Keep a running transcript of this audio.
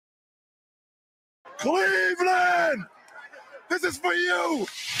Cleveland, this is for you.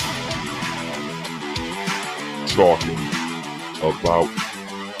 Talking about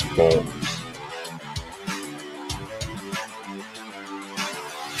balls.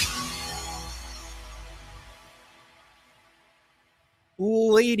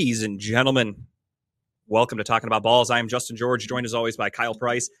 Ladies and gentlemen, welcome to Talking About Balls. I am Justin George, joined as always by Kyle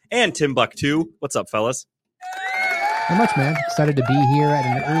Price and Tim Buck2. What's up, fellas? Not much, man. Excited to be here at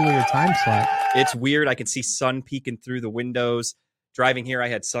an earlier time slot. It's weird. I can see sun peeking through the windows. Driving here, I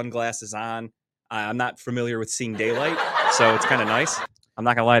had sunglasses on. I'm not familiar with seeing daylight, so it's kind of nice. I'm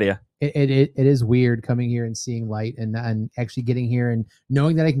not going to lie to you. It is weird coming here and seeing light and actually getting here and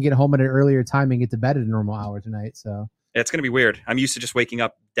knowing that I can get home at an earlier time and get to bed at a normal hour tonight. So It's going to be weird. I'm used to just waking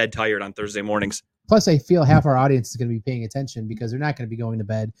up dead tired on Thursday mornings. plus, I feel half our audience is going to be paying attention because they're not going to be going to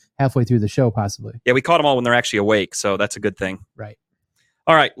bed halfway through the show, possibly. Yeah, we caught them all when they're actually awake, so that's a good thing. Right.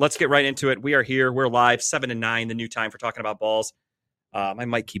 All right, let's get right into it. We are here. We're live, 7 to 9, the new time for Talking About Balls. My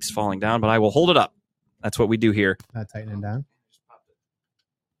mic keeps falling down, but I will hold it up. That's what we do here. Not tightening down.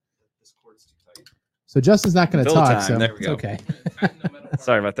 So Justin's not going to talk, time. so There we it's go. okay.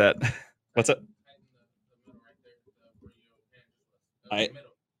 Sorry about that. What's up?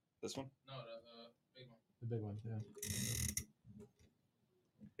 This one? The big one, yeah.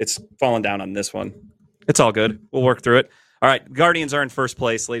 It's fallen down on this one. It's all good. We'll work through it. All right, Guardians are in first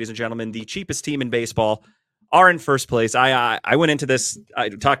place, ladies and gentlemen. The cheapest team in baseball are in first place. I went into this. I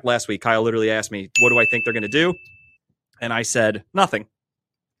talked last week. Kyle literally asked me, what do I think they're going to do? And I said, nothing.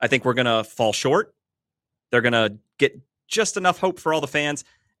 I think we're going to fall short. They're going to get just enough hope for all the fans,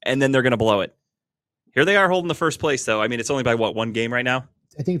 and then they're going to blow it. Here they are holding the first place, though. I mean, it's only by, what, one game right now?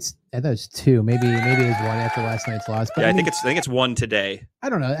 I thought it's two. Maybe it's one after last night's loss. But Yeah, I mean, I think it's one today. I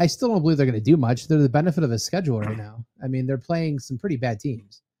don't know. I still don't believe they're going to do much. They're the benefit of a schedule right now. I mean, they're playing some pretty bad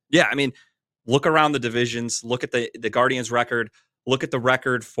teams. Yeah, I mean, look around the divisions. Look at the Guardians' record. Look at the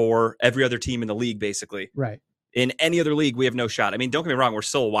record for every other team in the league, basically. Right. In any other league, we have no shot. I mean, don't get me wrong. We're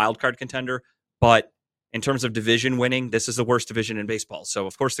still a wild card contender, but in terms of division winning, this is the worst division in baseball. So,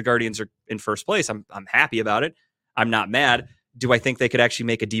 of course, the Guardians are in first place. I'm happy about it. I'm not mad. Do I think they could actually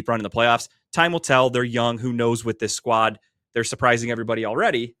make a deep run in the playoffs? Time will tell. They're young. Who knows with this squad? They're surprising everybody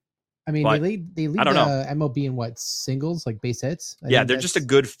already. I mean, But they lead I don't know. MLB in what, singles, like base hits? I Yeah, think they're just a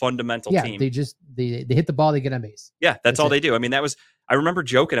good fundamental team. They hit the ball, they get on base. Yeah, that's all it. they do. I mean, I remember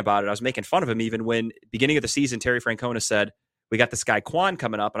joking about it. I was making fun of him even when beginning of the season, Terry Francona said, we got this guy Quan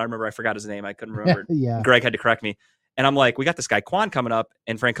coming up. And I remember I forgot his name. I couldn't remember. Yeah. Greg had to correct me. And I'm like, we got this guy Quan coming up.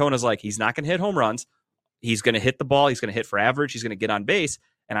 And Francona's like, he's not going to hit home runs. He's going to hit the ball. He's going to hit for average. He's going to get on base.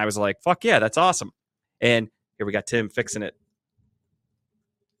 And I was like, fuck yeah, that's awesome. And here we got Tim fixing it.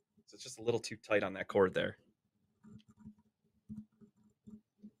 So it's just a little too tight on that cord there.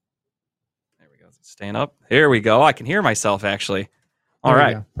 There we go. Staying up. Here we go. I can hear myself actually. All There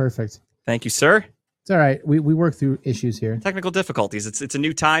we right. go. Perfect. Thank you, sir. It's all right. We work through issues here. Technical difficulties. It's a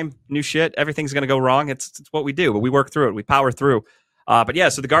new time, new shit. Everything's going to go wrong. It's what we do, but we work through it. We power through. But yeah,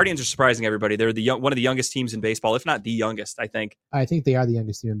 so the Guardians are surprising everybody. They're one of the youngest teams in baseball, if not the youngest, I think. I think they are the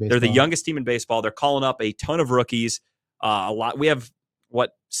youngest team in baseball. They're the youngest team in baseball. They're calling up a ton of rookies. A lot. We have,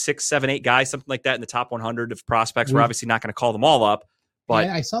 6, 7, 8 guys, something like that in the top 100 of prospects. We're obviously not going to call them all up. But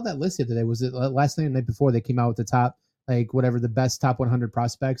I saw that list the other day. Was it last night or the night before they came out with the top, the best top 100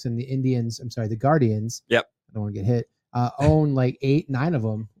 prospects, and the Guardians. Yep. I don't want to get hit. Own 8, 9 of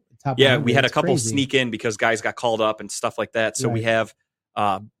them. Top yeah, 100. we had a It's couple crazy. sneak in because guys got called up and stuff like that. So we Right.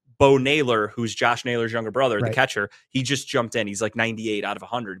 have Bo Naylor, who's Josh Naylor's younger brother, the Right. catcher. He just jumped in. He's like 98 out of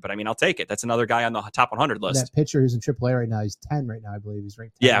 100. But I mean, I'll take it. That's another guy on the top 100 list. That pitcher who's in AAA right now, he's 10 right now, I believe. He's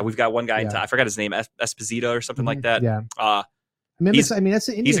ranked 10. Yeah, we've got one guy. Yeah. I forgot his name, Esposito or something like that. Yeah. Uh, That's the he's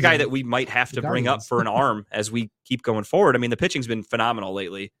a Indians guy one. that we might have to The bring up Guardians. for an arm as we keep going forward. I mean, the pitching's been phenomenal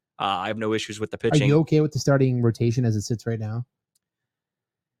lately. I have no issues with the Are pitching. you okay with the starting rotation as it sits right now?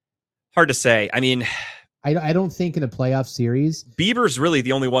 Hard to say. I mean, I don't think in a playoff series. Bieber's really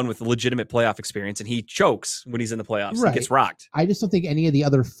the only one with legitimate playoff experience, and he chokes when he's in the playoffs. Right. He gets rocked. I just don't think any of the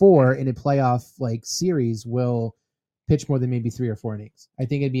other 4 in a playoff series will pitch more than maybe 3 or 4 innings. I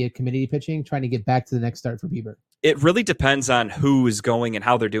think it'd be a committee pitching trying to get back to the next start for Bieber. It really depends on who is going and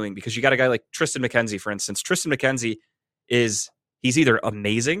how they're doing, because you got a guy like Tristan McKenzie, for instance. Tristan McKenzie he's either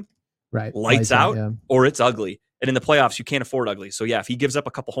amazing, Right. lights out, yeah. or it's ugly. And in the playoffs, you can't afford ugly. So yeah, if he gives up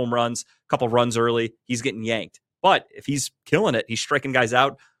a couple home runs, a couple runs early, he's getting yanked. But if he's killing it, he's striking guys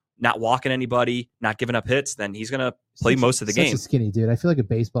out, not walking anybody, not giving up hits, then he's going to play most of the game. Such a skinny dude. I feel like a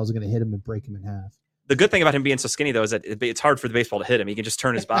baseball is going to hit him and break him in half. The good thing about him being so skinny, though, is that it's hard for the baseball to hit him. He can just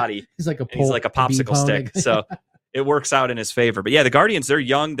turn his body. He's like a He's like a popsicle stick. So it works out in his favor. But yeah, the Guardians, they're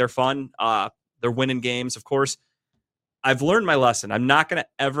young, they're fun. They're winning games, of course. I've learned my lesson. I'm not going to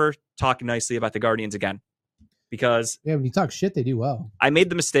ever talk nicely about the Guardians again because when you talk shit, they do well. I made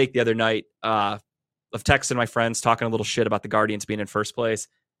the mistake the other night of texting my friends, talking a little shit about the Guardians being in first place.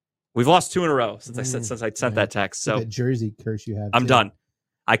 We've lost 2 in a row since I sent that text. So that Jersey curse you have. I'm done.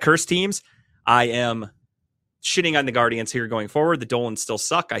 I curse teams. I am shitting on the Guardians here going forward. The Dolans still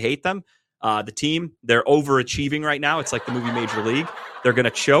suck. I hate them. The team, they're overachieving right now. It's like the movie Major League. They're going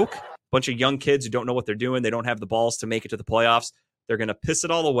to choke. Bunch of young kids who don't know what they're doing. They don't have the balls to make it to the playoffs. They're going to piss it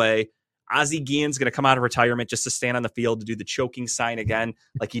all away. Ozzie Guillen's going to come out of retirement just to stand on the field to do the choking sign again,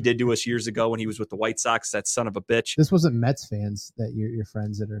 like he did to us years ago when he was with the White Sox, that son of a bitch. This wasn't Mets fans that your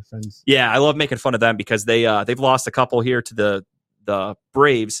friends that are friends. Yeah, I love making fun of them because they've lost a couple here to the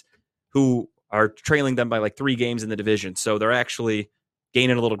Braves, who are trailing them by like 3 games in the division. So they're actually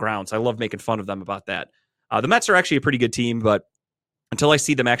gaining a little ground. So I love making fun of them about that. The Mets are actually a pretty good team, but until I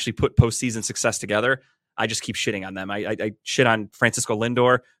see them actually put postseason success together, I just keep shitting on them. I shit on Francisco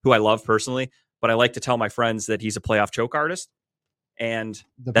Lindor, who I love personally, but I like to tell my friends that he's a playoff choke artist and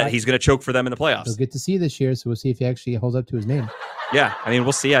that he's going to choke for them in the playoffs. We'll get to see this year, so we'll see if he actually holds up to his name. Yeah, I mean,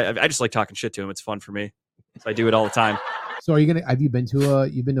 we'll see. I just like talking shit to him. It's fun for me. So I do it all the time. So have you been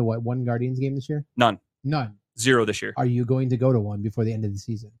to what, one Guardians game this year? None. 0 this year. Are you going to go to one before the end of the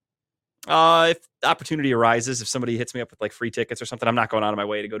season? If the opportunity arises, if somebody hits me up with like free tickets or something, I'm not going out of my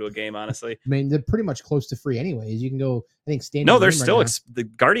way to go to a game, honestly. I mean, they're pretty much close to free anyways. You can go, I think, standing No, room they're right still, now. the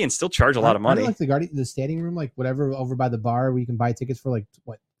Guardians still charge a lot of money. Like the standing room, like whatever over by the bar where you can buy tickets for like,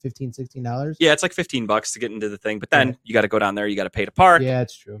 what, $15, $16? Yeah, it's like $15 to get into the thing, but then you got to go down there. You got to pay to park. Yeah,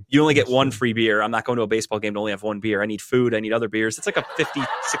 it's true. You only get one free beer. I'm not going to a baseball game to only have one beer. I need food. I need other beers. It's like a $50,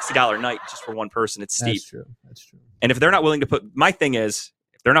 $60 night just for one person. It's steep. That's true. And if they're not willing to my thing is,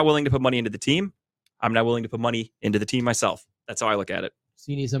 if they're not willing to put money into the team, I'm not willing to put money into the team myself. That's how I look at it.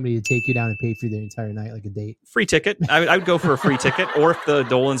 So you need somebody to take you down and pay for the entire night, like a date. Free ticket. I would go for a free ticket. Or if the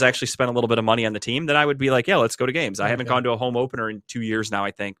Dolans actually spent a little bit of money on the team, then I would be like, yeah, let's go to games. I haven't gone to a home opener in 2 years now, I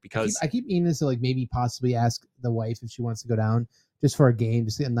think, because I keep meaning to like maybe possibly ask the wife if she wants to go down just for a game,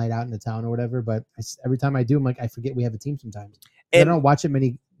 just get a night out in the town or whatever. But every time I do, I'm like, I forget we have a team sometimes. I don't watch it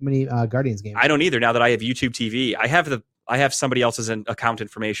many Guardians games. I don't either. Now that I have YouTube TV, I have somebody else's account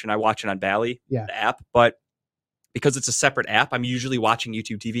information. I watch it on Bally, the app, but because it's a separate app, I'm usually watching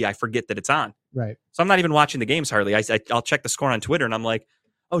YouTube TV. I forget that it's on. Right. So I'm not even watching the games hardly. I'll check the score on Twitter and I'm like,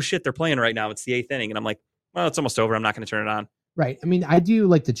 oh shit, they're playing right now. It's the 8th inning. And I'm like, well, it's almost over. I'm not going to turn it on. Right. I mean, I do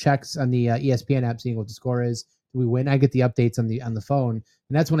like the checks on the ESPN app, seeing what the score is. Do we win? I get the updates on the phone.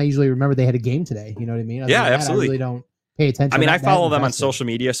 And that's when I usually remember they had a game today. You know what I mean? Yeah, absolutely. I really don't pay attention. I mean, I follow them on social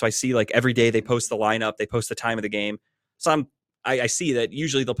media. So I see like every day they post the lineup, they post the time of the game. So I see that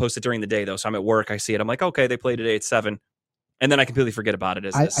usually they'll post it during the day though. So I'm at work. I see it. I'm like, okay, they play today at 7. And then I completely forget about it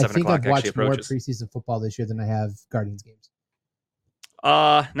as 7 I think o'clock I've watched actually approaches. more preseason football this year than I have Guardians games.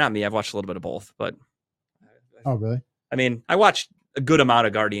 Not me. I've watched a little bit of both, but. Oh, really? I mean, I watched a good amount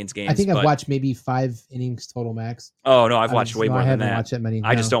of Guardians games. I think I've watched maybe 5 innings total max. Oh no, I've watched way more than that. I haven't watched that many.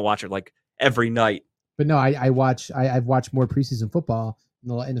 I just don't watch it like every night. But no, I've watched more preseason football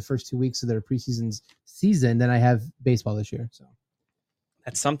in the first 2 weeks of their preseason season than I have baseball this year. So.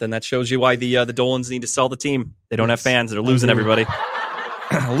 That's something that shows you why the Dolans need to sell the team. They don't have fans. They're losing everybody.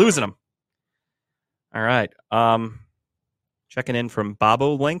 Losing them. All right. Checking in from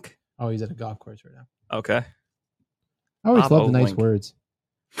Bobo Link. Oh, he's at a golf course right now. Okay. I always Bobo love the nice Link. words.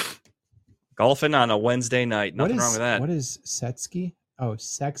 Golfing on a Wednesday night. Nothing wrong with that. What is Setsky? Oh,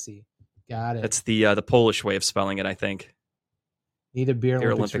 sexy. Got it. That's the Polish way of spelling it, I think. Need a beer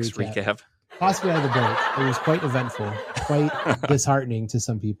Your Olympics recap. Possibly out of the break. It was quite eventful, quite disheartening to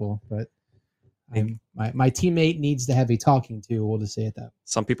some people, but my teammate needs to have a talking to. We'll just say it that.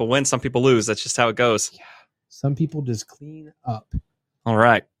 Some people win, some people lose. That's just how it goes. Yeah. Some people just clean up. All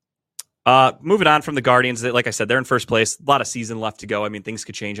right. Moving on from the Guardians, like I said, they're in first place. A lot of season left to go. I mean, things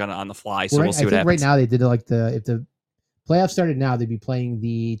could change on the fly, so we'll see what happens. Right now, they did if the playoffs started now, they'd be playing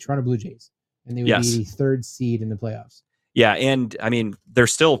the Toronto Blue Jays, and they would be the 3rd seed in the playoffs. Yeah, and I mean, they're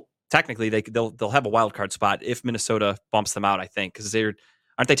still technically they'll have a wild card spot if Minnesota bumps them out. I think because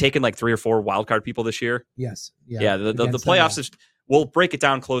aren't they taking like 3 or 4 wild card people this year? Yes. Yeah. The playoffs we'll break it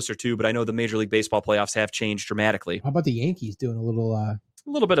down closer too, but I know the Major League Baseball playoffs have changed dramatically. How about the Yankees doing a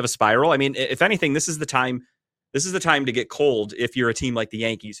little bit of a spiral? I mean, if anything, this is the time to get cold. If you're a team like the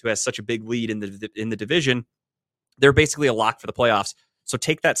Yankees, who has such a big lead in the division, they're basically a lock for the playoffs. So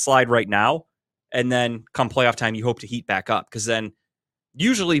take that slide right now, and then come playoff time, you hope to heat back up, because then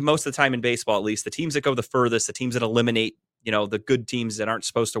usually most of the time in baseball, at least, the teams that go the furthest, the teams that eliminate, the good teams that aren't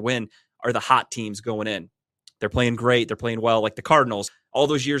supposed to win, are the hot teams going in. They're playing great. They're playing well, like the Cardinals. all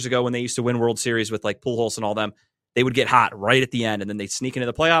those years ago when they used to win World Series with like Pujols and all them, they would get hot right at the end, and then they'd sneak into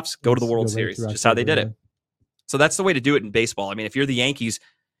the playoffs, go to the World Series. Just how they did it. So that's the way to do it in baseball. I mean, if you're the Yankees,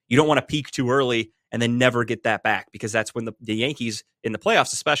 you don't want to peak too early and then never get that back, because that's when the Yankees, in the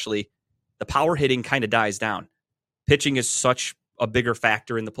playoffs especially, the power hitting kind of dies down. Pitching is such a bigger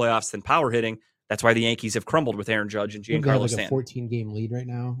factor in the playoffs than power hitting. That's why the Yankees have crumbled with Aaron Judge and Giancarlo Stanton. Like a 14-game lead right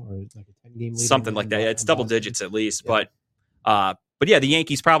now, or like a 10-game lead, something like that. It's double digits at least, yeah. But yeah, the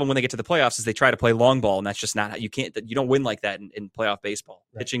Yankees' problem when they get to the playoffs is they try to play long ball, and that's just not how you don't win like that in playoff baseball.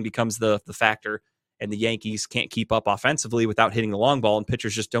 Right. Pitching becomes the factor, and the Yankees can't keep up offensively without hitting the long ball, and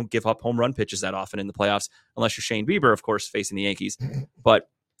pitchers just don't give up home run pitches that often in the playoffs, unless you're Shane Bieber, of course, facing the Yankees. But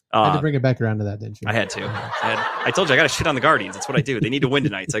I had to bring it back around to that, didn't you? I had to. I told you I got to shit on the Guardians. That's what I do. They need to win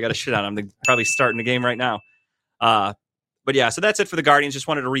tonight, so I got to shit on them. They're probably starting the game right now. But yeah, so that's it for the Guardians. Just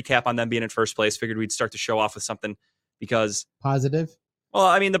wanted to recap on them being in first place. Figured we'd start to show off with something because positive. Well,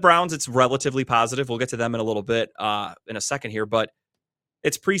 I mean, the Browns, it's relatively positive. We'll get to them in a little bit in a second here, but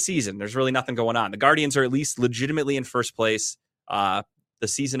it's preseason. There's really nothing going on. The Guardians are at least legitimately in first place. The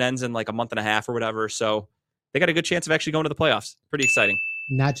season ends in like a month and a half or whatever, so they got a good chance of actually going to the playoffs. Pretty exciting.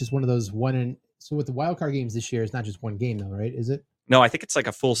 Not just one of those so with the wild card games this year, it's not just one game though, right? Is it? No, I think it's like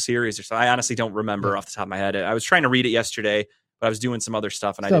a full series or so. I honestly don't remember off the top of my head. I was trying to read it yesterday, but I was doing some other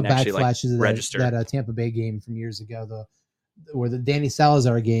stuff and I didn't actually register. That Tampa Bay game from years ago, or the Danny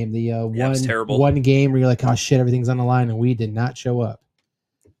Salazar game, terrible. One game where you're like, oh shit, everything's on the line, and we did not show up.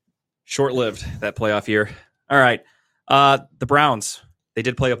 Short-lived, that playoff year. All right. The Browns, they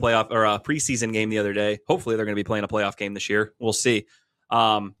did play a playoff or a preseason game the other day. Hopefully they're going to be playing a playoff game this year. We'll see.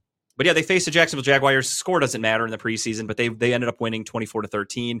 But yeah, they faced the Jacksonville Jaguars. Score doesn't matter in the preseason, but they ended up winning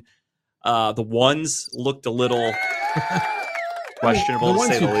 24-13. The ones looked a little questionable, to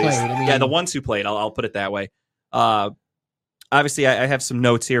say the least. The ones who played, I'll put it that way. Obviously, I have some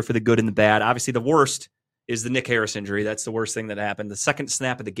notes here for the good and the bad. Obviously, the worst is the Nick Harris injury. That's the worst thing that happened. The second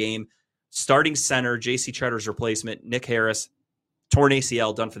snap of the game, starting center, J.C. Tretter's replacement, Nick Harris, torn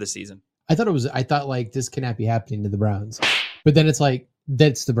ACL, done for the season. I thought like this cannot be happening to the Browns, but then it's like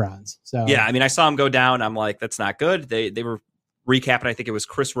that's the Browns. So yeah, I mean, I saw him go down. I'm like, that's not good. They were recapping. I think it was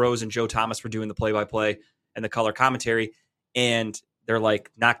Chris Rose and Joe Thomas were doing the play-by-play and the color commentary, and they're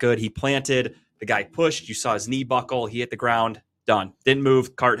like, not good. He planted. The guy pushed. You saw his knee buckle. He hit the ground. Done. Didn't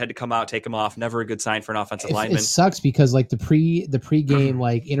move. Cart had to come out, take him off. Never a good sign for an offensive lineman. It sucks because like the pregame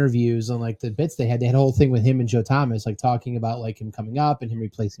like interviews and like the bits they had a whole thing with him and Joe Thomas, like talking about like him coming up and him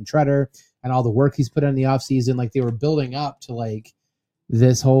replacing Tretter and all the work he's put in the offseason. Like they were building up to like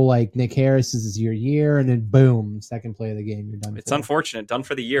this whole like Nick Harris is your year, and then boom, second play of the game, you're done. It's unfortunate. Done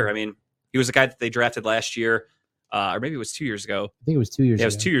for the year. I mean, he was a guy that they drafted last year. Or maybe it was 2 years ago. I think it was 2 years ago. Yeah, it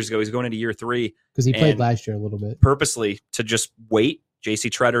was 2 years ago. He's going into year 3. Because he played last year a little bit. Purposely to just wait. J.C.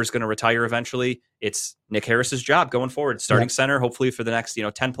 Tretter is going to retire eventually. It's Nick Harris's job going forward. Starting center, hopefully for the next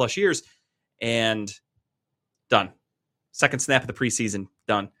 10 plus years. And done. Second snap of the preseason,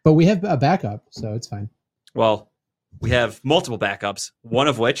 done. But we have a backup, so it's fine. Well, we have multiple backups, one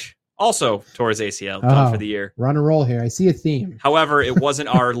of which also tore his ACL, done for the year. We're on a roll here. I see a theme. However, it wasn't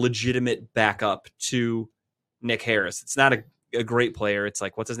our legitimate backup to Nick Harris. It's not a great player. It's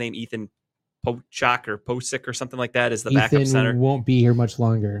like, what's his name? Ethan Pochak or Posick or something like that is the backup center. Won't be here much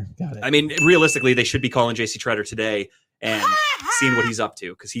longer. Got it. I mean, realistically, they should be calling J.C. Tretter today and seeing what he's up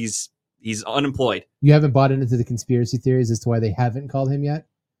to because he's unemployed. You haven't bought into the conspiracy theories as to why they haven't called him yet?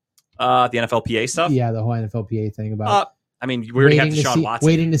 The NFLPA stuff? Yeah, the whole NFLPA thing about I mean, we already have Deshaun Watson.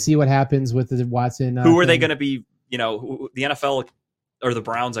 Waiting to see what happens with the Watson. Who are they going to be, the NFL or the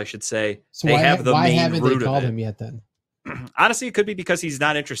Browns, I should say. So they why haven't they called him yet then? Honestly, it could be because he's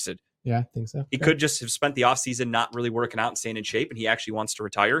not interested. Yeah, I think so. He could just have spent the offseason not really working out and staying in shape, and he actually wants to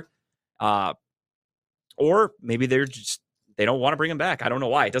retire. Or maybe they don't want to bring him back. I don't know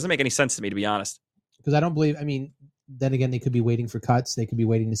why. It doesn't make any sense to me, to be honest. Because I don't believe, then again, they could be waiting for cuts. They could be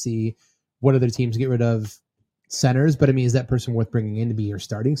waiting to see what other teams get rid of centers. But is that person worth bringing in to be your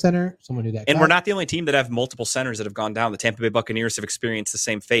starting center? Someone who got And we're not the only team that have multiple centers that have gone down. The Tampa Bay Buccaneers have experienced the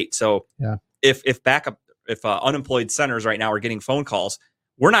same fate. So yeah, if unemployed centers right now are getting phone calls,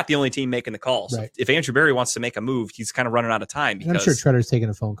 we're not the only team making the calls. Right. If Andrew Berry wants to make a move, he's kind of running out of time. Because, I'm sure Tretter's taken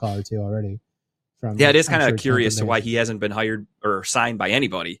a phone call or two already. It is kind of curious to why he hasn't been hired or signed by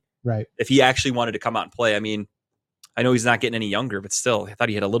anybody. Right. If he actually wanted to come out and play, I know he's not getting any younger, but still, I thought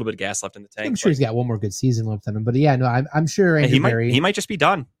he had a little bit of gas left in the tank. I'm sure he's got one more good season left in him. But yeah, no, I'm sure Andrew Berry. He might just be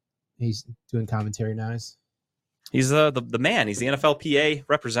done. He's doing commentary now. He's the man. He's the NFLPA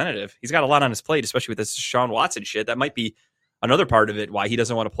representative. He's got a lot on his plate, especially with this Deshaun Watson shit. That might be another part of it, why he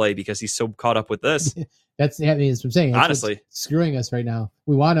doesn't want to play because he's so caught up with this. That's what I'm saying. That's Honestly. what's screwing us right now.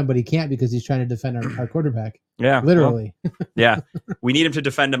 We want him, but he can't because he's trying to defend our quarterback. Yeah. Literally. Well, yeah. We need him to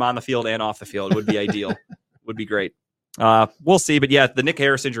defend him on the field and off the field. It would be ideal. Would be great. We'll see. But yeah, the Nick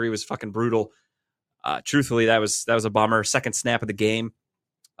Harris injury was fucking brutal. Truthfully, that was a bummer. Second snap of the game.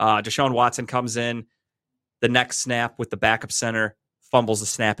 Deshaun Watson comes in. The next snap with the backup center, fumbles the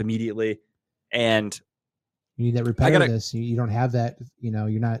snap immediately. And you need that repetitiveness. You don't have that.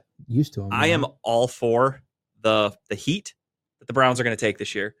 You're not used to him. I am all for the heat that the Browns are going to take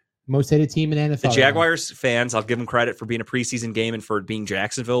this year. Most hated team in NFL. The Jaguars fans, I'll give them credit for being a preseason game and for being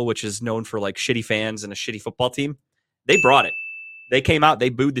Jacksonville, which is known for like shitty fans and a shitty football team. They brought it. They came out, they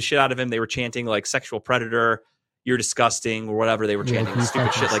booed the shit out of him. They were chanting like sexual predator, you're disgusting, or whatever they were chanting,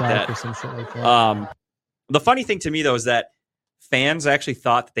 stupid shit like that. The funny thing to me though is that fans actually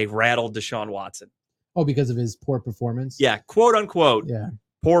thought that they rattled Deshaun Watson. Oh, because of his poor performance? Yeah, quote unquote. Yeah.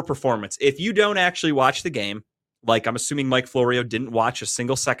 Poor performance. If you don't actually watch the game, like I'm assuming Mike Florio didn't watch a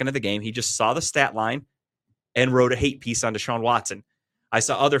single second of the game. He just saw the stat line and wrote a hate piece on Deshaun Watson. I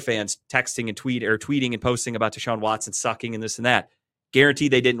saw other fans texting and tweeting and posting about Deshaun Watson sucking and this and that.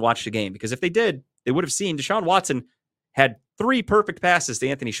 Guaranteed they didn't watch the game, because if they did, they would have seen Deshaun Watson had 3 perfect passes to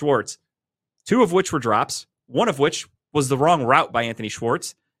Anthony Schwartz, 2 of which were drops, 1 of which was the wrong route by Anthony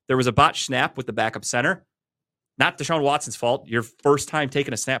Schwartz. There was a botched snap with the backup center. Not Deshaun Watson's fault. Your first time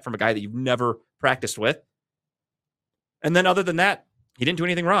taking a snap from a guy that you've never practiced with. And then other than that, he didn't do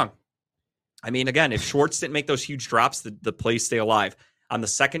anything wrong. I mean, again, if Schwartz didn't make those huge drops, the plays stay alive. On the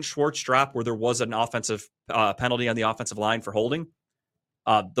second Schwartz drop where there was an offensive penalty on the offensive line for holding,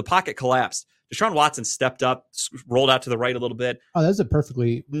 the pocket collapsed. Deshaun Watson stepped up, rolled out to the right a little bit. Oh, that was a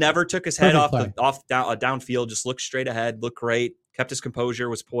perfectly... Never took his head downfield, just looked straight ahead, looked great, kept his composure,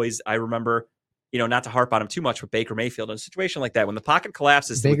 was poised. I remember, not to harp on him too much with Baker Mayfield. In a situation like that, when the pocket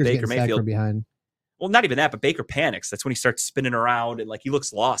collapses with Baker Mayfield... behind. Well, not even that, but Baker panics. That's when he starts spinning around and like he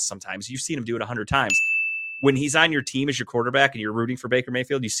looks lost sometimes. You've seen him do it 100 times. When he's on your team as your quarterback and you're rooting for Baker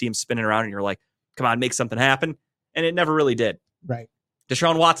Mayfield, you see him spinning around and you're like, come on, make something happen. And it never really did. Right.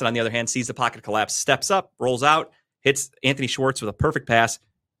 Deshaun Watson, on the other hand, sees the pocket collapse, steps up, rolls out, hits Anthony Schwartz with a perfect pass,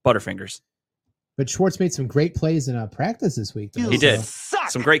 butterfingers. But Schwartz made some great plays in practice this week. He did.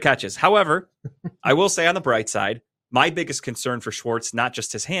 Some great catches. However, I will say on the bright side, my biggest concern for Schwartz, not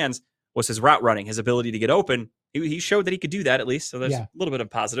just his hands, was his route running, his ability to get open. He showed that he could do that at least. So there's a little bit of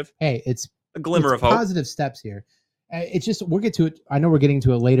positive. Hey, it's a glimmer of hope. Positive steps here. It's just, we'll get to it. I know we're getting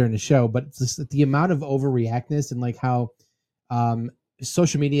to it later in the show, but it's just the amount of overreactness and like how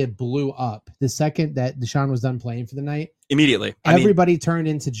social media blew up the second that Deshaun was done playing for the night. Immediately. Everybody turned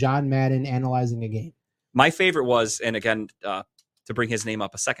into John Madden analyzing a game. My favorite was, and again, to bring his name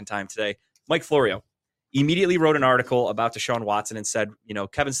up a second time today, Mike Florio immediately wrote an article about Deshaun Watson and said,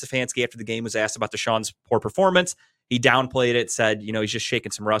 Kevin Stefanski after the game was asked about Deshaun's poor performance. He downplayed it, said, he's just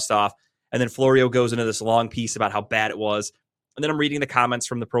shaking some rust off. And then Florio goes into this long piece about how bad it was. And then I'm reading the comments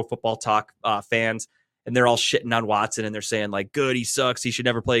from the Pro Football Talk fans, and they're all shitting on Watson, and they're saying, like, good, he sucks, he should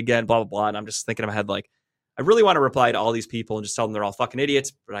never play again, blah, blah, blah. And I'm just thinking in my head, like, I really want to reply to all these people and just tell them they're all fucking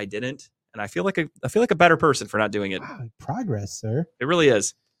idiots, but I didn't. And I feel like a better person for not doing it. Wow, progress, sir. It really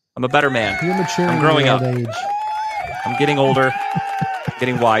is. I'm a better man. You're maturing. I'm growing up. Age. I'm getting older,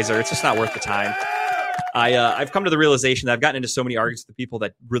 getting wiser. It's just not worth the time. I've come to the realization that I've gotten into so many arguments with people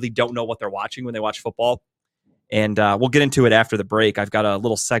that really don't know what they're watching when they watch football. And we'll get into it after the break. I've got a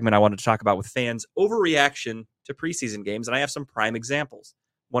little segment I wanted to talk about with fans' overreaction to preseason games, and I have some prime examples.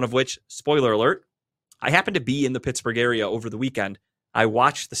 One of which, spoiler alert, I happened to be in the Pittsburgh area over the weekend. I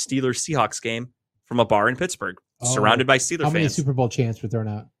watched the Steelers-Seahawks game from a bar in Pittsburgh, surrounded by Steelers fans. How many Super Bowl chants were thrown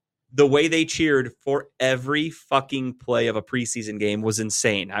out? The way they cheered for every fucking play of a preseason game was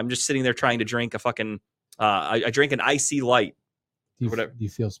insane. I'm just sitting there trying to drink a fucking... I drank an icy light. Do you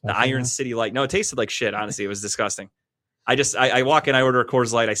feel special? The Iron City Light. No, it tasted like shit, honestly. It was disgusting. I walk in, I order a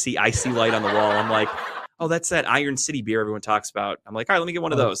Coors Light. I see icy light on the wall. I'm like, oh, that's that Iron City beer everyone talks about. I'm like, all right, let me get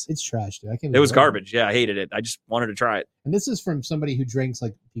one of those. It's trash, dude. It was garbage. Yeah, I hated it. I just wanted to try it. And this is from somebody who drinks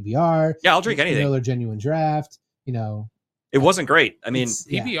like PBR. Yeah, I'll drink anything. Miller Genuine Draft, It wasn't great. I mean,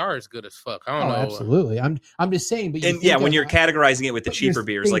 PBR is good as fuck. I don't know. Absolutely. I'm just saying. But when you're categorizing it with the cheaper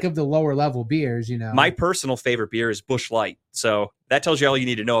beers, think of the lower level beers. My personal favorite beer is Busch Light. So that tells you all you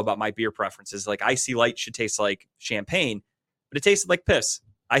need to know about my beer preferences. Like icy light should taste like champagne, but it tasted like piss.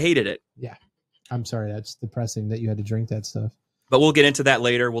 I hated it. Yeah, I'm sorry. That's depressing that you had to drink that stuff. But we'll get into that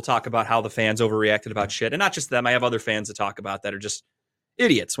later. We'll talk about how the fans overreacted about shit, and not just them. I have other fans to talk about that are just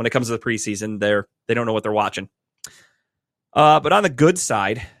idiots when it comes to the preseason. They don't know what they're watching. But on the good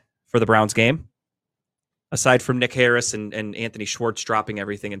side for the Browns game, aside from Nick Harris and Anthony Schwartz dropping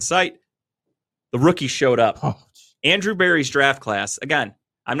everything in sight, The rookies showed up. Oh, Andrew Berry's draft class. Again,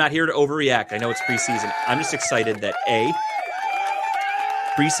 I'm not here to overreact. I know it's preseason. I'm just excited that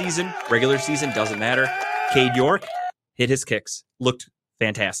preseason, regular season, doesn't matter. Cade York hit his kicks. Looked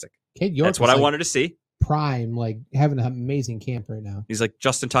fantastic. Cade York. That's what I wanted to see. Prime, like having an amazing camp right now. He's like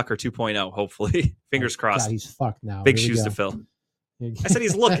Justin Tucker 2.0, hopefully. Fingers crossed. God, he's fucked now. Big Here we shoes go. to fill. I said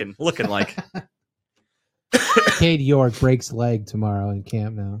he's looking like. Cade York breaks leg tomorrow in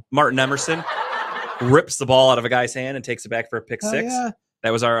camp now. Martin Emerson rips the ball out of a guy's hand and takes it back for a pick Oh, six. yeah.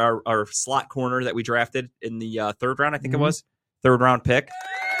 That was our slot corner that we drafted in the third round, I think Mhm. it was. Third round pick.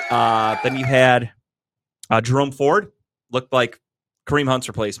 Then you had Jerome Ford. Looked like Kareem Hunt's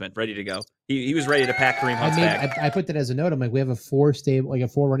replacement, ready to go. He was ready to pack Kareem Hunt's bag. I put that as a note. I'm like, we have a four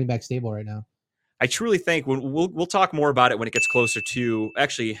running back stable right now. I truly think we'll talk more about it when it gets closer to.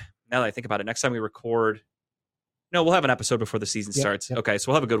 Actually, now that I think about it, next time we record, no, we'll have an episode before the season starts. Yep. Okay,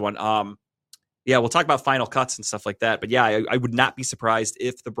 so we'll have a good one. Yeah, we'll talk about final cuts and stuff like that. But yeah, I would not be surprised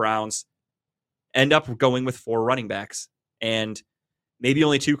if the Browns end up going with 4 running backs and maybe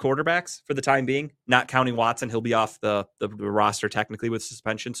only 2 quarterbacks for the time being, not counting Watson. He'll be off the roster technically with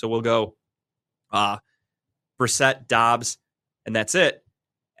suspension. So we'll go Brissett, Dobbs, and that's it.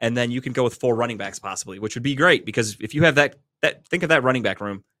 And then you can go with 4 running backs possibly, which would be great because if you have that think of that running back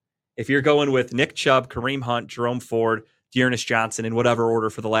room. If you're going with Nick Chubb, Kareem Hunt, Jerome Ford, Dearness Johnson, in whatever order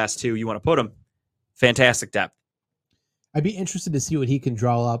for the last 2 you want to put them, fantastic depth. I'd be interested to see what he can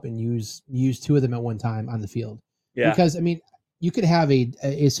draw up and use 2 of them at one time on the field. Yeah. Because, I mean, you could have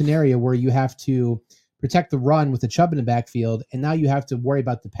a scenario where you have to protect the run with the Chubb in the backfield, and now you have to worry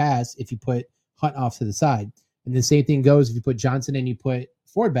about the pass if you put Hunt off to the side. And the same thing goes if you put Johnson and you put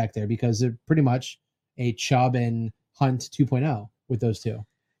Ford back there, because they're pretty much a Chubb and Hunt 2.0 with those 2.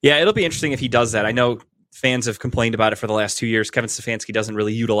 Yeah, it'll be interesting if he does that. I know fans have complained about it for the last 2 years. Kevin Stefanski doesn't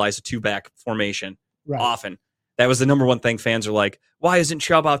really utilize a 2-back formation often. That was the number one thing fans are like, why isn't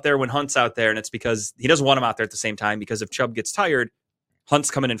Chubb out there when Hunt's out there? And it's because he doesn't want him out there at the same time, because if Chubb gets tired,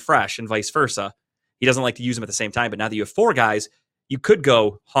 Hunt's coming in fresh and vice versa. He doesn't like to use them at the same time. But now that you have 4 guys, you could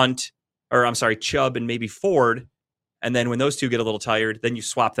go Chubb and maybe Ford. And then when those 2 get a little tired, then you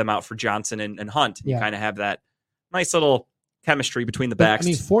swap them out for Johnson and Hunt. You kind of have that nice little chemistry between the backs. I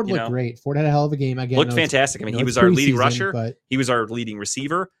mean, Ford looked great. Ford had a hell of a game. Again, looked fantastic. I mean, he was our leading rusher. But he was our leading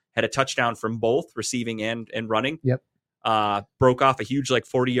receiver. Had a touchdown from both receiving and running. Yep. Broke off a huge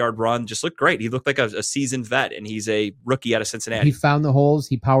 40-yard run. Just looked great. He looked like a seasoned vet, and he's a rookie out of Cincinnati. He found the holes.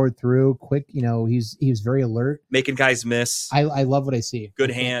 He powered through quick. He was very alert, making guys miss. I love what I see.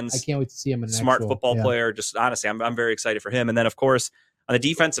 Good hands. I can't wait to see him in an smart football player. Just honestly, I'm very excited for him. And then of course on the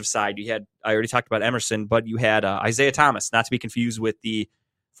defensive side, I already talked about Emerson, but you had Isaiah Thomas, not to be confused with the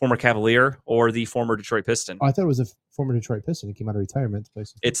former Cavalier or the former Detroit Piston. Oh, I thought it was a former Detroit Piston. He came out of retirement to play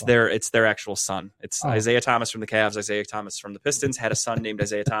some football. It's their actual son. It's Isaiah Thomas from the Cavs, Isaiah Thomas from the Pistons, had a son named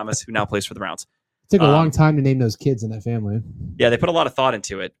Isaiah Thomas who now plays for the Browns. It took a long time to name those kids in that family. Yeah, they put a lot of thought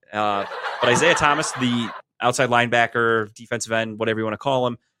into it. But Isaiah Thomas, the outside linebacker, defensive end, whatever you want to call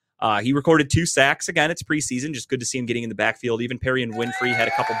him, he recorded 2 sacks. Again, it's preseason. Just good to see him getting in the backfield. Even Perrion Winfrey had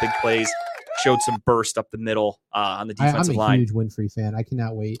a couple big plays, showed some burst up the middle on the defensive line. I'm a huge Winfrey fan. I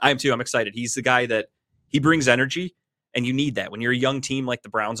cannot wait. I am too. I'm excited. He's the guy that he brings energy, and you need that when you're a young team like the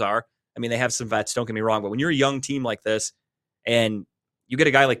Browns are. I mean, they have some vets, don't get me wrong, but when you're a young team like this and you get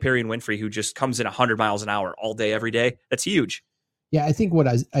a guy like Perrion Winfrey who just comes in 100 miles an hour all day, every day, that's huge. Yeah, I think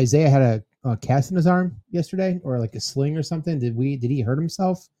Isaiah had a cast in his arm yesterday, or like a sling or something. Did he hurt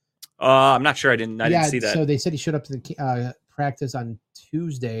himself? I'm not sure. I didn't see that. So they said he showed up to the practice on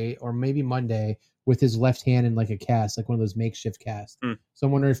Tuesday or maybe Monday with his left hand in like a cast, like one of those makeshift casts. So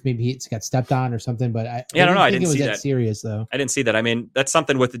I'm wondering if maybe he got stepped on or something. But I don't know. I didn't see that serious though. I didn't see that. I mean, that's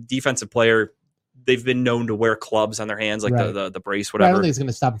something with the defensive player. They've been known to wear clubs on their hands, like the brace, whatever. I don't think it's going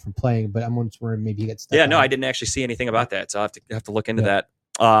to stop him from playing, but I'm wondering maybe he gets stepped on. Yeah, no, I didn't actually see anything about that, so I'll have to look into that.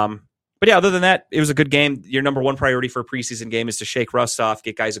 But yeah, other than that, it was a good game. Your number one priority for a preseason game is to shake rust off,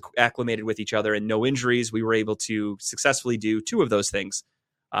 get guys acclimated with each other, and no injuries. We were able to successfully do 2 of those things.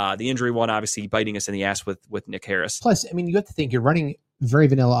 The injury one, obviously, biting us in the ass with Nick Harris. Plus, I mean, you have to think you're running very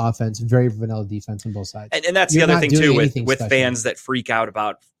vanilla offense, very vanilla defense on both sides. And that's the other thing, too, with fans that freak out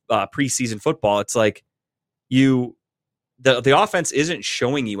about preseason football. It's like the offense isn't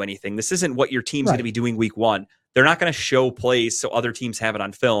showing you anything. This isn't what your team's going to be doing week 1. They're not going to show plays so other teams have it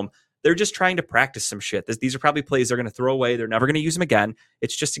on film. They're just trying to practice some shit. These are probably plays they're going to throw away. They're never going to use them again.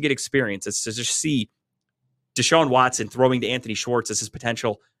 It's just to get experience. It's to just see Deshaun Watson throwing to Anthony Schwartz as his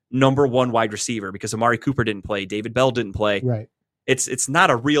potential number 1 wide receiver because Amari Cooper didn't play. David Bell didn't play. Right. It's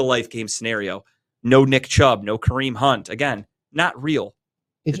not a real life game scenario. No Nick Chubb, no Kareem Hunt. Again, not real.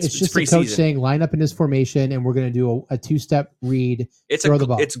 It's just the coach preseason. saying line up in this formation, and we're going to do a two-step read. Throw the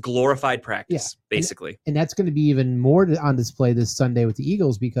ball. It's glorified practice, basically. And that's going to be even more on display this Sunday with the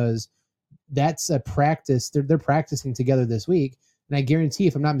Eagles because that's a practice. They're practicing together this week. And I guarantee,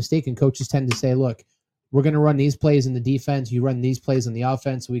 if I'm not mistaken, coaches tend to say, look, we're going to run these plays in the defense. You run these plays in the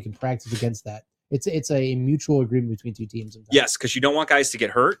offense so we can practice against that. It's a mutual agreement between two teams. Sometimes. Yes, because you don't want guys to get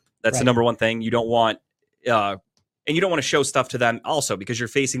hurt. That's the number one thing. You don't want and you don't want to show stuff to them also because you're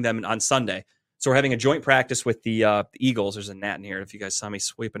facing them on Sunday. So we're having a joint practice with the Eagles. There's a gnat in here. If you guys saw me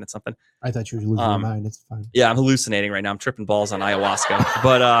sweeping at something. I thought you were losing your mind. It's fine. Yeah, I'm hallucinating right now. I'm tripping balls on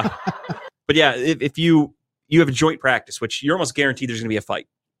ayahuasca. But yeah, if you have a joint practice, which you're almost guaranteed there's going to be a fight.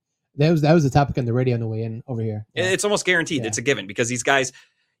 That was the topic on the radio on the way in over here. Yeah. It's almost guaranteed. Yeah. It's a given because these guys,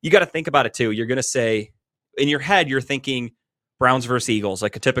 you got to think about it too. You're going to say, in your head, you're thinking Browns versus Eagles,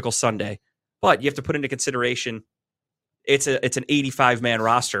 like a typical Sunday. But you have to put into consideration it's an 85-man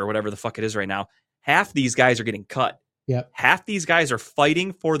roster or whatever the fuck it is right now. Half these guys are getting cut. Yep. Half these guys are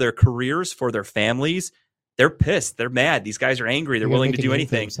fighting for their careers, for their families. They're pissed. They're mad. These guys are angry. They're willing to do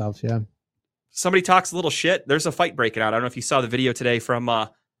anything. Yeah. Somebody talks a little shit. There's a fight breaking out. I don't know if you saw the video today from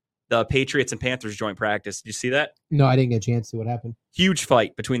the Patriots and Panthers joint practice. Did you see that? No, I didn't get a chance to. What happened? Huge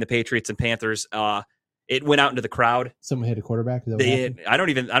fight between the Patriots and Panthers. It went out into the crowd. Someone hit a quarterback. I don't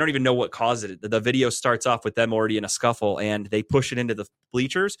even know what caused it. The video starts off with them already in a scuffle, and they push it into the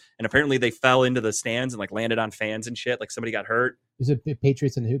bleachers. And apparently, they fell into the stands and like landed on fans and shit. Like somebody got hurt. Is it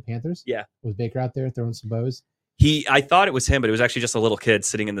Patriots and who? Panthers? Yeah. Was Baker out there throwing some bows? I thought it was him, but it was actually just a little kid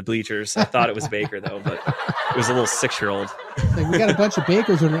sitting in the bleachers. I thought it was Baker though, but it was a little 6-year-old. Like, we got a bunch of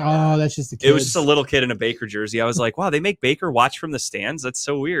Bakers. Oh, that's just a kid. It was just a little kid in a Baker jersey. I was like, wow, they make Baker watch from the stands? That's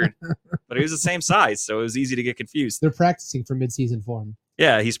so weird. But he was the same size, so it was easy to get confused. They're practicing for midseason form.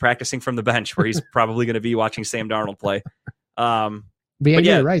 Yeah, he's practicing from the bench where he's probably going to be watching Sam Darnold play. But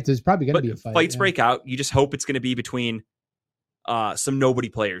you're right. There's probably going to be a fight. Fights break out. You just hope it's going to be between some nobody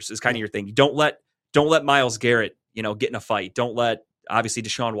players is kind of your thing. Don't let Myles Garrett, get in a fight. Don't let obviously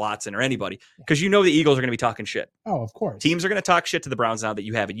Deshaun Watson or anybody, because the Eagles are going to be talking shit. Oh, of course. Teams are going to talk shit to the Browns now that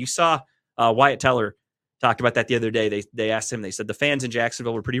you have it. You saw Wyatt Teller talked about that the other day. They asked him, they said the fans in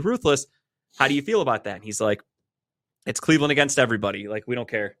Jacksonville were pretty ruthless. How do you feel about that? And he's like, it's Cleveland against everybody. Like, we don't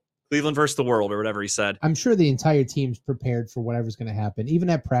care. Cleveland versus the world or whatever he said. I'm sure the entire team's prepared for whatever's going to happen. Even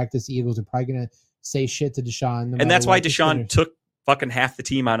at practice, the Eagles are probably going to say shit to Deshaun. And that's why Deshaun took fucking half the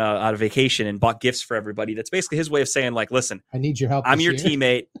team on a vacation and bought gifts for everybody. That's basically his way of saying, like, listen, I need your help. I'm your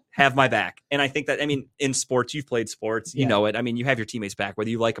teammate. Have my back. And I think that, in sports, you've played sports, you know it. You have your teammates back, whether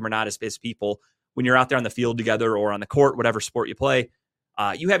you like them or not as people. When you're out there on the field together or on the court, whatever sport you play,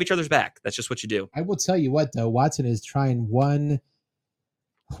 you have each other's back. That's just what you do. I will tell you what, though, Watson is trying one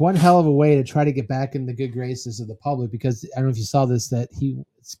hell of a way to try to get back in the good graces of the public, because I don't know if you saw this, that he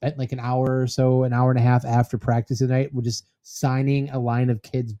spent like an hour and a half after practice tonight with just signing a line of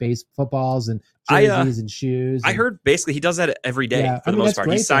kids' base footballs and jerseys and shoes. I heard basically he does that every day for the most part.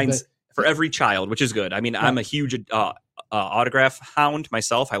 He signs for every child, which is good. I'm a huge autograph hound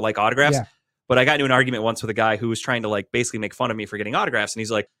myself. I like autographs. Yeah. But I got into an argument once with a guy who was trying to like basically make fun of me for getting autographs. And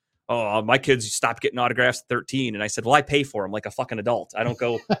he's like, oh, my kids stopped getting autographs at 13. And I said, well, I pay for them like a fucking adult. I don't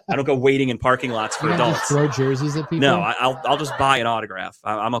go waiting in parking lots for adults. Just throw jerseys at people? No, I'll just buy an autograph.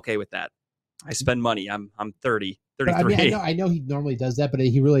 I'm okay with that. I spend money. I'm 30, 33. I know he normally does that, but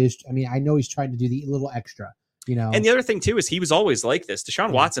he really is. I know he's trying to do the little extra, And the other thing too is he was always like this.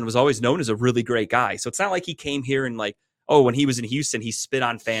 Deshaun Watson was always known as a really great guy. So it's not like he came here and like, when he was in Houston, he spit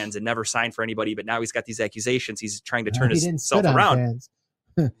on fans and never signed for anybody. But now he's got these accusations. He's trying to turn himself around.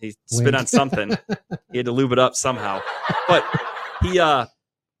 He spit on something. He had to lube it up somehow. But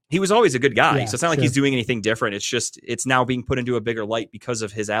he was always a good guy. Yeah, so it's not like he's doing anything different. It's just it's now being put into a bigger light because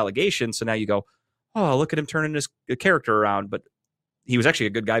of his allegations. So now you go, oh, look at him turning his character around. But he was actually a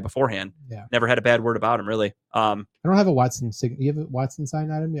good guy beforehand. Yeah. Never had a bad word about him, really. I don't have a Watson. You have a Watson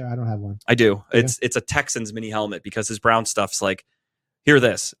sign on him? Yeah, I don't have one. I do. It's a Texans mini helmet because his Brown stuff's like, hear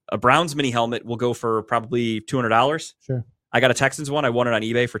this. A Browns mini helmet will go for probably $200. Sure. I got a Texans one. I won it on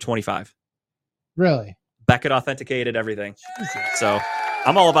eBay for $25. Really? Beckett authenticated everything. Jesus. So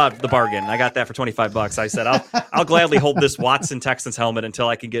I'm all about the bargain. I got that for $25. I said, I'll gladly hold this Watson Texans helmet until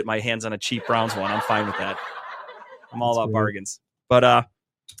I can get my hands on a cheap Browns one. I'm fine with that. I'm all about bargains. But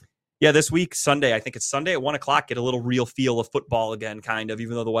this week, Sunday, I think it's Sunday at 1:00, get a little real feel of football again, kind of,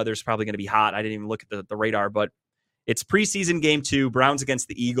 even though the weather's probably going to be hot. I didn't even look at the radar, but it's preseason game 2, Browns against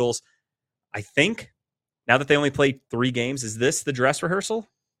the Eagles. I think now that they only played 3 games, is this the dress rehearsal?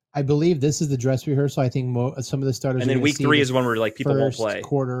 I believe this is the dress rehearsal. I think some of the starters. And then week 3 is when we're like people won't play.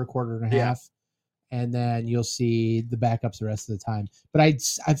 Quarter and a half. and then you'll see the backups the rest of the time. But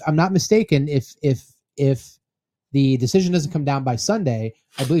I'm not mistaken. If the decision doesn't come down by Sunday,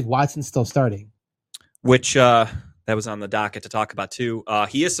 I believe Watson's still starting. Which that was on the docket to talk about too.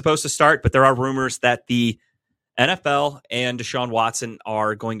 He is supposed to start, but there are rumors that the NFL and Deshaun Watson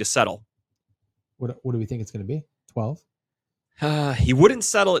are going to settle. What do we think it's going to be? 12? He wouldn't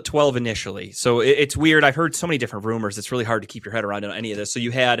settle at 12 initially. So it's weird. I've heard so many different rumors. It's really hard to keep your head around any of this. So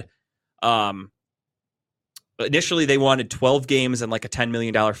you had initially they wanted 12 games and like a $10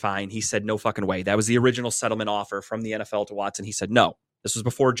 million fine. He said, no fucking way. That was the original settlement offer from the NFL to Watson. He said, no. This was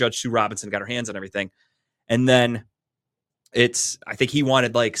before Judge Sue Robinson got her hands on everything. And then I think he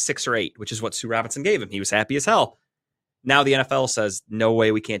wanted like 6 or 8, which is what Sue Robinson gave him. He was happy as hell. Now the NFL says, no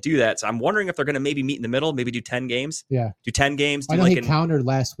way, we can't do that. So I'm wondering if they're going to maybe meet in the middle, maybe do 10 games. Yeah. Do 10 games. I know he countered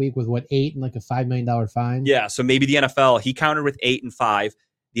last week with 8 and like a $5 million fine. Yeah. So maybe the NFL, he countered with 8 and 5.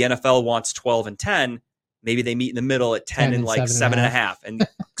 The NFL wants 12 and 10. Maybe they meet in the middle at 10 and like 7.5 and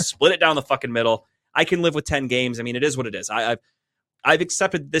split it down the fucking middle. I can live with 10 games. I mean, it is what it is. I've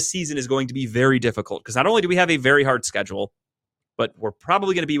accepted this season is going to be very difficult because not only do we have a very hard schedule, but we're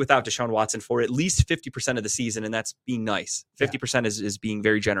probably going to be without Deshaun Watson for at least 50% of the season, and that's being nice. 50% is being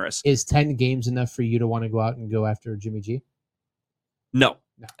very generous. Is 10 games enough for you to want to go out and go after Jimmy G? No.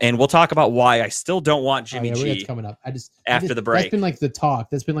 And we'll talk about why I still don't want Jimmy G. That's coming up. After the break. That's been like the talk.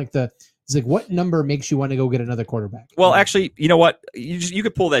 That's been like it's like, what number makes you want to go get another quarterback? Well, actually, you know what? You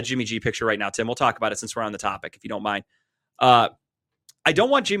could pull that Jimmy G picture right now, Tim. We'll talk about it since we're on the topic, if you don't mind. I don't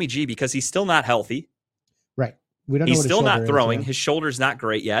want Jimmy G because he's still not healthy. Right. We don't know he's what still not throwing. Is, yeah. His shoulder's not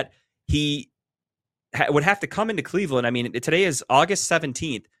great yet. He would have to come into Cleveland. I mean, today is August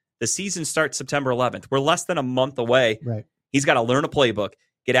 17th. The season starts September 11th. We're less than a month away. Right. He's got to learn a playbook,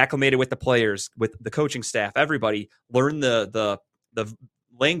 get acclimated with the players, with the coaching staff, everybody, learn the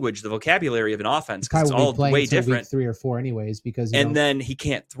language, the vocabulary of an offense, because it's all way different. Week 3 or 4 anyways, because then he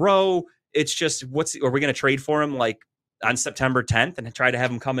can't throw. It's just, are we going to trade for him like on September 10th and try to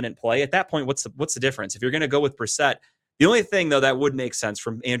have him come in and play? At that point, what's the difference? If you're going to go with Brissett, the only thing though that would make sense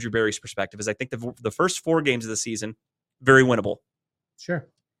from Andrew Berry's perspective is I think the first 4 games of the season, very winnable. Sure.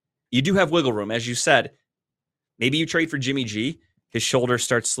 You do have wiggle room, as you said. Maybe you trade for Jimmy G. His shoulder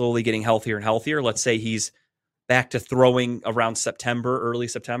starts slowly getting healthier and healthier. Let's say he's back to throwing around early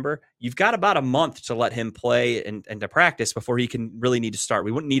September. You've got about a month to let him play and to practice before he can really need to start.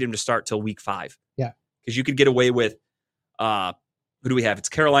 We wouldn't need him to start till week 5. Yeah. Because you could get away with, who do we have? It's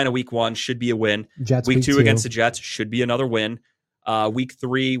Carolina week 1, should be a win. Jets week 2 against the Jets should be another win. Week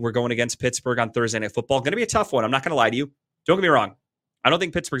 3, we're going against Pittsburgh on Thursday Night Football. Going to be a tough one. I'm not going to lie to you. Don't get me wrong. I don't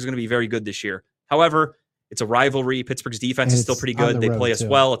think Pittsburgh's going to be very good this year. However, it's a rivalry. Pittsburgh's defense is still pretty good. They play us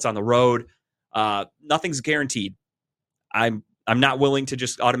well. It's on the road. Nothing's guaranteed. I'm not willing to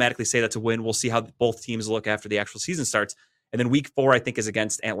just automatically say that's a win. We'll see how both teams look after the actual season starts. And then week 4, I think, is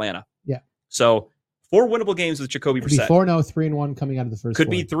against Atlanta. Yeah. So 4 winnable games with Jacoby Brissett. 4-0, 3-1 coming out of the first. Could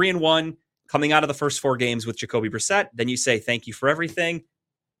be 3-1 coming out of the first 4 games with Jacoby Brissett. Then you say thank you for everything.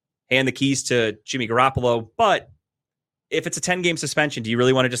 Hand the keys to Jimmy Garoppolo. But if it's a 10-game suspension, do you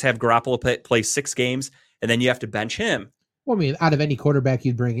really want to just have Garoppolo play 6 games and then you have to bench him? Well, I mean, out of any quarterback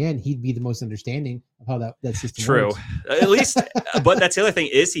you'd bring in, he'd be the most understanding of how that system works. True. At least, but that's the other thing.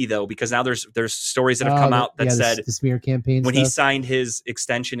 Is he, though? Because now there's stories that have come out that said the smear campaign when stuff. He signed his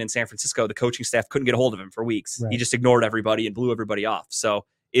extension in San Francisco, the coaching staff couldn't get a hold of him for weeks. Right. He just ignored everybody and blew everybody off. So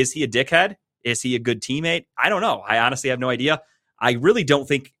is he a dickhead? Is he a good teammate? I don't know. I honestly have no idea. I really don't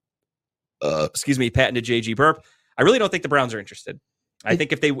think, patented JG Burp. I really don't think the Browns are interested. I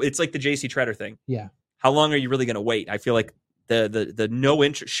think it's like the JC Treader thing. Yeah. How long are you really going to wait? I feel like the no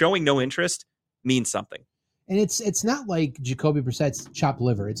interest, showing no interest means something. And it's not like Jacoby Brissett's chopped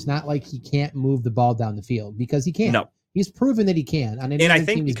liver. It's not like he can't move the ball down the field because he can. No. He's proven that he can. And I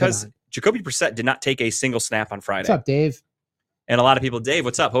think because Jacoby Brissett did not take a single snap on Friday. What's up, Dave? And a lot of people, Dave,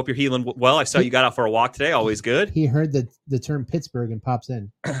 what's up? Hope you're healing well. I saw you got out for a walk today. Always good. He heard the term Pittsburgh and pops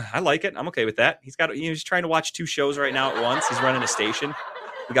in. I like it. I'm okay with that. He's trying to watch 2 shows right now at once. He's running a station.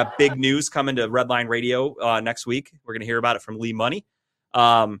 We got big news coming to Redline Radio next week. We're going to hear about it from Lee Money.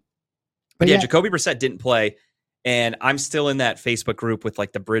 But yeah, Jacoby Brissett didn't play, and I'm still in that Facebook group with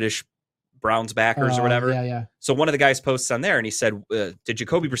like the British Browns backers or whatever. Yeah. So one of the guys posts on there, and he said, did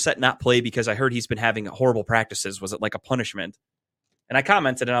Jacoby Brissett not play because I heard he's been having horrible practices? Was it like a punishment? And I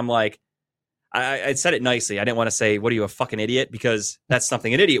commented, and I'm like, I said it nicely. I didn't want to say, what are you, a fucking idiot? Because that's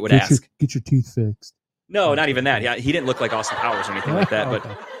something an idiot would ask. Get your teeth fixed. No, not even that. Yeah, he didn't look like Austin Powers or anything like that.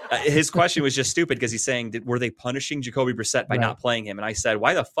 But his question was just stupid because he's saying, were they punishing Jacoby Brissett by not playing him? And I said,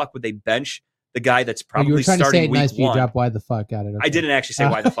 why the fuck would they bench the guy that's probably starting week 1? You drop why the fuck out of it. Okay. I didn't actually say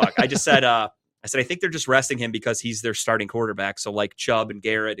why the fuck. I just said, I said, I think they're just resting him because he's their starting quarterback. So like Chubb and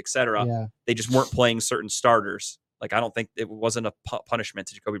Garrett, et cetera, Yeah. they just weren't playing certain starters. Like, I don't think it wasn't a punishment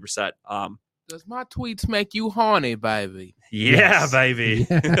to Jacoby Brissett. Does my tweets make you horny, baby? Yeah, Yes. baby.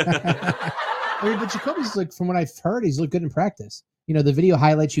 Yeah. I mean, but Jacoby's like, from what I've heard, he's looked good in practice. You know, the video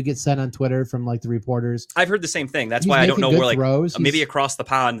highlights you get sent on Twitter from like the reporters. I've heard the same thing. That's He's why I don't making know good where, like, throws. maybe He's- across the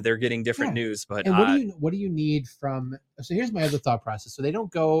pond they're getting different Yeah. news. But And what do you need from? So here's my other thought process. So they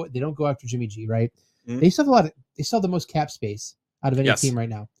don't go after Jimmy G, right? Mhm. They still have they still have the most cap space out of any Yes. team right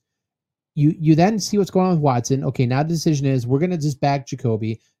now. You then see what's going on with Watson. Okay, now the decision is we're going to just back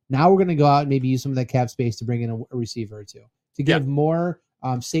Jacoby. Now we're going to go out and maybe use some of that cap space to bring in a receiver or two to give more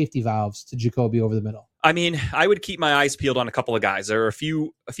safety valves to Jacoby over the middle. I mean, I would keep my eyes peeled on a couple of guys. There are a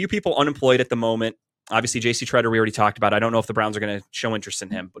few people unemployed at the moment. Obviously, J.C. Treader, we already talked about. I don't know if the Browns are going to show interest in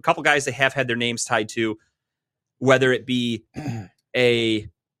him. But a couple guys they have had their names tied to, whether it be a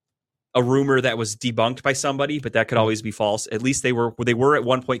rumor that was debunked by somebody, but that could always be false. At least they were at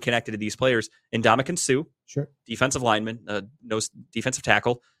one point connected to these players. Ndamukong Suh, Sure. defensive lineman, no defensive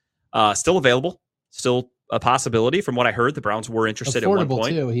tackle, still available, still a possibility. From what I heard, the Browns were interested at one Affordable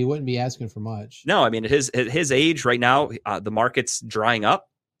point. too. He wouldn't be asking for much. No, I mean, at his age right now, the market's drying up.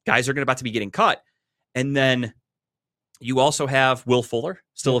 Guys are about to be getting cut. And then you also have Will Fuller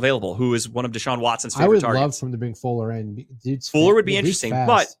still available, who is one of Deshaun Watson's favorite I would targets. love for him to bring Fuller in. Dude's Fuller would be he's interesting, fast.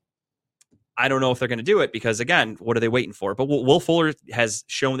 but I don't know if they're going to do it because, again, what are they waiting for? But Will Fuller has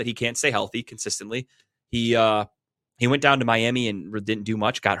shown that he can't stay healthy consistently. He went down to Miami and didn't do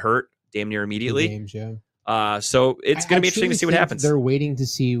much, got hurt damn near immediately. Games, yeah. So it's going to be interesting to see what happens. They're waiting to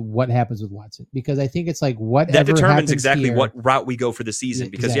see what happens with Watson because I think it's like whatever That determines happens exactly here, what route we go for the season.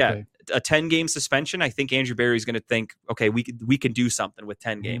 Because exactly. a 10-game suspension, I think Andrew Berry's going to think, okay, we can do something with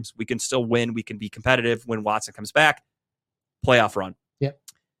 10 games. We can still win. We can be competitive when Watson comes back. Playoff run. Yep.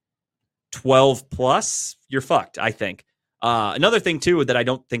 12 plus, you're fucked, I think. Another thing, too, that I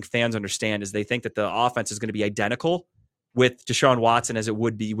don't think fans understand is they think that the offense is going to be identical with Deshaun Watson as it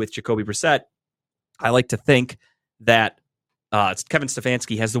would be with Jacoby Brissett. I like to think that Kevin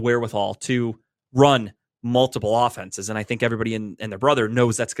Stefanski has the wherewithal to run multiple offenses, and I think everybody and their brother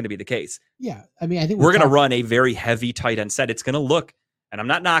knows that's going to be the case. Yeah, I mean, I think We're going to run a very heavy tight end set. It's going to look, and I'm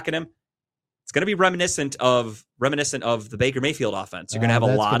not knocking him, it's going to be reminiscent of the Baker Mayfield offense. You're going to have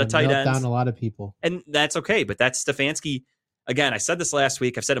a lot of tight ends. Down a lot of people. And that's okay, but that's Stefanski. Again, I said this last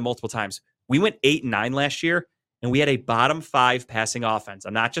week. I've said it multiple times. We went 8-9 last year, and we had a bottom 5 passing offense.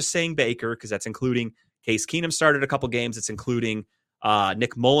 I'm not just saying Baker, because that's including Case Keenum started a couple games. It's including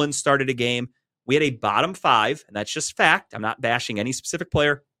Nick Mullins started a game. We had a bottom 5, and that's just fact. I'm not bashing any specific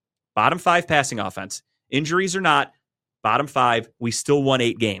player. Bottom 5 passing offense. Injuries or not, bottom 5, we still won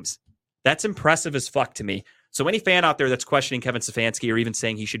 8 games. That's impressive as fuck to me. So any fan out there that's questioning Kevin Stefanski or even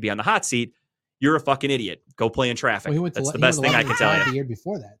saying he should be on the hot seat, you're a fucking idiot. Go play in traffic. That's the best thing I can tell you. The year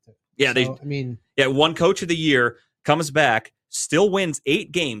before that. Yeah, one coach of the year comes back, still wins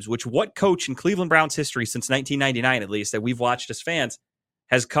 8 games, which what coach in Cleveland Browns history since 1999, at least, that we've watched as fans,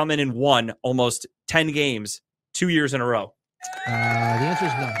 has come in and won almost 10 games 2 years in a row? The answer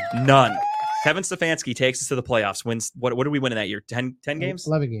is none. None. Kevin Stefanski takes us to the playoffs, wins, what did we win in that year? 10 games?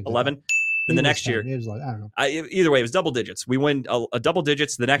 11 games. 11? Then the next year. It was like, I don't know. Either way, it was double digits. We win a double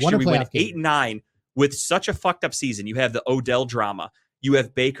digits. The next year, we win 8-9 with such a fucked up season. You have the Odell drama. You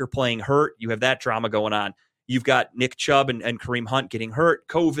have Baker playing hurt. You have that drama going on. You've got Nick Chubb and Kareem Hunt getting hurt,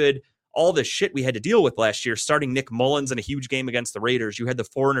 COVID, all this shit we had to deal with last year, starting Nick Mullins in a huge game against the Raiders. You had the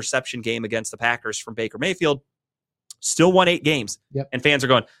 4-interception game against the Packers from Baker Mayfield. Still won 8 games. Yep. And fans are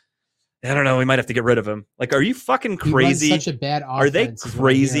going, I don't know, we might have to get rid of him. Like, are you fucking crazy? He runs such a bad offense. Are they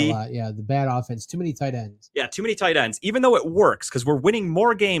crazy? Yeah, the bad offense. Too many tight ends. Yeah, too many tight ends. Even though it works, because we're winning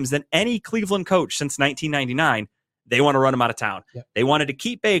more games than any Cleveland coach since 1999, they want to run him out of town. Yep. They wanted to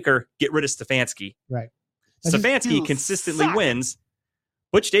keep Baker, get rid of Stefanski. Right. Stefanski consistently wins.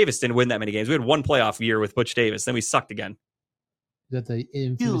 Butch Davis didn't win that many games. We had one playoff year with Butch Davis. Then we sucked again. Is that the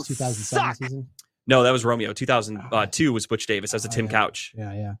infamous 2007 season? No, that was Romeo. 2002 was Butch Davis. That was a Tim Couch.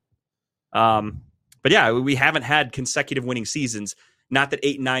 Yeah. But yeah, we haven't had consecutive winning seasons. Not that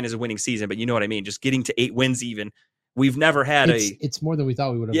 8-9 is a winning season, but you know what I mean. Just getting to 8 wins even. We've never had it's more than we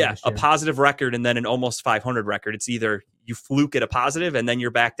thought we would have. Yeah, a positive record and then an almost 500 record. It's either you fluke at a positive and then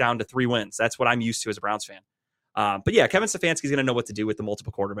you're back down to 3 wins. That's what I'm used to as a Browns fan. But yeah, Kevin Stefanski's going to know what to do with the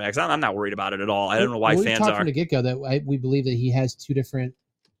multiple quarterbacks. I'm not worried about it at all. I don't know why fans talked are. From the get-go that we believe that he has 2 different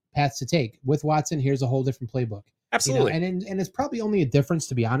paths to take. With Watson, here's a whole different playbook. Absolutely. And it's probably only a difference,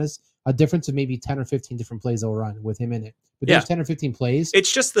 to be honest, a difference of maybe 10 or 15 different plays they'll run with him in it. But those 10 or 15 plays,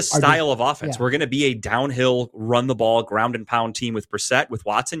 it's just the style of offense. yeah. We're going to be a downhill, run the ball, ground and pound team with Brissett. With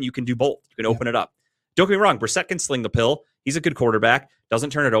Watson, you can do both. You can open it up. Don't get me wrong. Brissett can sling the pill. He's a good quarterback. Doesn't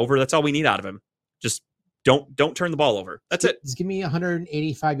turn it over. That's all we need out of him. Just don't turn the ball over. That's it. Just give me a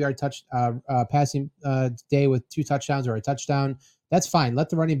 185-yard passing day with 2 touchdowns or a touchdown. That's fine. Let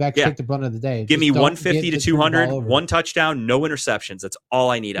the running back take the brunt of the day. Give Just me don't 150 to just turn the 200, ball over. 1 touchdown, no interceptions. That's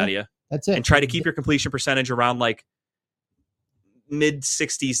all I need out of you. That's it. And try to keep your completion percentage around like mid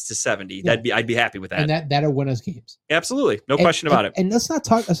 60s to 70. Yeah. I'd be happy with that. And that'll win us games. Absolutely. No question about it. And let's not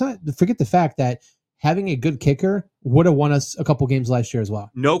forget the fact that having a good kicker would have won us a couple games last year as well.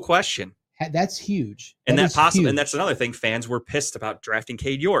 No question. That's huge. And is and huge. that's another thing. Fans were pissed about drafting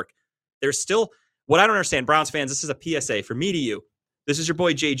Cade York. There's still what I don't understand, Browns fans. This is a PSA from me to you. This is your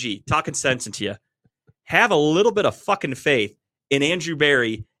boy JG talking sense into you. Have a little bit of fucking faith in Andrew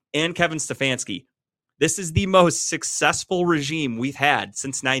Berry and Kevin Stefanski. This is the most successful regime we've had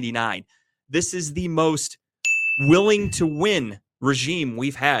since '99. This is the most willing to win regime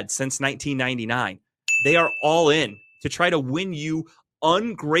we've had since 1999. They are all in to try to win you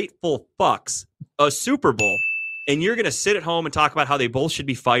ungrateful fucks a Super Bowl. And you're going to sit at home and talk about how they both should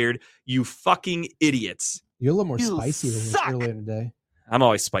be fired. You fucking idiots. You're a little more You spicy than suck. earlier today. I'm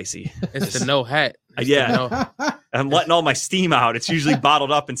always spicy. It's the no hat. It's Yeah. the no- I'm letting all my steam out. It's usually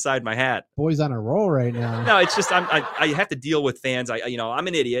bottled up inside my hat. Boy's on a roll right now. No, it's just I have to deal with fans. I'm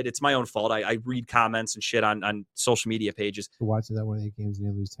an idiot. It's my own fault. I read comments and shit on social media pages. The Watson's out 8 games and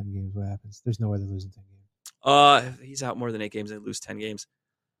they lose 10 games. What happens? There's no way they're losing 10 games. He's out more than 8 games and they lose 10 games.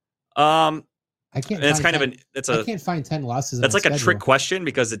 I can't. And it's find kind 10 of I can't find 10 losses. that's on like a schedule. trick question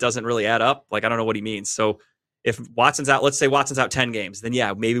because it doesn't really add up. Like I don't know what he means. So if Watson's out, let's say Watson's out 10 games, then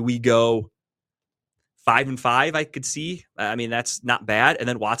yeah, maybe we go 5-5. I could see. I mean, that's not bad. And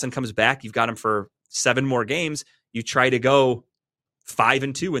then Watson comes back. You've got him for 7 more games. You try to go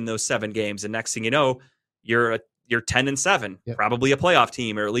 5-2 in those 7 games, and next thing you know, you're 10-7, Yep. probably a playoff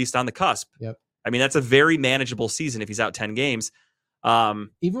team or at least on the cusp. Yep. I mean, that's a very manageable season if he's out 10 games.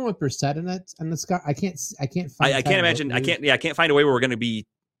 Even with Brissett in it, and it's got, I can't find. I can't imagine. I can't find a way where we're going to be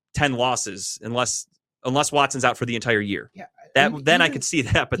 10 losses unless Watson's out for the entire year. Yeah, Then I could see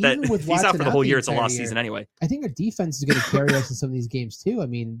that, but that even with if he's out Watson for the out whole the year, it's a entire lost year. season anyway. I think our defense is going to carry us in some of these games too. I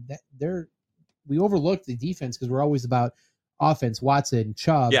mean, we overlooked the defense because we're always about offense. Watson,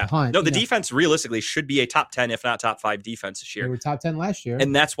 Chubb, Yeah, Hunt. no, the defense realistically should be a top 10, if not top 5 defense this They year. were top 10 last year,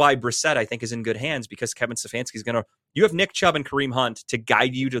 And that's why Brissett, I think, is in good hands because Kevin Stefanski is going to. You have Nick Chubb and Kareem Hunt to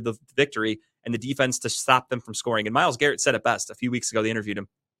guide you to the victory and the defense to stop them from scoring. And Myles Garrett said it best a few weeks ago. They interviewed him,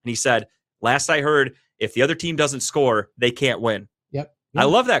 and he said, "Last I heard, if the other team doesn't score, they can't win." Yep. I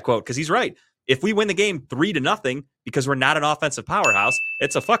love that quote because he's right. If we win the game 3-0 because we're not an offensive powerhouse,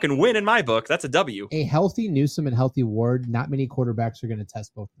 it's a fucking win in my book. That's a W. A healthy Newsome and healthy Ward. Not many quarterbacks are going to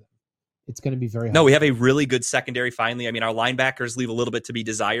test both of them. It's going to be very hard. No, we have a really good secondary finally. I mean, our linebackers leave a little bit to be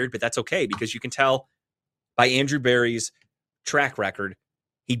desired, but that's okay because you can tell by Andrew Berry's track record,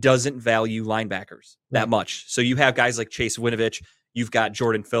 he doesn't value linebackers that much. So you have guys like Chase Winovich, you've got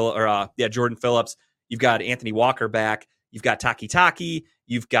Jordan Phillips, you've got Anthony Walker back, you've got Taki,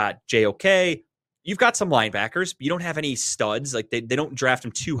 you've got JOK, you've got some linebackers, but you don't have any studs. Like they don't draft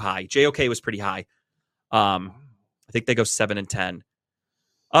them too high. JOK was pretty high. I think they go 7-10.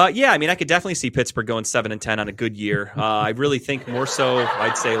 Yeah, I mean, I could definitely see Pittsburgh going 7-10 on a good year. I really think more so,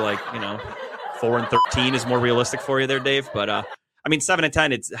 I'd say 4-13 is more realistic for you there, Dave. But I mean,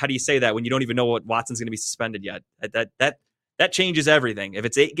 7-10. It's how do you say that when you don't even know what Watson's going to be suspended yet? That changes everything. If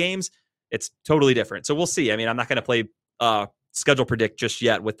it's 8 games, it's totally different. So we'll see. I mean, I'm not going to play schedule predict just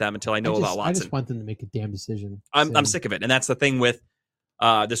yet with them until I know about Watson. I just want them to make a damn decision. I'm sick of it, and that's the thing with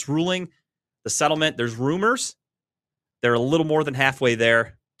this ruling, the settlement. There's rumors. They're a little more than halfway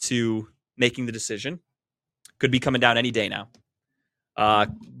there to making the decision. Could be coming down any day now.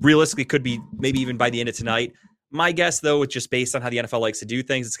 Realistically, could be maybe even by the end of tonight. My guess, though, it's just based on how the NFL likes to do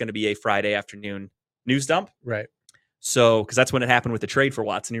things. It's going to be a Friday afternoon news dump. Right. So, because that's when it happened with the trade for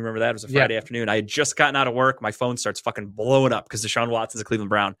Watson. You remember that? It was a Friday afternoon. I had just gotten out of work. My phone starts fucking blowing up because Deshaun Watson's a Cleveland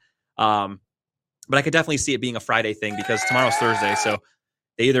Brown. But I could definitely see it being a Friday thing because tomorrow's Thursday. So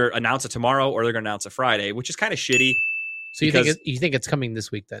they either announce it tomorrow or they're going to announce it Friday, which is kind of shitty. So you think it's coming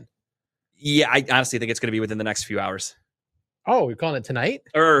this week then? Yeah, I honestly think it's going to be within the next few hours. Oh, you're calling it tonight?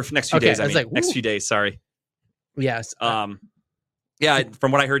 Or next few days. I was like, next few days. Sorry. Yes. Yeah,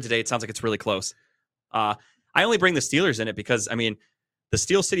 from what I heard today, it sounds like it's really close. I only bring the Steelers in it because, I mean, the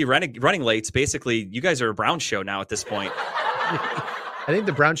Steel City running lates, basically, you guys are a Browns show now at this point. I think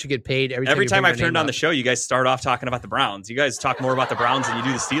the Browns should get paid Every time I've turned on the show. show, you guys start off talking about the Browns. You guys talk more about the Browns than you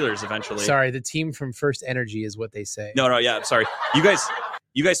do the Steelers eventually. Sorry, the team from First Energy is what they say. No, yeah, I'm sorry. You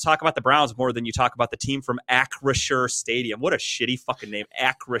guys talk about the Browns more than you talk about the team from Acrisure Stadium. What a shitty fucking name,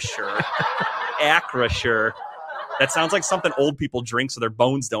 Acrisure. Acrisure. That sounds like something old people drink so their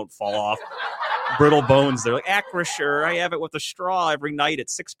bones don't fall off. Brittle bones. They're like, Acrisure, I have it with a straw every night at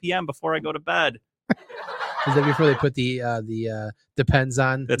 6 p.m. before I go to bed. Is that before they put the Depends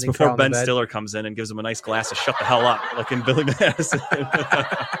on? That's before Ben Stiller comes in and gives him a nice glass of shut the hell up, like in Billy Madison.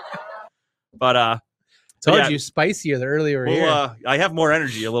 But told you, spicier the earlier here. I have more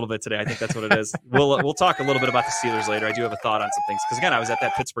energy a little bit today. I think that's what it is. We'll talk a little bit about the Steelers later. I do have a thought on some things because again, I was at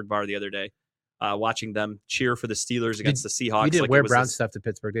that Pittsburgh bar the other day, watching them cheer for the Steelers against the Seahawks. You didn't wear brown stuff to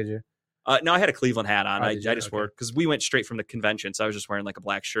Pittsburgh, did you? No, I had a Cleveland hat on. Oh, I just wore because we went straight from the convention, so I was just wearing like a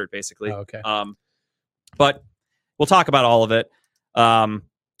black shirt basically. Oh, okay. But we'll talk about all of it. But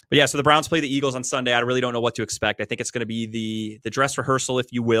yeah, so the Browns play the Eagles on Sunday. I really don't know what to expect. I think it's going to be the dress rehearsal,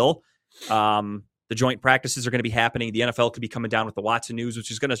 if you will. The joint practices are going to be happening. The NFL could be coming down with the Watson news,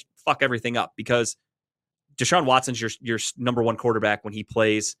 which is going to fuck everything up because Deshaun Watson's your number one quarterback when he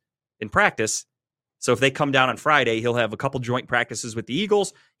plays in practice. So if they come down on Friday, he'll have a couple joint practices with the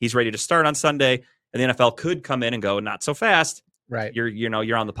Eagles. He's ready to start on Sunday, and the NFL could come in and go, not so fast. Right.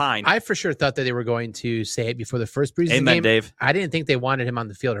 You're on the pine. I for sure thought that they were going to say it before the first preseason Amen, game. Dave. I didn't think they wanted him on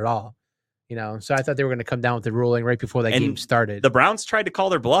the field at all. So I thought they were going to come down with the ruling right before that game started. The Browns tried to call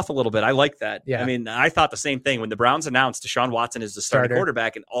their bluff a little bit. I like that. Yeah. I mean, I thought the same thing when the Browns announced Deshaun Watson is the starting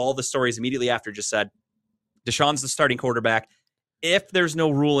quarterback, and all the stories immediately after just said Deshaun's the starting quarterback if there's no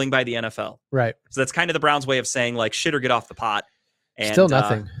ruling by the NFL. Right. So that's kind of the Browns' way of saying like shit or get off the pot. And still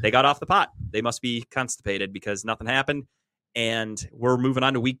nothing. They got off the pot. They must be constipated because nothing happened. And we're moving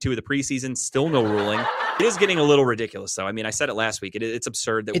on to week 2 of the preseason. Still no ruling. It is getting a little ridiculous, though. I mean, I said it last week. It's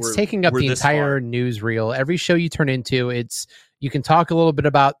absurd that it's taking up the entire newsreel. Every show you turn into, you can talk a little bit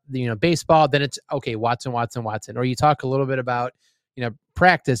about baseball. Then it's okay, Watson, or you talk a little bit about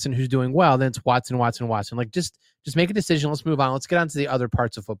practice and who's doing well. Then it's Watson. Like just make a decision. Let's move on. Let's get on to the other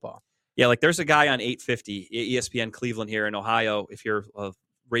parts of football. Yeah, like there's a guy on 850 ESPN Cleveland here in Ohio. If you're a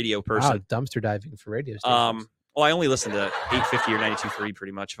radio person, dumpster diving for radio stations. Well, I only listen to 850 or 92.3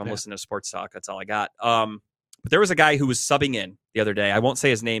 pretty much. If I'm listening to sports talk, that's all I got. But there was a guy who was subbing in the other day. I won't say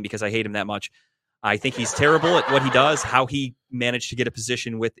his name because I hate him that much. I think he's terrible at what he does. How he managed to get a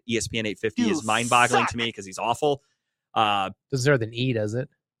position with ESPN 850 is mind-boggling to me because he's awful. Doesn't start with an E, does it?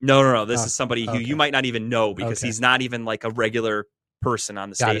 No. This is somebody who you might not even know because he's not even like a regular person on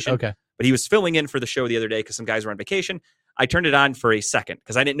the station. Okay. But he was filling in for the show the other day because some guys were on vacation. I turned it on for a second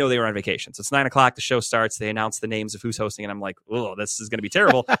because I didn't know they were on vacation. So it's 9:00. The show starts. They announce the names of who's hosting. And I'm like, oh, this is going to be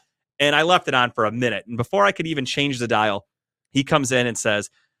terrible. And I left it on for a minute. And before I could even change the dial, he comes in and says,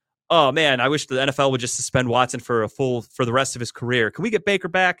 oh, man, I wish the NFL would just suspend Watson for the rest of his career. Can we get Baker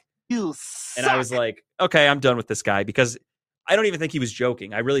back? You suck. And I was like, okay, I'm done with this guy because I don't even think he was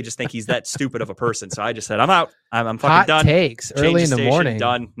joking. I really just think he's that stupid of a person. So I just said, I'm out. I'm fucking Hot done. Takes early in the morning.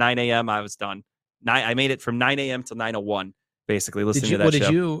 Done. 9 a.m. I was done. I made it from 9 a.m. to 9:01. Basically, listening to that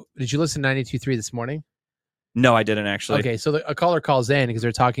show. Did you listen to 92.3 this morning? No, I didn't actually. Okay, so a caller calls in because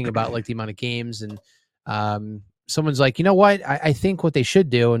they're talking about like the amount of games, and someone's like, you know what? I think what they should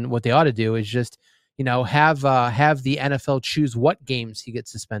do and what they ought to do is just have the NFL choose what games he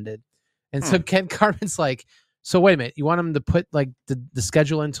gets suspended. And so Ken Carmen's like, so wait a minute, you want him to put like the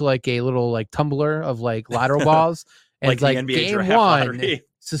schedule into like a little like tumbler of like lateral balls and like the NBA game draft 1 lottery.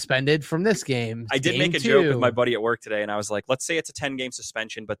 Suspended from this game. I did make a joke with my buddy at work today, and I was like, let's say it's a 10-game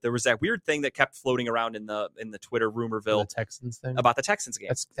suspension, but there was that weird thing that kept floating around in the Twitter rumorville the Texans thing about the Texans game.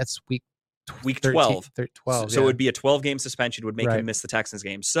 That's week 12. 12. So it would be a 12-game suspension would make Right. him miss the Texans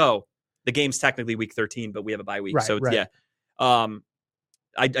game. So the game's technically week 13, but we have a bye week. Right, so right. yeah.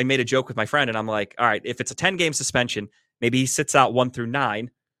 I made a joke with my friend, and I'm like, all right, if it's a 10-game suspension, maybe he sits out 1 through 9,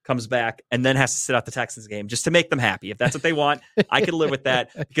 comes back, and then has to sit out the Texans game just to make them happy. If that's what they want, I could live with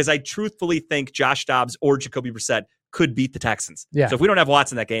that because I truthfully think Josh Dobbs or Jacoby Brissett could beat the Texans. Yeah. So if we don't have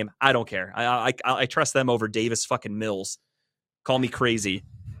Watson that game, I don't care. I trust them over Davis fucking Mills. Call me crazy.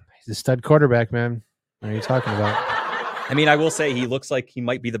 He's a stud quarterback, man. What are you talking about? I mean, I will say he looks like he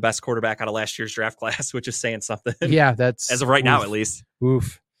might be the best quarterback out of last year's draft class, which is saying something. Yeah, that's as of right now, at least.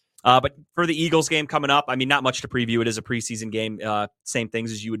 Oof. But for the Eagles game coming up, I mean, not much to preview. It is a preseason game. Same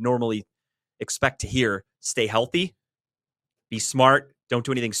things as you would normally expect to hear. Stay healthy. Be smart. Don't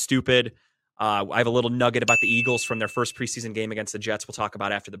do anything stupid. I have a little nugget about the Eagles from their first preseason game against the Jets we'll talk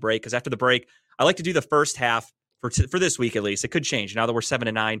about after the break. Because after the break, I like to do the first half for this week at least. It could change. Now that we're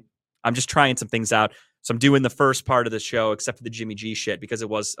 7-9, I'm just trying some things out. So I'm doing the first part of the show, except for the Jimmy G shit, because it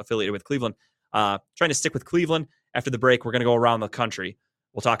was affiliated with Cleveland. Trying to stick with Cleveland. After the break, we're going to go around the country.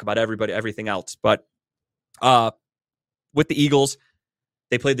 We'll talk about everything else. But with the Eagles,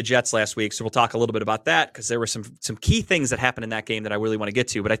 they played the Jets last week, so we'll talk a little bit about that because there were some key things that happened in that game that I really want to get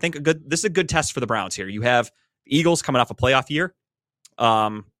to. But I think this is a good test for the Browns here. You have the Eagles coming off a playoff year.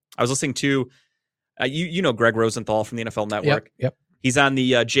 I was listening to, you know Greg Rosenthal from the NFL Network. Yep. He's on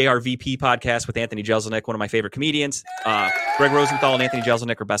the JRVP podcast with Anthony Jeselnik, one of my favorite comedians. Greg Rosenthal and Anthony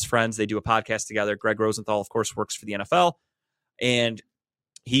Jeselnik are best friends. They do a podcast together. Greg Rosenthal, of course, works for the NFL. And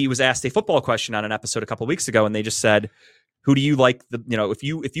he was asked a football question on an episode a couple weeks ago, and they just said, who do you like? If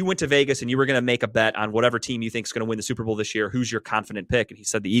you went to Vegas and you were going to make a bet on whatever team you think is going to win the Super Bowl this year, who's your confident pick? And he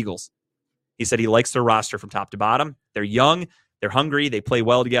said the Eagles. He said he likes their roster from top to bottom. They're young. They're hungry. They play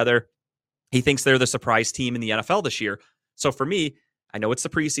well together. He thinks they're the surprise team in the NFL this year. So for me, I know it's the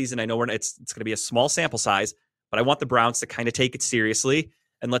preseason. I know it's going to be a small sample size, but I want the Browns to kind of take it seriously,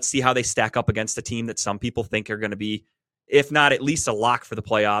 and let's see how they stack up against a team that some people think are going to be, if not at least a lock for the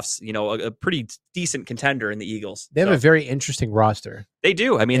playoffs, a pretty decent contender in the Eagles. They have a very interesting roster. They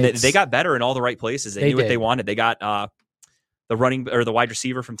do. I mean, they got better in all the right places. They knew what they wanted. They got the wide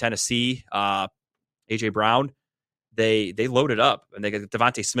receiver from Tennessee, AJ Brown. They loaded up, and they got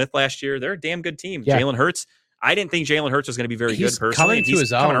Devontae Smith last year. They're a damn good team. Yeah. Jalen Hurts. I didn't think Jalen Hurts was going to be very good personally.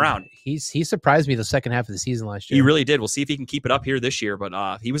 He's coming around. He surprised me the second half of the season last year. He really did. We'll see if he can keep it up here this year.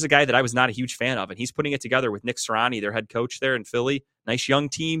 But he was a guy that I was not a huge fan of, and he's putting it together with Nick Sirianni, their head coach there in Philly. Nice young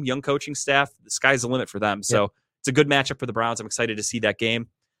team, young coaching staff. The sky's the limit for them. So it's a good matchup for the Browns. I'm excited to see that game.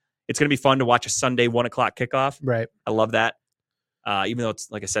 It's going to be fun to watch a Sunday 1:00 kickoff. Right. I love that. Even though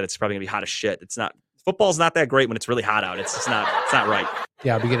it's, like I said, it's probably going to be hot as shit. Football's not that great when it's really hot out. It's not right.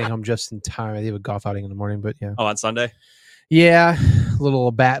 Yeah, I'll be getting home just in time. I have a golf outing in the morning, but yeah. Oh, on Sunday? Yeah, a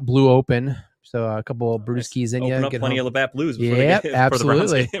little bat blew open. So a couple of Brewskis in you. Open up plenty of Labatt Blues. Yeah, before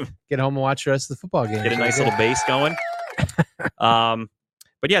absolutely. The Browns game. Get home and watch the rest of the football game. Get a nice little base going.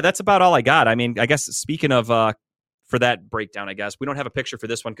 But yeah, that's about all I got. I mean, I guess speaking of for that breakdown, I guess we don't have a picture for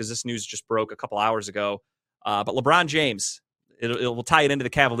this one because this news just broke a couple hours ago. But LeBron James, we'll tie it into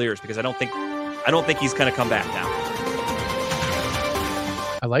the Cavaliers because I don't think he's going to come back now.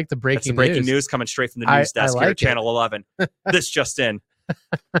 I like the breaking news. That's the breaking news coming straight from the news desk here at Channel 11. This just in.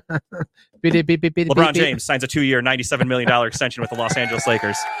 LeBron James signs a 2-year, $97 million extension with the Los Angeles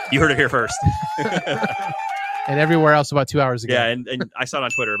Lakers. You heard it here first. And everywhere else about 2 hours ago. Yeah, and I saw it on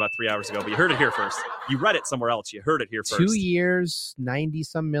Twitter about 3 hours ago, but you heard it here first. You read it somewhere else. You heard it here first. 2 years,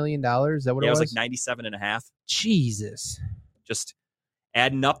 $90-some million. Is that what it was? It was like 97.5. Jesus. Just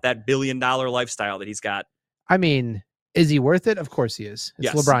adding up that $1 billion lifestyle that he's got. I mean, is he worth it? Of course he is.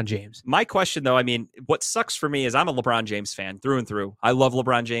 It's LeBron James. My question, though, I mean, what sucks for me is I'm a LeBron James fan through and through. I love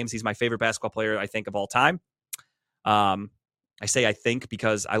LeBron James. He's my favorite basketball player, I think, of all time. I say I think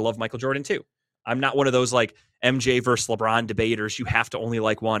because I love Michael Jordan, too. I'm not one of those like MJ versus LeBron debaters. You have to only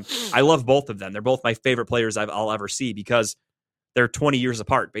like one. I love both of them. They're both my favorite players I'll ever see because they're 20 years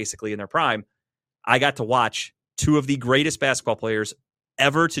apart, basically, in their prime. I got to watch two of the greatest basketball players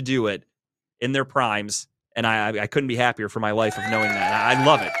ever to do it in their primes, and I couldn't be happier for my life of knowing that. I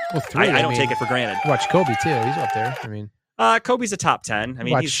love it. Well, I don't take it for granted. Watch Kobe, too. He's up there. I mean, Kobe's a top 10. I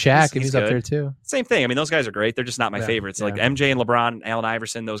mean, watch Shaq, and he's up there, too. Same thing. I mean, those guys are great. They're just not my favorites. Yeah. Like MJ and LeBron, Allen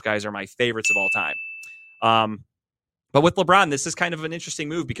Iverson, those guys are my favorites of all time. But with LeBron, this is kind of an interesting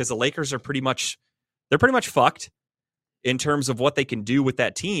move because the Lakers are pretty much fucked in terms of what they can do with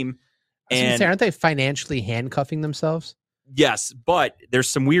that team. And aren't they financially handcuffing themselves? Yes, but there's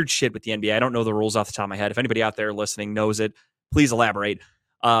some weird shit with the NBA. I don't know the rules off the top of my head. If anybody out there listening knows it, please elaborate.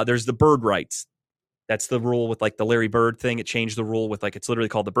 There's the bird rights. That's the rule with like the Larry Bird thing. It changed the rule with like, it's literally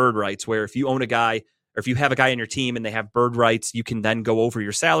called the bird rights, where if you own a guy or if you have a guy on your team and they have bird rights, you can then go over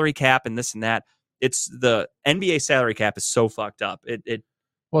your salary cap and this and that. It's the NBA salary cap is so fucked up.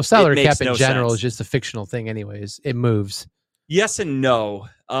 Well, salary cap in no general sense. is just a fictional thing anyways. It moves. Yes and no.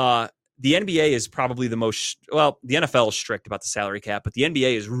 The NBA is probably the most, well, the NFL is strict about the salary cap, but the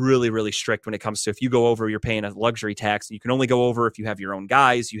NBA is really, really strict when it comes to if you go over, you're paying a luxury tax. You can only go over if you have your own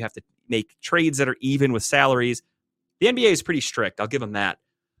guys. You have to make trades that are even with salaries. The NBA is pretty strict. I'll give them that.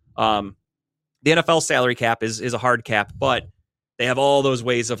 The NFL salary cap is a hard cap, but they have all those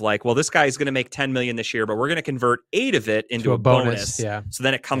ways of like, well, this guy's going to make $10 million this year, but we're going to convert 8 of it into a bonus. Yeah. So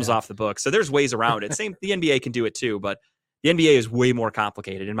then it comes off the book. So there's ways around it. Same, the NBA can do it too, but the NBA is way more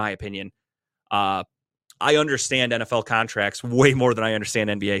complicated, in my opinion. I understand NFL contracts way more than I understand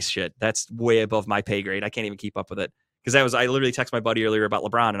NBA shit. That's way above my pay grade. I can't even keep up with it because I literally texted my buddy earlier about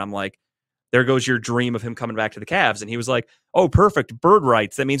LeBron, and I'm like, there goes your dream of him coming back to the Cavs. And he was like, oh, perfect, bird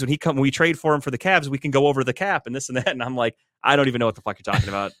rights. That means when we trade for him for the Cavs, we can go over the cap and this and that. And I'm like, I don't even know what the fuck you're talking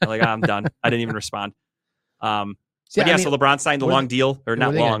about. I'm like, I'm done. I didn't even respond. So LeBron signed a long deal, or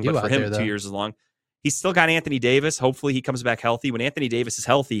not long, but for him, 2 years is long. He's still got Anthony Davis. Hopefully he comes back healthy. When Anthony Davis is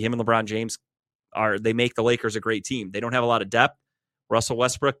healthy, him and LeBron James they make the Lakers a great team. They don't have a lot of depth. Russell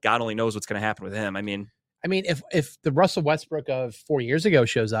Westbrook, God only knows what's going to happen with him. I mean, if the Russell Westbrook of 4 years ago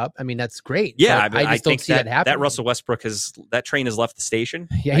shows up, I mean, that's great. Yeah, but I just don't see that happening. That Russell Westbrook that train has left the station.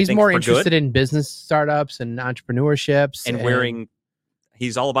 Yeah, he's more interested in business startups and entrepreneurships and wearing.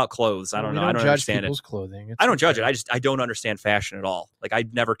 He's all about clothes. I don't know. I don't understand it. Clothing. I don't judge it. I don't understand fashion at all. Like, I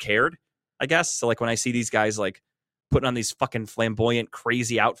never cared, I guess. So like when I see these guys like putting on these fucking flamboyant,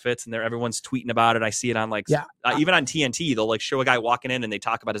 crazy outfits, and everyone's tweeting about it. I see it on even on TNT. They'll like show a guy walking in and they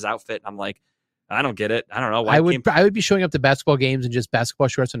talk about his outfit. I'm like, I don't get it. I don't know. I would be showing up to basketball games in just basketball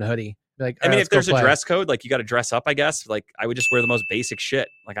shorts and a hoodie. Like, I mean, if there's a dress code, like you got to dress up, I guess. Like I would just wear the most basic shit.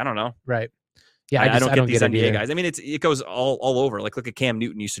 Like I don't know. Right. Yeah, I don't get these NBA guys. I mean, it goes all over. Like look at Cam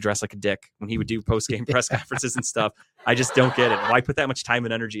Newton used to dress like a dick when he would do post game press conferences and stuff. I just don't get it. Why put that much time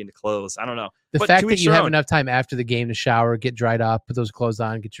and energy into clothes? I don't know. The fact that you have enough time after the game to shower, get dried up, put those clothes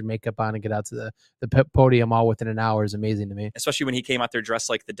on, get your makeup on, and get out to the podium all within an hour is amazing to me. Especially when he came out there dressed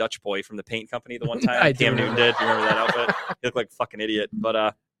like the Dutch boy from the paint company the one time. Cam Newton did. You remember that outfit? He looked like a fucking idiot.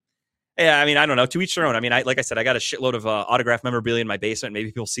 But yeah, I mean, I don't know. To each their own. I mean, like I said, I got a shitload of autographed memorabilia in my basement. Maybe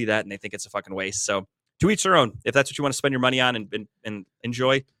people see that and they think it's a fucking waste. So to each their own. If that's what you want to spend your money on and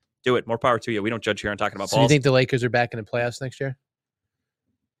enjoy, do it. More power to you. We don't judge here on talking about balls. So you think the Lakers are back in the playoffs next year?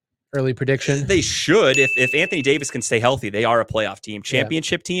 Early prediction? They should. If Anthony Davis can stay healthy, they are a playoff team.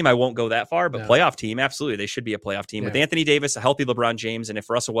 Championship team, I won't go that far, but playoff team, absolutely. They should be a playoff team. With Anthony Davis, a healthy LeBron James, and if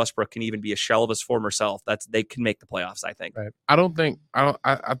Russell Westbrook can even be a shell of his former self, they can make the playoffs, I think. Right.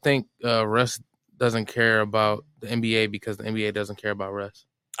 I think Russ doesn't care about the NBA because the NBA doesn't care about Russ.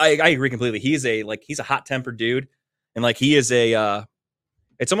 I agree completely. He's a hot-tempered dude, and like he is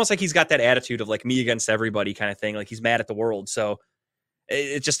it's almost like he's got that attitude of like me against everybody kind of thing. Like he's mad at the world. So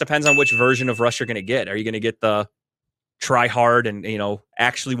it just depends on which version of Russ you're going to get. Are you going to get the try hard and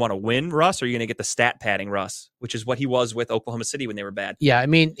actually want to win Russ, or are you going to get the stat padding Russ, which is what he was with Oklahoma City when they were bad? Yeah, I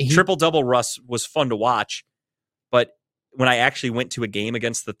mean, triple-double Russ was fun to watch, but when I actually went to a game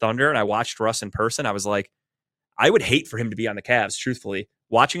against the Thunder and I watched Russ in person, I was like, I would hate for him to be on the Cavs, truthfully.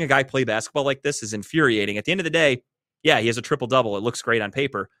 Watching a guy play basketball like this is infuriating. At the end of the day, yeah, he has a triple-double. It looks great on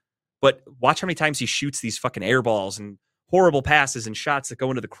paper. But watch how many times he shoots these fucking air balls and horrible passes and shots that go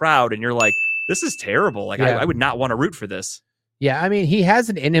into the crowd, and you're like, this is terrible. Like, I would not want to root for this. Yeah, I mean, he has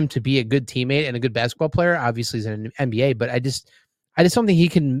it in him to be a good teammate and a good basketball player. Obviously, he's in an NBA, but I just don't think he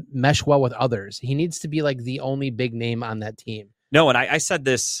can mesh well with others. He needs to be like the only big name on that team. No, and I said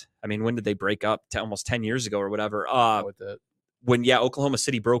this, I mean, when did they break up? Almost 10 years ago or whatever. When Oklahoma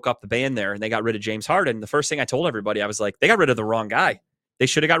City broke up the band there and they got rid of James Harden, the first thing I told everybody, I was like, they got rid of the wrong guy. They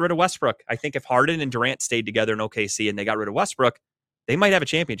should have got rid of Westbrook. I think if Harden and Durant stayed together in OKC and they got rid of Westbrook, they might have a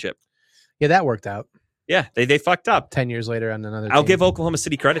championship. Yeah, that worked out. Yeah, they fucked up. 10 years later on another I'll team. give Oklahoma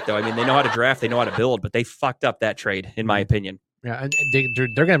City credit, though. I mean, they know how to draft. They know how to build, but they fucked up that trade, in my opinion. Yeah, and they're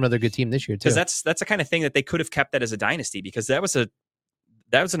going to have another good team this year, too. Because that's the kind of thing that they could have kept that as a dynasty, because that was an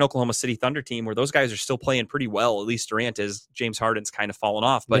Oklahoma City Thunder team where those guys are still playing pretty well. At least Durant is. James Harden's kind of fallen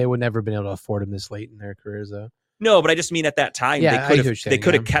off. But they would never have been able to afford him this late in their careers, though. No, but I just mean at that time, they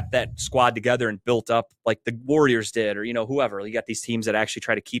could have kept that squad together and built up like the Warriors did, or whoever. You got these teams that actually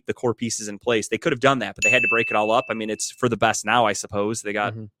try to keep the core pieces in place. They could have done that, but they had to break it all up. I mean, it's for the best now, I suppose. They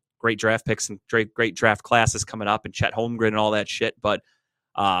got great draft picks and great draft classes coming up, and Chet Holmgren and all that shit. But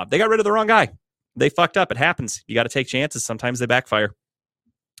they got rid of the wrong guy. They fucked up. It happens. You got to take chances. Sometimes they backfire.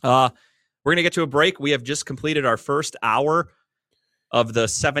 We're going to get to a break. We have just completed our first hour of the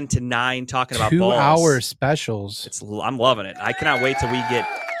 7 to 9 talking about balls. 2-hour specials. I'm loving it. I cannot wait till we get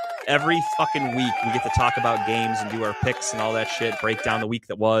every fucking week. We get to talk about games and do our picks and all that shit. Break down the week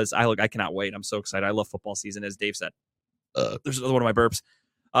that was. I cannot wait. I'm so excited. I love football season, as Dave said. There's another one of my burps.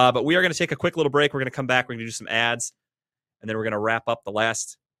 But we are going to take a quick little break. We're going to come back. We're going to do some ads, and then we're going to wrap up the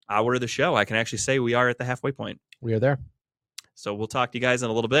last hour of the show. I can actually say we are at the halfway point. We are there. So we'll talk to you guys in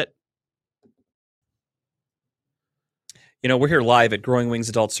a little bit. We're here live at Growing Wings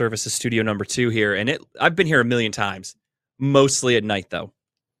Adult Services Studio number 2 here, and I've been here a million times, mostly at night, though.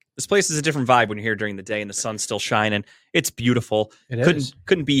 This place is a different vibe when you're here during the day and the sun's still shining. It's beautiful.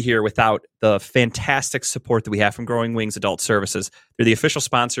 Couldn't be here without the fantastic support that we have from Growing Wings Adult Services. They're the official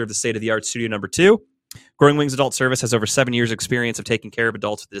sponsor of the state-of-the-art Studio number 2. Growing Wings Adult Service has over 7 years' experience of taking care of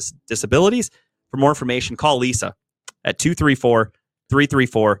adults with disabilities. For more information, call Lisa at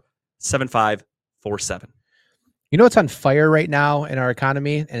 234-334-7600. 7547. You know what's on fire right now in our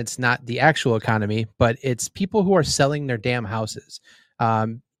economy, and it's not the actual economy, but it's people who are selling their damn houses.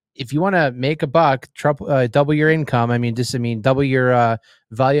 If you want to make a buck, double your income. Double your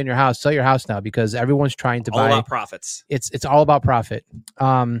value in your house. Sell your house now because everyone's trying to All buy. about profits. It's all about profit.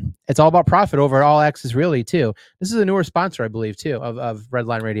 It's all about profit over at All Access Realty too. This is a newer sponsor, I believe, too, of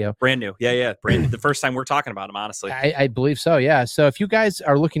Redline Radio. Brand new. Yeah. Brand new. The first time we're talking about them, honestly. I believe so. Yeah. So if you guys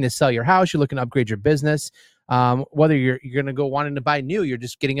are looking to sell your house, you're looking to upgrade your business. Whether you're going to go wanting to buy new, you're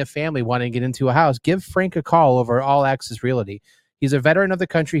just getting a family wanting to get into a house, give Frank a call over All Access Realty. He's a veteran of the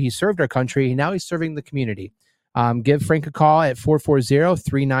country. He served our country. Now he's serving the community. Give Frank a call at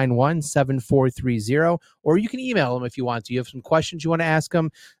 440-391-7430, or you can email him if you want to. You have some questions you want to ask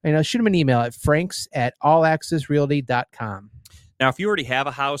him, shoot him an email at franks@allaccessrealty.com. Now, if you already have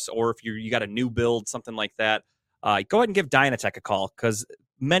a house or if you got a new build, something like that, go ahead and give Dynatech a call because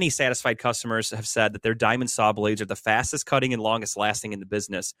many satisfied customers have said that their diamond saw blades are the fastest cutting and longest lasting in the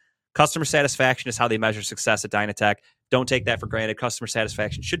business. Customer satisfaction is how they measure success at Dynatech. Don't take that for granted. Customer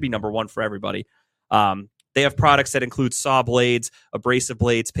satisfaction should be number one for everybody. They have products that include saw blades, abrasive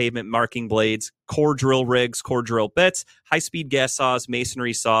blades, pavement marking blades, core drill rigs, core drill bits, high-speed gas saws,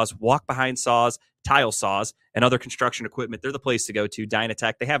 masonry saws, walk-behind saws, tile saws, and other construction equipment. They're the place to go to,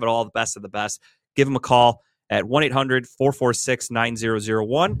 Dynatech. They have it all, the best of the best. Give them a call at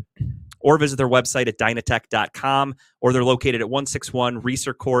 1-800-446-9001 or visit their website at dynatech.com, or they're located at 161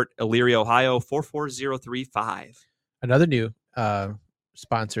 Reeser Court, Elyria, Ohio, 44035. Another new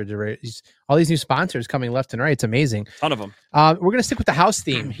sponsor. All these new sponsors coming left and right. It's amazing. Ton of them. We're going to stick with the house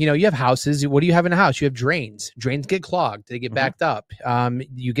theme. You have houses. What do you have in a house? You have drains. Drains get clogged. They get backed up.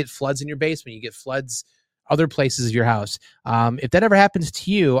 You get floods in your basement. You get floods other places of your house. If that ever happens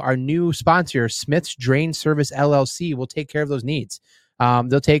to you, our new sponsor, Smith's Drain Service LLC, will take care of those needs.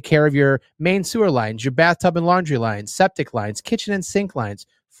 They'll take care of your main sewer lines, your bathtub and laundry lines, septic lines, kitchen and sink lines,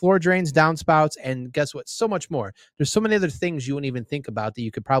 floor drains, downspouts, and guess what? So much more. There's so many other things you wouldn't even think about that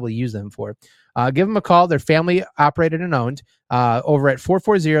you could probably use them for. Give them a call. They're family operated and owned over at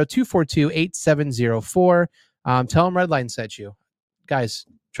 440-242-8704. Tell them Redline sent you. Guys,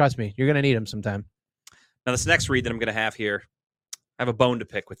 trust me, you're going to need them sometime. Now, this next read that I'm going to have here, I have a bone to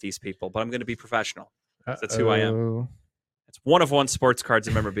pick with these people, but I'm going to be professional. That's who I am. It's one of one sports cards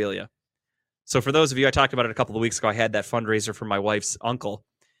and memorabilia. So for those of you, I talked about it a couple of weeks ago. I had that fundraiser for my wife's uncle.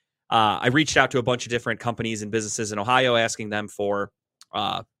 I reached out to a bunch of different companies and businesses in Ohio, asking them for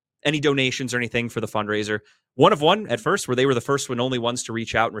any donations or anything for the fundraiser. One of one at first, where they were the first and only ones to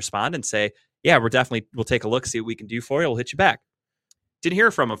reach out and respond and say, yeah, we'll take a look, see what we can do for you. We'll hit you back. Didn't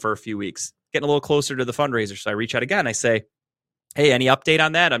hear from them for a few weeks, getting a little closer to the fundraiser. So I reach out again. I say, hey, any update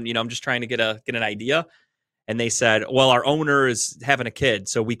on that? I'm just trying to get an idea. And they said, well, our owner is having a kid,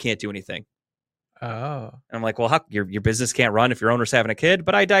 so we can't do anything. Oh. And I'm like, well, your business can't run if your owner's having a kid,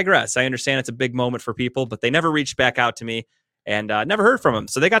 but I digress. I understand it's a big moment for people, but they never reached back out to me and never heard from them.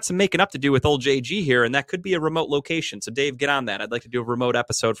 So they got some making up to do with old JG here, and that could be a remote location. So Dave, get on that. I'd like to do a remote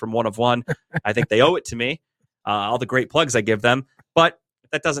episode from One of One. I think they owe it to me, all the great plugs I give them. But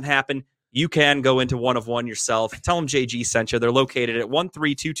if that doesn't happen, you can go into One of One yourself. Tell them JG sent you. They're located at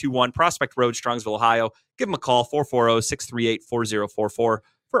 13221 Prospect Road, Strongsville, Ohio. Give them a call, 440-638-4044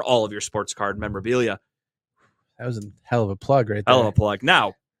 for all of your sports card memorabilia. That was a hell of a plug right there. Hell of a plug.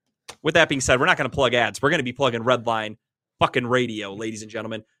 Now, with that being said, we're not going to plug ads. We're going to be plugging Redline fucking radio, ladies and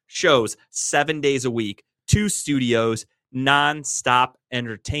gentlemen. Shows 7 days a week, 2 studios, non-stop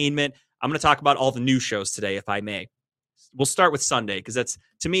entertainment. I'm going to talk about all the new shows today, if I may. We'll start with Sunday because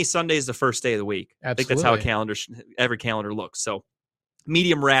to me, Sunday is the first day of the week. Absolutely. I think that's how every calendar looks. So,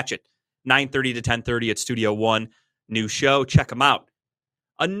 Medium Ratchet, 9:30 to 10:30 at Studio One. New show. Check them out.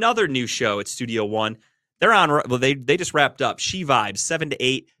 Another new show at Studio One. They're on. Well, they just wrapped up. She Vibes, 7 to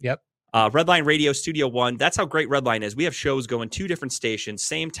 8. Yep. Redline Radio, Studio One. That's how great Redline is. We have shows going 2 different stations,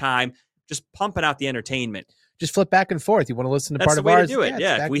 same time, just pumping out the entertainment. Just flip back and forth. You want to listen to That's part the of way ours? to do it.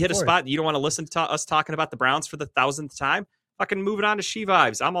 Yeah. If we hit a forth. spot you don't want to listen to us talking about the Browns for the 1,000th time, fucking move it on to She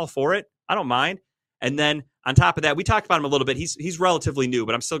Vibes. I'm all for it. I don't mind. And then on top of that, we talked about him a little bit. He's relatively new,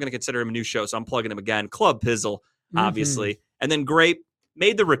 but I'm still going to consider him a new show, so I'm plugging him again. Club Pizzle, obviously. And then Grape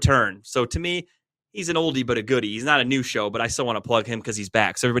made the return. So to me, he's an oldie but a goodie. He's not a new show, but I still want to plug him because he's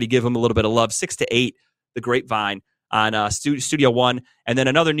back. So everybody give him a little bit of love. 6 to 8, The Grapevine on Studio One. And then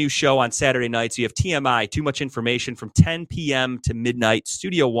another new show on Saturday nights. You have TMI, Too Much Information, from 10 p.m. to midnight.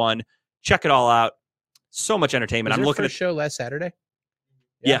 Studio One. Check it all out. So much entertainment. Was I'm looking at show last Saturday.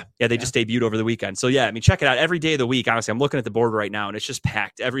 Yeah, they just debuted over the weekend. So yeah, I mean, check it out every day of the week. Honestly, I'm looking at the board right now, and it's just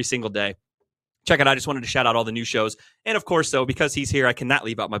packed every single day. Check it out. I just wanted to shout out all the new shows. And of course, though, because he's here, I cannot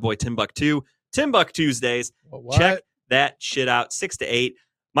leave out my boy Timbuk2. Timbuk Tuesdays. What? Check that shit out. 6 to 8.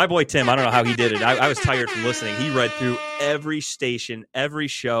 My boy Tim, I don't know how he did it. I was tired from listening. He read through every station, every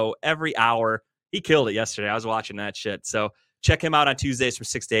show, every hour. He killed it yesterday. I was watching that shit. So check him out on Tuesdays from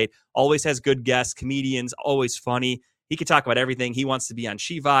 6 to 8. Always has good guests, comedians, always funny. He can talk about everything. He wants to be on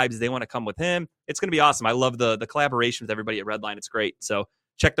She Vibes. They want to come with him. It's going to be awesome. I love the collaboration with everybody at Redline. It's great. So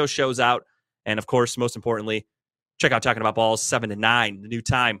check those shows out. And of course, most importantly, check out Talking About Balls 7 to 9, the new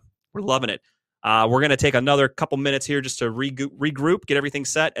time. We're loving it. We're going to take another couple minutes here just to regroup, get everything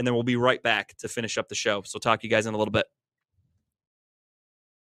set, and then we'll be right back to finish up the show. So talk to you guys in a little bit.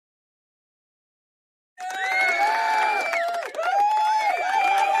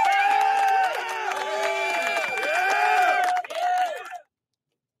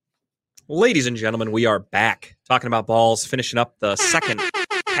 Ladies and gentlemen, we are back talking about balls, finishing up the second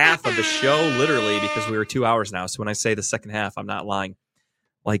half of the show, literally, because we were 2 hours now. So when I say the second half, I'm not lying,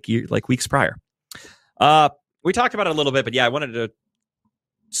 like weeks prior. We talked about it a little bit, but yeah, I wanted to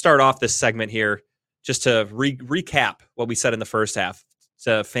start off this segment here just to recap what we said in the first half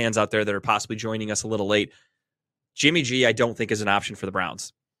to fans out there that are possibly joining us a little late. Jimmy G, I don't think is an option for the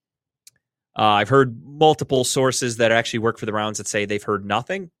Browns. I've heard multiple sources that actually work for the Browns that say they've heard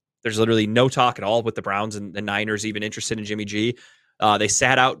nothing. There's literally no talk at all with the Browns and the Niners even interested in Jimmy G. They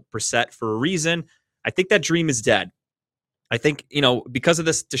sat out Brissett for a reason. I think that dream is dead. I think, because of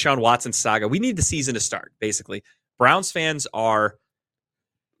this Deshaun Watson saga, we need the season to start, basically. Browns fans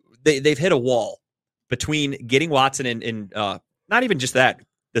they've hit a wall between getting Watson and not even just that.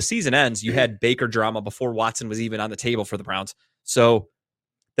 The season ends. You had Baker drama before Watson was even on the table for the Browns. So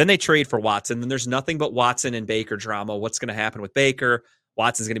then they trade for Watson. Then there's nothing but Watson and Baker drama. What's going to happen with Baker?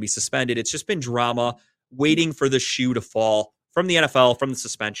 Watson's going to be suspended. It's just been drama waiting for the shoe to fall from the NFL, from the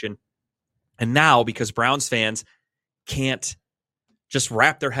suspension. And now, because Browns fans can't just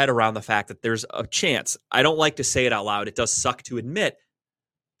wrap their head around the fact that there's a chance. I don't like to say it out loud. It does suck to admit,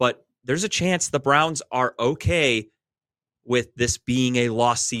 but there's a chance the Browns are okay with this being a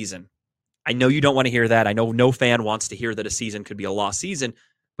lost season. I know you don't want to hear that. I know no fan wants to hear that a season could be a lost season,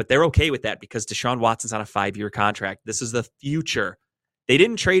 but they're okay with that because Deshaun Watson's on a 5-year contract. This is the future. They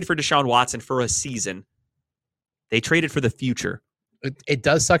didn't trade for Deshaun Watson for a season. They traded for the future. It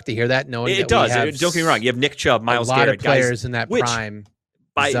does suck to hear that, knowing it that does. we have Don't get me wrong. You have Nick Chubb, Miles a lot Garrett, of players guys, in that which, prime.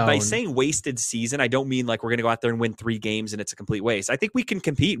 By saying wasted season, I don't mean like we're going to go out there and win 3 games and it's a complete waste. I think we can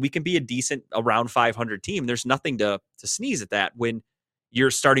compete. We can be a decent around 500 team. There's nothing to sneeze at that when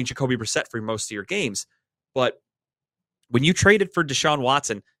you're starting Jacoby Brissett for most of your games. But when you traded for Deshaun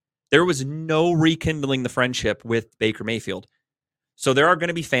Watson, there was no rekindling the friendship with Baker Mayfield. So there are going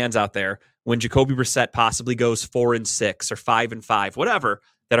to be fans out there when Jacoby Brissett possibly goes 4-6 or 5-5, whatever,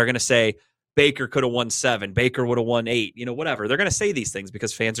 that are going to say Baker could have won 7, Baker would have won 8, whatever. They're going to say these things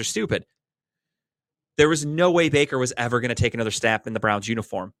because fans are stupid. There was no way Baker was ever going to take another snap in the Browns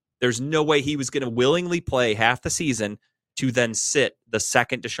uniform. There's no way he was going to willingly play half the season to then sit the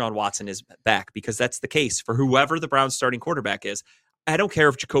second Deshaun Watson is back, because that's the case for whoever the Browns starting quarterback is. I don't care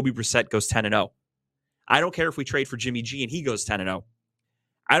if Jacoby Brissett goes 10-0. I don't care if we trade for Jimmy G and he goes 10-0.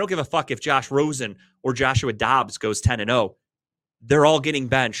 I don't give a fuck if Josh Rosen or Joshua Dobbs goes 10-0. They're all getting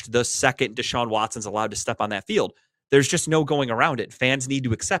benched the second Deshaun Watson's allowed to step on that field. There's just no going around it. Fans need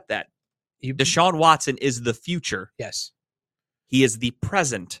to accept that. Deshaun Watson is the future. Yes. He is the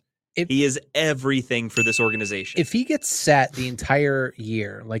present. He is everything for this organization. If he gets sat the entire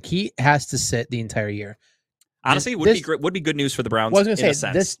year, like he has to sit the entire year. Honestly, would be good news for the Browns. Well, I was going to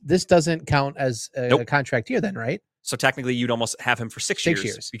say, this doesn't count as a contract year then, right? So technically, you'd almost have him for 6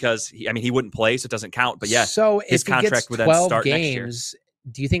 years because he wouldn't play, so it doesn't count. But yeah, so his if contract would then start next year.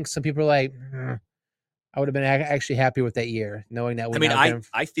 Do you think some people are like, I would have been actually happy with that year, knowing that?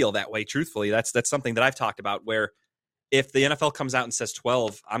 I feel that way. Truthfully, that's something that I've talked about. Where if the NFL comes out and says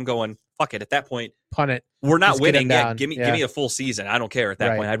 12, I'm going fuck it. At that point, punt it. We're not winning yet. Give me a full season. I don't care at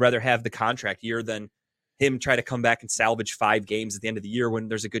that point. I'd rather have the contract year than him try to come back and salvage 5 games at the end of the year when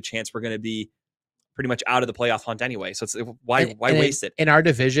there's a good chance we're going to be pretty much out of the playoff hunt anyway. So it's why waste it? In our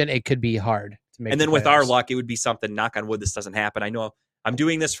division, it could be hard to make. And then with our luck, it would be something, knock on wood, this doesn't happen. I know I'm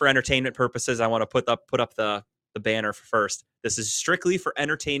doing this for entertainment purposes. I want to put up the banner for first. This is strictly for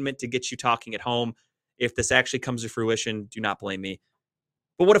entertainment to get you talking at home. If this actually comes to fruition, do not blame me.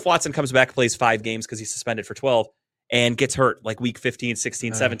 But what if Watson comes back, plays 5 games because he's suspended for 12 and gets hurt like week 15,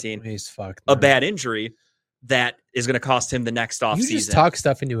 16, 17? He's fucked. A bad injury. that is going to cost him the next offseason. You just talk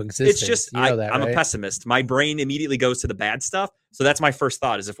stuff into existence. It's just you know that, I'm right? a pessimist. My brain immediately goes to the bad stuff. So that's my first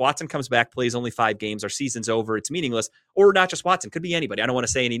thought: is if Watson comes back, plays only 5 games, our season's over, it's meaningless. Or not just Watson, could be anybody. I don't want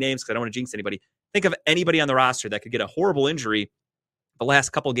to say any names because I don't want to jinx anybody. Think of anybody on the roster that could get a horrible injury the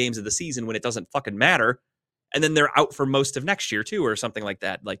last couple games of the season when it doesn't fucking matter, and then they're out for most of next year too, or something like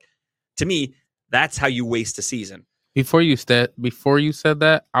that. Like, to me, that's how you waste a season. Before you said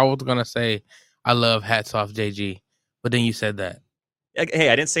that, I was gonna say I love hats off JG, but then you said that. Hey,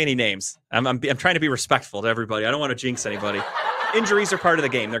 I didn't say any names. I'm trying to be respectful to everybody. I don't want to jinx anybody. Injuries are part of the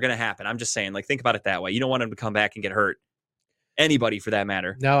game. They're going to happen. I'm just saying, like, think about it that way. You don't want him to come back and get hurt. Anybody for that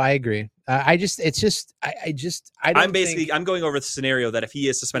matter. No, I agree. I'm going over the scenario that if he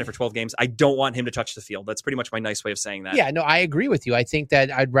is suspended for 12 games, I don't want him to touch the field. That's pretty much my nice way of saying that. Yeah, no, I agree with you. I think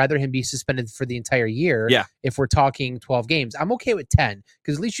that I'd rather him be suspended for the entire year. Yeah. If we're talking 12 games, I'm okay with 10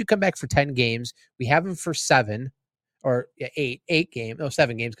 because at least you come back for 10 games. We have him for 7 or 8 games. No,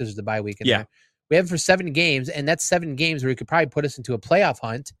 7 games because there's the bye week. There. We have him for 7 games, and that's 7 games where he could probably put us into a playoff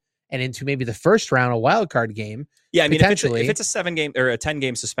hunt and into maybe the first round, a wild card game. Yeah, I mean, if it's a 7 game or a 10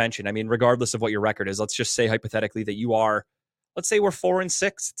 game suspension, I mean, regardless of what your record is, let's just say hypothetically that you are, let's say we're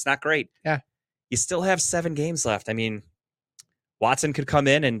 4-6. It's not great. Yeah. You still have 7 games left. I mean, Watson could come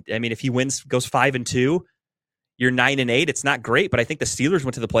in and, I mean, if he wins, goes 5-2, you're 9-8. It's not great, but I think the Steelers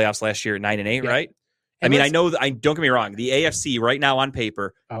went to the playoffs last year at 9-8, right? And I mean, don't get me wrong. The AFC right now on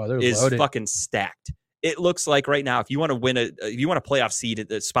paper is loaded. fucking stacked. It looks like right now, if you want to win if you want a playoff seed at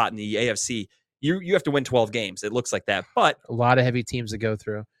the spot in the AFC, you have to win 12 games. It looks like that. But a lot of heavy teams to go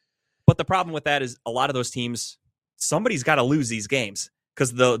through. But the problem with that is a lot of those teams, somebody's got to lose these games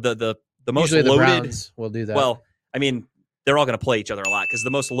because the most Usually loaded. The Browns will do that. Well, I mean, they're all going to play each other a lot because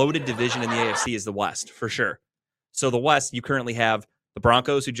the most loaded division in the AFC is the West for sure. So the West, you currently have the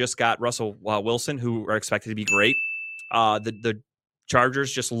Broncos, who just got Russell Wilson, who are expected to be great. The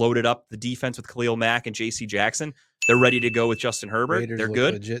Chargers just loaded up the defense with Khalil Mack and J.C. Jackson. They're ready to go with Justin Herbert. Raiders They're look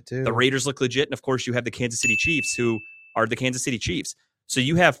good. Legit too. The Raiders look legit. And, of course, you have the Kansas City Chiefs, who are the Kansas City Chiefs. So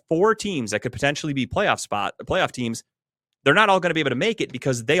you have 4 teams that could potentially be playoff teams. They're not all going to be able to make it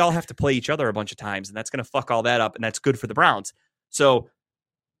because they all have to play each other a bunch of times, and that's going to fuck all that up, and that's good for the Browns. So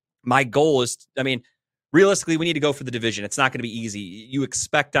my goal is, I mean, realistically, we need to go for the division. It's not going to be easy. You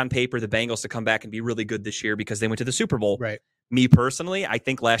expect on paper the Bengals to come back and be really good this year because they went to the Super Bowl. Right. Me personally, I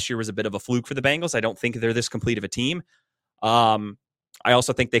think last year was a bit of a fluke for the Bengals. I don't think they're this complete of a team. I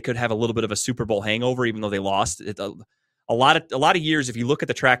also think they could have a little bit of a Super Bowl hangover, even though they lost. A lot of years, if you look at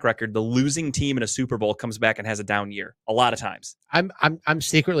the track record, the losing team in a Super Bowl comes back and has a down year. A lot of times. I'm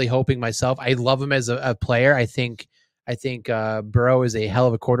secretly hoping myself. I love him as a player. I think Burrow is a hell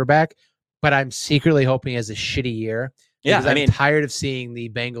of a quarterback, but I'm secretly hoping he has a shitty year. Yeah, I'm tired of seeing the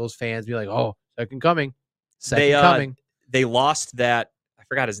Bengals fans be like, "Oh, second coming." They lost that. I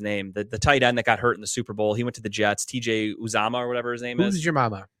forgot his name. The tight end that got hurt in the Super Bowl. He went to the Jets. TJ Uzama or whatever his name is. Who's your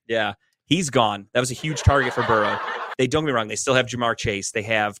mama? Yeah, he's gone. That was a huge target for Burrow. Don't get me wrong. They still have Jamar Chase. They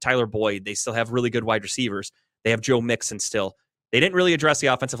have Tyler Boyd. They still have really good wide receivers. They have Joe Mixon still. They didn't really address the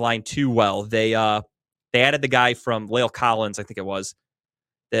offensive line too well. They added the guy from La'el Collins, I think it was.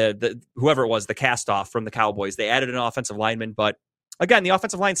 Whoever it was, the cast off from the Cowboys. They added an offensive lineman, but again, the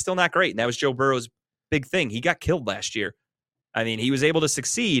offensive line's still not great. And that was Joe Burrow's big thing. He got killed last year. I mean, he was able to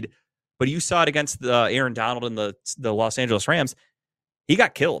succeed, but you saw it against Aaron Donald and the Los Angeles Rams. He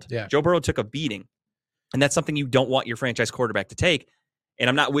got killed. Yeah. Joe Burrow took a beating. And that's something you don't want your franchise quarterback to take. And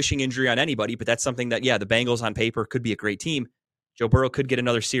I'm not wishing injury on anybody, but that's something that, the Bengals on paper could be a great team. Joe Burrow could get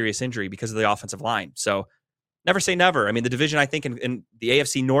another serious injury because of the offensive line. So never say never. I mean, the division, I think, in the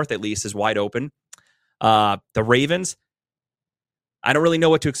AFC North at least, is wide open. The Ravens, I don't really know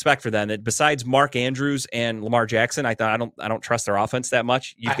what to expect for them. Besides Mark Andrews and Lamar Jackson, I don't trust their offense that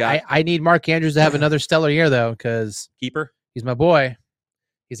much. I need Mark Andrews to have another stellar year though, because keeper. He's my boy.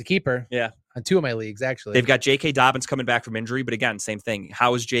 He's a keeper. Yeah. On 2 of my leagues, actually. They've got J.K. Dobbins coming back from injury, but again, same thing.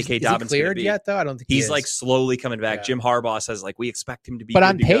 How is J.K. Dobbins cleared yet, though? I don't think he's like slowly coming back. Yeah. Jim Harbaugh says we expect him to be. But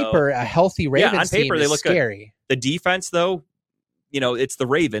on paper, a healthy Ravens team they look scary. Good. The defense, though, it's the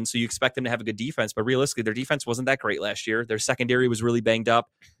Ravens, so you expect them to have a good defense. But realistically, their defense wasn't that great last year. Their secondary was really banged up.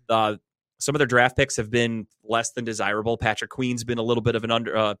 Some of their draft picks have been less than desirable. Patrick Queen's been a little bit of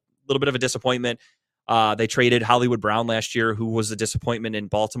a disappointment. They traded Hollywood Brown last year, who was a disappointment in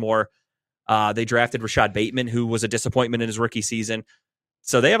Baltimore. They drafted Rashad Bateman, who was a disappointment in his rookie season.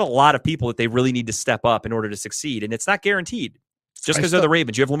 So they have a lot of people that they really need to step up in order to succeed. And it's not guaranteed just because they're the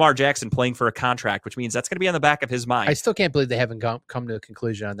Ravens. You have Lamar Jackson playing for a contract, which means that's going to be on the back of his mind. I still can't believe they haven't come to a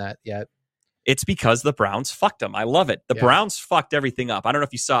conclusion on that yet. It's because the Browns fucked them. I love it. The Yeah. Browns fucked everything up. I don't know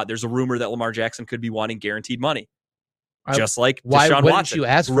if you saw it. There's a rumor that Lamar Jackson could be wanting guaranteed money, just like Why Deshaun wouldn't Watson. you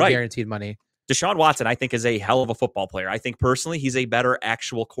ask for Right. guaranteed money? Deshaun Watson, I think, is a hell of a football player. I think personally he's a better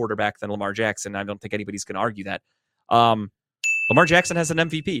actual quarterback than Lamar Jackson. I don't think anybody's going to argue that. Lamar Jackson has an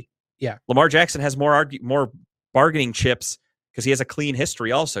MVP. Yeah. Lamar Jackson has more bargaining chips because he has a clean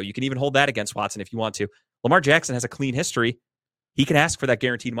history also. You can even hold that against Watson if you want to. Lamar Jackson has a clean history. He can ask for that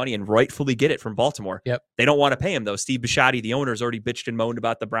guaranteed money and rightfully get it from Baltimore. Yep. They don't want to pay him, though. Steve Bisciotti, the owner, has already bitched and moaned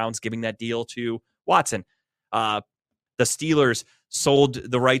about the Browns giving that deal to Watson. The Steelers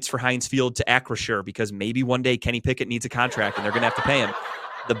sold the rights for Heinz Field to Acrisure because maybe one day Kenny Pickett needs a contract and they're going to have to pay him.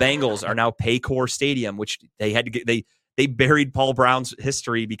 The Bengals are now Paycor Stadium, which they had to get. They buried Paul Brown's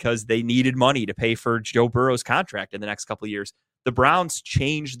history because they needed money to pay for Joe Burrow's contract in the next couple of years. The Browns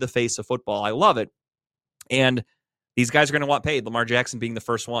changed the face of football. I love it. And these guys are going to want paid. Lamar Jackson being the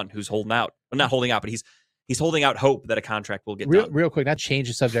first one who's holding out. Well, not holding out, but he's holding out hope that a contract will get done. Real quick, not change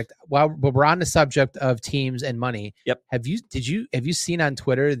the subject. While we're on the subject of teams and money, Yep. Have you seen on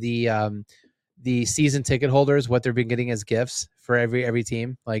Twitter the season ticket holders what they've been getting as gifts for every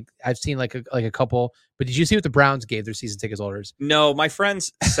team? Like I've seen like a couple, but did you see what the Browns gave their season ticket holders? No, my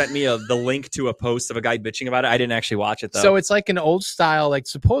friends sent me the link to a post of a guy bitching about it. I didn't actually watch it though. So it's like an old style, like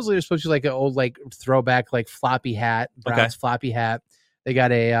supposedly they're supposed to be like an old like throwback like floppy hat, Browns floppy hat. They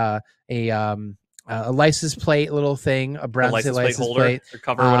got a license plate little thing, a Browns license license plate holder plate. or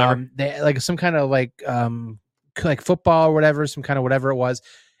cover or whatever. They like some kind of like football or whatever, some kind of whatever it was.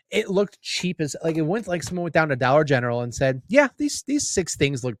 It looked cheap as like it went like someone went down to Dollar General and said, "Yeah, these 6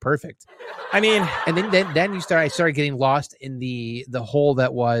 things look perfect." I mean, And then I started getting lost in the hole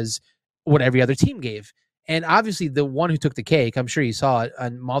that was what every other team gave. And obviously, the one who took the cake, I'm sure you saw it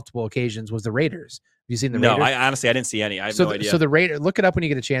on multiple occasions, was the Raiders. Have you seen the no, Raiders? I honestly didn't see any. I have no idea. So the Raiders, look it up when you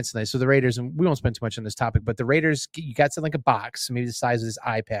get a chance tonight. So the Raiders, and we won't spend too much on this topic, but the Raiders, you got something like a box, maybe the size of this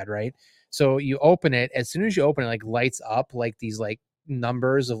iPad, right? So you open it. As soon as you open it, like lights up like these like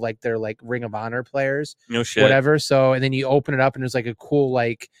numbers of like their like Ring of Honor players, No shit. whatever. So and then you open it up and there's like a cool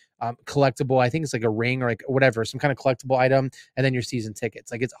like collectible. I think it's like a ring or like whatever, some kind of collectible item, and then your season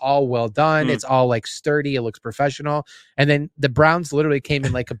tickets. Like it's all well done. It's all like sturdy. It looks professional. And then the Browns literally came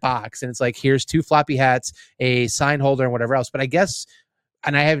in like a box, and it's like here's 2 floppy hats, a sign holder, and whatever else. But I guess,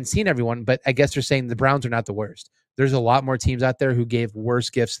 and I haven't seen everyone, but I guess they're saying the Browns are not the worst. There's a lot more teams out there who gave worse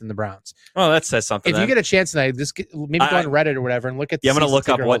gifts than the Browns. Well, that says something. If you get a chance tonight, maybe go on Reddit or whatever and look at. I'm going to look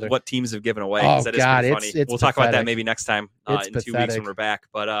up season ticket holder. what teams have given away. Oh, That God, is pretty funny. it's We'll talk about that pathetic. maybe next time It's in 2 weeks pathetic. when we're back.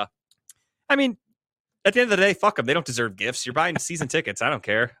 But I mean, at the end of the day, fuck them. They don't deserve gifts. You're buying season tickets. I don't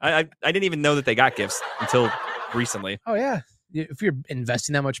care. I didn't even know that they got gifts until recently. Oh yeah, if you're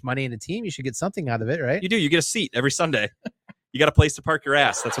investing that much money in a team, you should get something out of it, right? You do. You get a seat every Sunday. You got a place to park your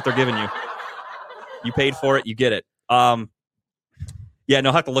ass. That's what they're giving you. You paid for it. You get it. Yeah, no,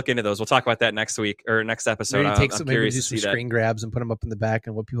 I'll have to look into those. We'll talk about that next week or next episode. Maybe take I'm some, maybe curious do to some see that. screen grabs and put them up in the back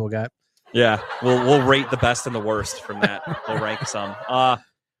and what people got. Yeah, we'll rate the best and the worst from that. We'll rank some.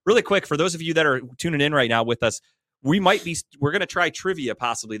 Really quick, for those of you that are tuning in right now with us, we're going to try trivia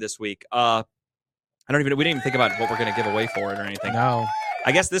possibly this week. We didn't even think about what we're going to give away for it or anything. No,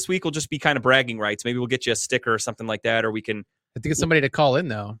 I guess this week will just be kind of bragging rights. Maybe we'll get you a sticker or something like that, or we can. I think it's somebody to call in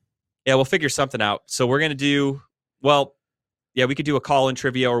though. Yeah, we'll figure something out. So we're going to do, well, yeah, we could do a call-in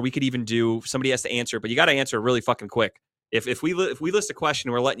trivia, or we could even do, somebody has to answer it, but you got to answer it really fucking quick. If we list a question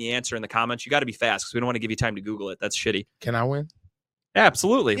and we're letting you answer in the comments, you got to be fast because we don't want to give you time to Google it. That's shitty. Can I win? Yeah,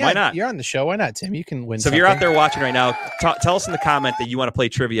 absolutely. Yeah, Why not? You're on the show. Why not, Tim? You can win. So if you're out there watching right now, tell us in the comment that you want to play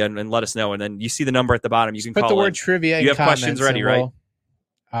trivia and let us know. And then you see the number at the bottom. You can put call the word in. trivia. You in have questions comments ready, and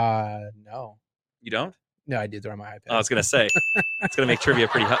right? No. You don't? No, I did. They're on my iPad. I was going to say. It's going to make trivia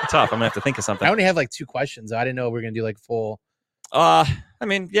pretty tough. I'm going to have to think of something. I only have like 2 questions. I didn't know we were going to do like full. I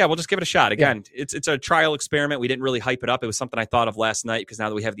mean, yeah, we'll just give it a shot. Again, it's a trial experiment. We didn't really hype it up. It was something I thought of last night because now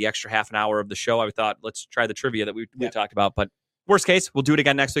that we have the extra half an hour of the show, I thought let's try the trivia that we talked about. But worst case, we'll do it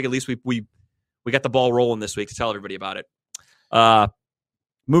again next week. At least we got the ball rolling this week to tell everybody about it.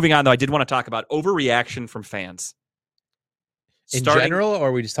 Moving on, though, I did want to talk about overreaction from fans. In general, or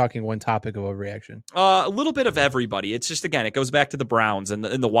are we just talking one topic of overreaction? A little bit of everybody. It's just, again, it goes back to the Browns and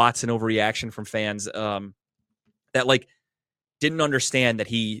the Watson overreaction from fans that like didn't understand that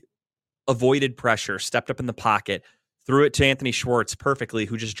he avoided pressure, stepped up in the pocket, threw it to Anthony Schwartz perfectly,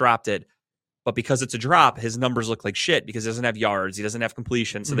 who just dropped it. But because it's a drop, his numbers look like shit because he doesn't have yards. He doesn't have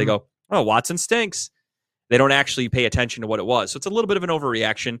completion. So they go, oh, Watson stinks. They don't actually pay attention to what it was. So it's a little bit of an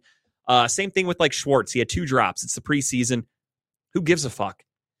overreaction. Same thing with like Schwartz. He had 2 drops. It's the preseason. Who gives a fuck?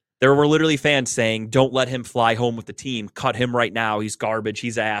 There were literally fans saying, don't let him fly home with the team. Cut him right now. He's garbage.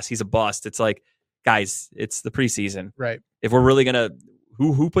 He's ass. He's a bust. It's like, guys, it's the preseason. Right. If we're really going to,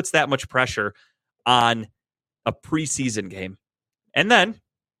 who puts that much pressure on a preseason game? And then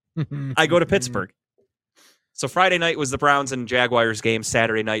I go to Pittsburgh. So Friday night was the Browns and Jaguars game.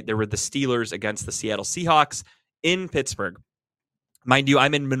 Saturday night, there were the Steelers against the Seattle Seahawks in Pittsburgh. Mind you,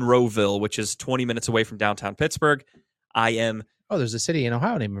 I'm in Monroeville, which is 20 minutes away from downtown Pittsburgh. I am there's a city in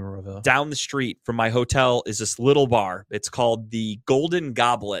Ohio named Monroeville. down the street from my hotel is this little bar. It's called the Golden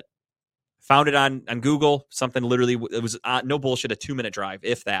Goblet. Found it on Google. Something literally, it was no bullshit, a 2-minute drive,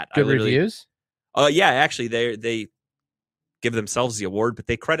 if that. Good reviews? Yeah, actually, they give themselves the award, but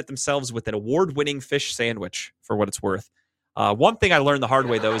they credit themselves with an award-winning fish sandwich for what it's worth. One thing I learned the hard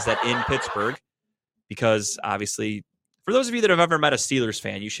way, though, is that in Pittsburgh, because obviously, for those of you that have ever met a Steelers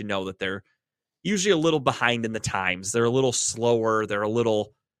fan, you should know that they're usually a little behind in the times. They're a little slower. They're a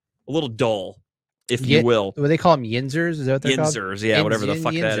little dull, if you will. What they call them, Yinzers? Is that what they're called? Yinzers, yeah, whatever the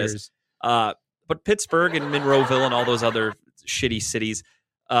fuck that is. But Pittsburgh and Monroeville and all those other shitty cities,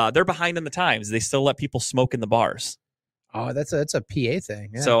 they're behind in the times. They still let people smoke in the bars. Oh, that's a PA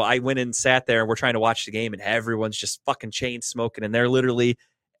thing. Yeah. So I went and sat there, and we're trying to watch the game, and everyone's just fucking chain smoking, and they're literally,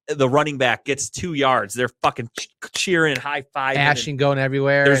 the running back gets 2 yards. They're fucking cheering and high-fiving. Ashing going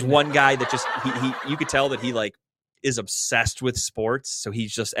everywhere. There's one guy that just, you could tell that he like is obsessed with sports. So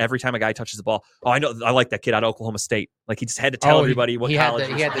he's just, every time a guy touches the ball, I know, I like that kid out of Oklahoma State. Like he just had to tell everybody what college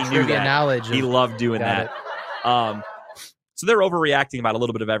he had the knew trivia that. knowledge. He loved doing that. So they're overreacting about a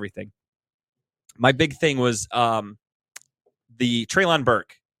little bit of everything. My big thing was the Treylon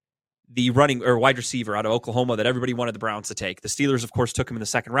Burke, the running or wide receiver out of Oklahoma that everybody wanted the Browns to take. The Steelers, of course, took him in the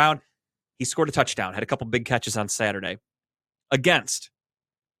second round. He scored a touchdown, had a couple big catches on Saturday.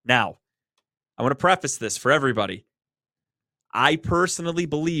 Now, I want to preface this for everybody. I personally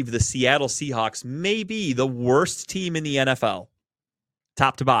believe the Seattle Seahawks may be the worst team in the NFL,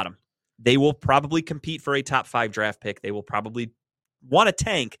 top to bottom. They will probably compete for a top 5 draft pick. They will probably want to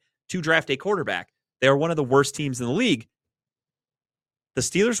tank to draft a quarterback. They are one of the worst teams in the league. The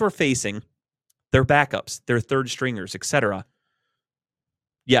Steelers were facing their backups, their third stringers, etc.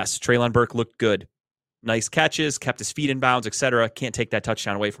 Yes, Treylon Burke looked good. Nice catches, kept his feet in bounds, etc. Can't take that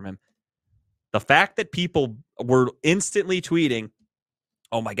touchdown away from him. The fact that people were instantly tweeting,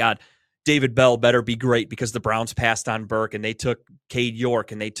 oh my God, David Bell better be great because the Browns passed on Burke and they took Cade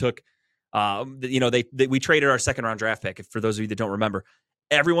York and they took, we traded our second round draft pick. For those of you that don't remember,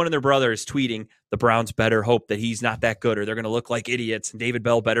 everyone and their brother is tweeting the Browns better hope that he's not that good or they're going to look like idiots and David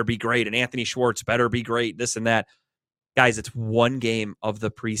Bell better be great and Anthony Schwartz better be great, this and that. Guys, it's one game of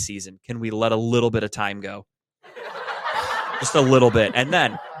the preseason. Can we let a little bit of time go? Just a little bit. And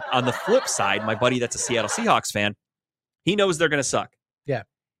then on the flip side, my buddy that's a Seattle Seahawks fan, he knows they're going to suck. Yeah.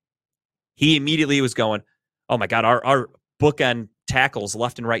 He immediately was going, oh my God, our bookend tackles,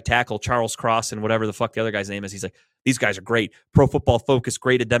 left and right tackle, Charles Cross and whatever the fuck the other guy's name is. He's like, these guys are great. Pro Football Focus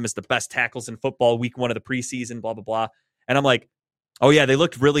graded them as the best tackles in football week 1 of the preseason, blah, blah, blah. And I'm like, oh yeah, they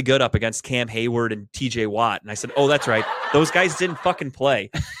looked really good up against Cam Hayward and TJ Watt. And I said, oh, that's right. Those guys didn't fucking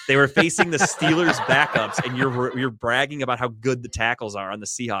play. They were facing the Steelers backups, and you're bragging about how good the tackles are on the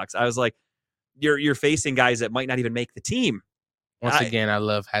Seahawks. I was like, you're facing guys that might not even make the team. Once again, I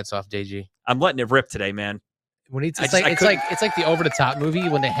love hats off JG. I'm letting it rip today, man. When it's like the over the top movie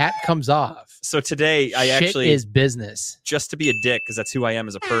when the hat comes off. So today I Shit actually is business. Just to be a dick, because that's who I am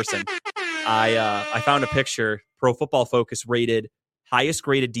as a person. I found a picture. Pro Football Focus rated highest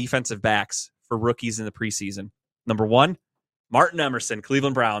graded defensive backs for rookies in the preseason. Number 1, Martin Emerson,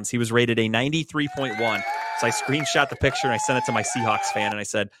 Cleveland Browns. He was rated a 93.1. So I screenshot the picture and I sent it to my Seahawks fan and I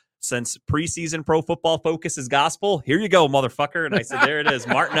said, since preseason Pro Football Focus is gospel, here you go, motherfucker. And I said, there it is,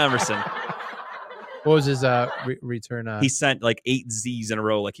 Martin Emerson. What was his return? He sent like 8 Z's in a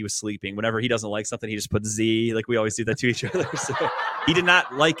row like he was sleeping. Whenever he doesn't like something, he just puts Z. Like we always do that to each other. So he did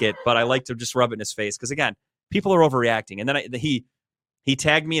not like it, but I like to just rub it in his face. Because again, people are overreacting. And then he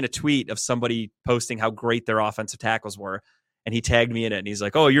tagged me in a tweet of somebody posting how great their offensive tackles were. And he tagged me in it. And he's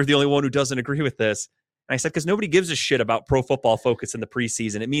like, oh, you're the only one who doesn't agree with this. And I said, because nobody gives a shit about Pro Football Focus in the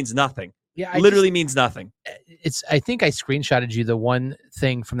preseason. It means nothing. Yeah, literally means nothing. I think I screenshotted you the one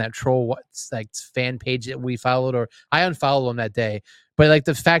thing from that troll fan page that we followed, or I unfollowed them that day. But like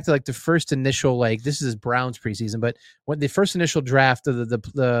the fact that like the first initial, like this is Browns preseason, but when the first initial draft of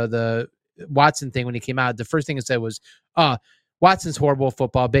the Watson thing when he came out, the first thing it said was, Watson's horrible at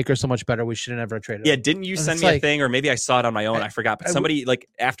football. Baker's so much better. We should have never traded him. Yeah, didn't you send me a thing, or maybe I saw it on my own? I forgot. But somebody, like,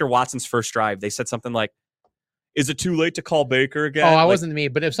 after Watson's first drive, they said something like, is it too late to call Baker again? Oh, I Like, wasn't me,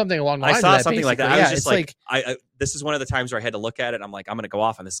 but if something along the I lines saw of that, something like that. basically, I yeah, was just it's like, this is one of the times where I had to look at it. I'm like, I'm going to go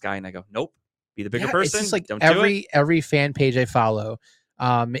off on this guy. And I go, nope, be the bigger yeah, person. It's just like Don't do it. every fan page I follow.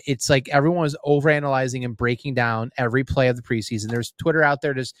 It's like everyone was overanalyzing and breaking down every play of the preseason. There's Twitter out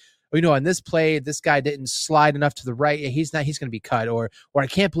there just, on this play, this guy didn't slide enough to the right. He's going to be cut, or I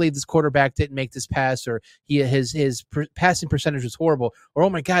can't believe this quarterback didn't make this pass, or his passing percentage was horrible, or oh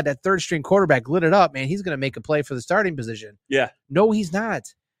my God, that third string quarterback lit it up, man. He's going to make a play for the starting position. Yeah. No, he's not.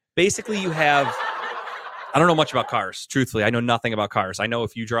 Basically, you have, I don't know much about cars. Truthfully, I know nothing about cars. I know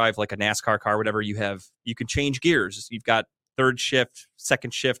if you drive like a NASCAR car, whatever, you can change gears. You've got third shift,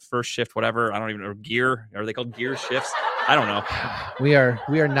 second shift, first shift, whatever. I don't even know. Gear. Are they called gear shifts? I don't know. We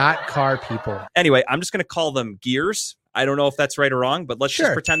are not car people. Anyway, I'm just going to call them gears. I don't know if that's right or wrong, but let's Sure.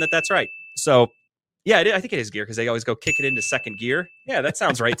 just pretend that that's right. So, yeah, I think it is gear because they always go kick it into second gear. Yeah, that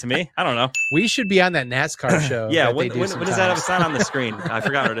sounds right to me. I don't know. We should be on that NASCAR show. Yeah, that when they do does that have? sometimes. It's not on the screen. I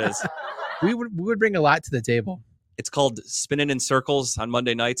forgot what it is. We would bring a lot to the table. It's called Spinning in Circles on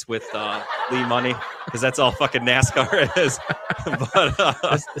Monday nights with Lee Money because that's all fucking NASCAR is. But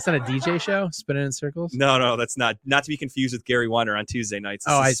It's not a DJ show, spinning in circles. no, that's not to be confused with Gary Weiner on Tuesday nights.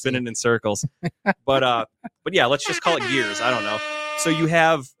 This Oh, is I see. Spinning in Circles. But yeah, let's just call it gears. I don't know. So you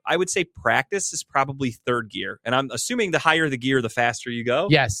have, I would say, practice is probably third gear, and I'm assuming the higher the gear, the faster you go.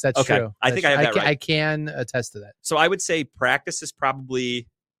 Yes, that's Okay. true. I think I have that right. I can attest to that. So I would say practice is probably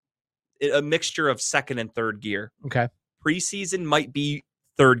a mixture of second and third gear. Okay. Preseason might be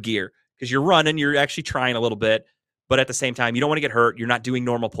third gear because you're running, you're actually trying a little bit, but at the same time, you don't want to get hurt. You're not doing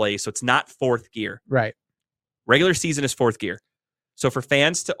normal plays, so it's not fourth gear. Right. Regular season is fourth gear. So for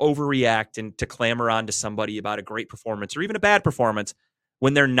fans to overreact and to clamor on to somebody about a great performance or even a bad performance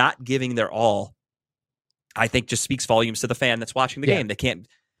when they're not giving their all, I think just speaks volumes to the fan that's watching the game. They can't.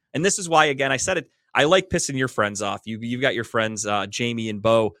 And this is why, again, I said it. I like pissing your friends off. You've got your friends, Jamie and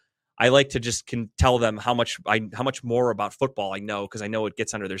Bo. I like to just can tell them how much more about football I know because I know it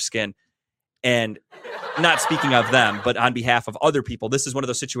gets under their skin. And not speaking of them, but on behalf of other people, this is one of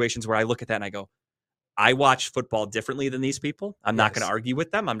those situations where I look at that and I go, I watch football differently than these people. I'm not going to argue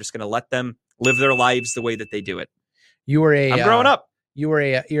with them. I'm just going to let them live their lives the way that they do it. You were I'm growing up.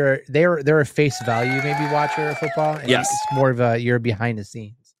 They're a face value maybe watcher of football. And Yes. It's more of you're behind the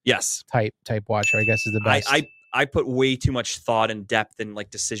scenes Yes. type watcher, I guess is the best. I put way too much thought and depth and like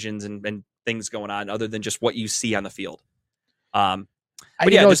decisions and things going on other than just what you see on the field.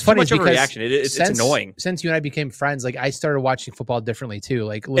 But yeah, it's funny too much because overreaction. It's annoying. Since you and I became friends, like I started watching football differently too.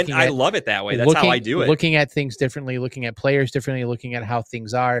 Like looking And I at love it that way. That's how I do it. Looking at things differently, looking at players differently, looking at how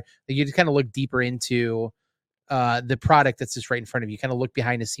things are. Like you just kind of look deeper into the product that's just right in front of you. Kind of look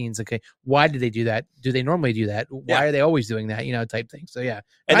behind the scenes. Okay, why did they do that? Do they normally do that? Why are they always doing that? Type thing. So yeah,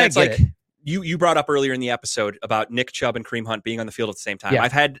 And I that's get like it. you brought up earlier in the episode about Nick Chubb and Kareem Hunt being on the field at the same time. Yeah.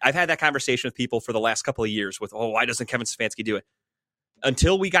 I've had that conversation with people for the last couple of years with, why doesn't Kevin Stefanski do it?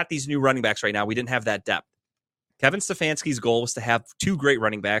 Until we got these new running backs right now, we didn't have that depth. Kevin Stefanski's goal was to have two great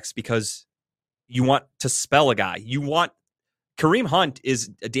running backs because you want to spell a guy. You want Kareem Hunt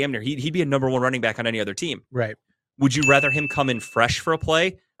is a damn near he'd be a number one running back on any other team. Right. Would you rather him come in fresh for a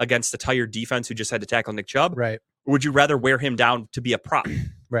play against a tired defense who just had to tackle Nick Chubb? Right. Or would you rather wear him down to be a prop?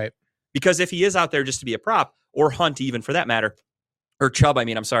 Right. Because if he is out there just to be a prop, or Hunt even for that matter, or Chubb,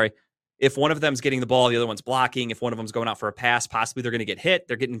 I'm sorry, if one of them's getting the ball, the other one's blocking, if one of them's going out for a pass, possibly they're going to get hit,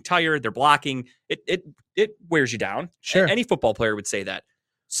 they're getting tired, they're blocking, it wears you down. Sure. Any football player would say that.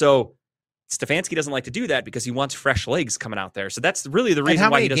 So Stefanski doesn't like to do that because he wants fresh legs coming out there. So that's really the reason and how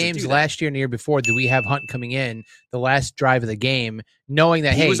why many he doesn't games do that. last year and the year before did we have Hunt coming in the last drive of the game, knowing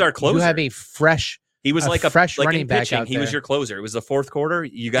that He was our closer. you have a fresh He was a like fresh like running in back pitching, out he was there. your closer. It was the fourth quarter.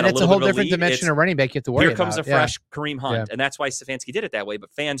 You got and a it's little a whole bit of a different lead. dimension It's- of running back you have to worry Here comes about. a fresh Kareem Hunt. Yeah. And that's why Stefanski did it that way.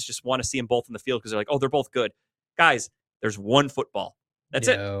 But fans just want to see them both in the field because they're like, they're both good. Guys, there's one football. That's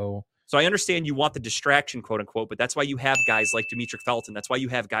it. No. So I understand you want the distraction, quote unquote, but that's why you have guys like Demetric Felton. That's why you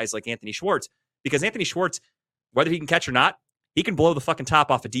have guys like Anthony Schwartz. Because Anthony Schwartz, whether he can catch or not, he can blow the fucking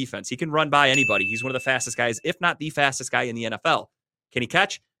top off a defense. He can run by anybody. He's one of the fastest guys, if not the fastest guy in the NFL. Can he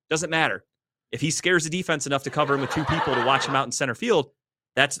catch? Doesn't matter. If he scares the defense enough to cover him with two people to watch him out in center field,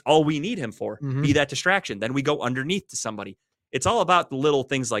 that's all we need him for. Mhm. Be that distraction. Then we go underneath to somebody. It's all about the little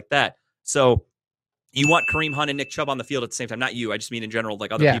things like that. So you want Kareem Hunt and Nick Chubb on the field at the same time. Not you. I just mean in general,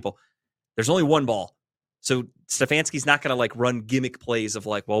 like other Yeah. people. There's only one ball. So Stefanski's not going to like run gimmick plays of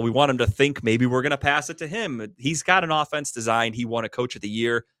like, well, we want him to think maybe we're going to pass it to him. He's got an offense designed. He won a coach of the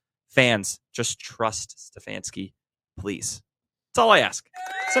year. Fans, just trust Stefanski, please. That's all I ask.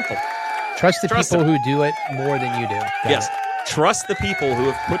 Simple. Trust the Trust people him. who do it more than you do. Got Yes. it. Trust the people who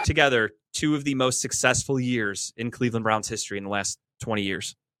have put together two of the most successful years in Cleveland Browns history in the last 20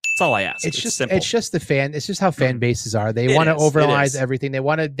 years. That's all I ask. It's just simple. it's just the fan. It's just how fan bases are. They It want to is, it overanalyze is. everything. They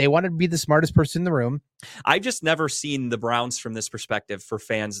want to be the smartest person in the room. I've just never seen the Browns from this perspective for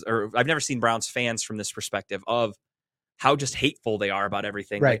fans, or I've never seen Browns fans from this perspective of how just hateful they are about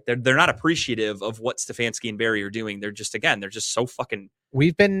everything. Right. Like they're not appreciative of what Stefanski and Barry are doing. They're just so fucking.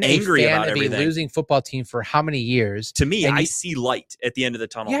 We've been Angry a fan about of everything. a losing football team for how many years? To me, And I you- see light at the end of the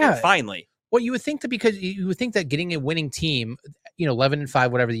tunnel. Yeah. Finally. Well, you would think that because you would think that getting a winning team,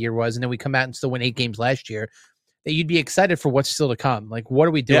 11-5, whatever the year was, and then we come out and still win 8 games last year, that you'd be excited for what's still to come. Like, what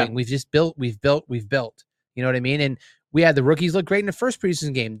are we doing? Yeah. We've just built. We've built. You know what I mean? And we had the rookies look great in the first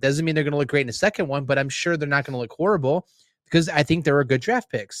preseason game. Doesn't mean they're going to look great in the second one, but I'm sure they're not going to look horrible because I think there are good draft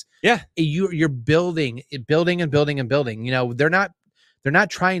picks. Yeah. You're building and building. They're not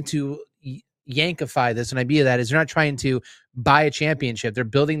trying to yankify this. An idea that is they're not trying to buy a championship. They're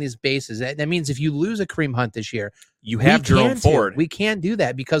building these bases. That means if you lose a Kareem Hunt this year, You have Jerome Ford. We can't do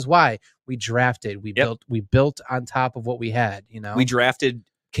that because why? We drafted. We Yep. built on top of what we had. We drafted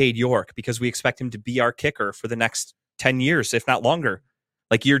Cade York because we expect him to be our kicker for the next 10 years, if not longer.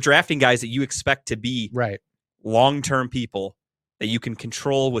 Like you're drafting guys that you expect to be right. long-term people that you can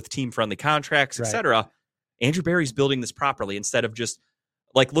control with team-friendly contracts, Right. etc. Andrew Barry's building this properly instead of just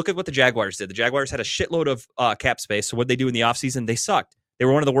like, look at what the Jaguars did. The Jaguars had a shitload of cap space. So what did they do in the offseason? They sucked. They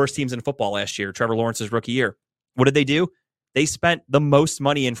were one of the worst teams in football last year, Trevor Lawrence's rookie year. What did they do? They spent the most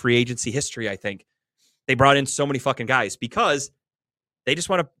money in free agency history, I think. They brought in so many fucking guys because they just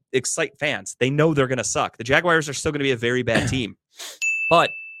want to excite fans. They know they're going to suck. The Jaguars are still going to be a very bad team, but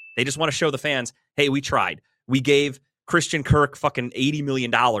they just want to show the fans, hey, we tried. We gave Christian Kirk fucking $80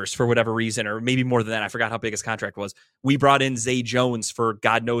 million for whatever reason, or maybe more than that. I forgot how big his contract was. We brought in Zay Jones for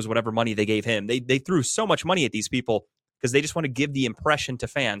God knows whatever money they gave him. They threw so much money at these people because they just want to give the impression to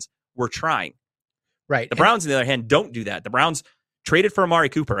fans, we're trying. Right. The Browns, on the other hand, don't do that. The Browns traded for Amari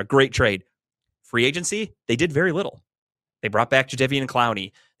Cooper, a great trade. Free agency, they did very little. They brought back Jadeveon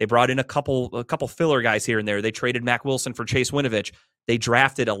Clowney. They brought in a couple filler guys here and there. They traded Mac Wilson for Chase Winovich. They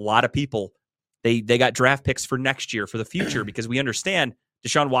drafted a lot of people. They got draft picks for next year, for the future, because we understand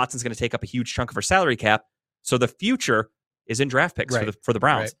Deshaun Watson's going to take up a huge chunk of our salary cap. So the future is in draft picks Right. for the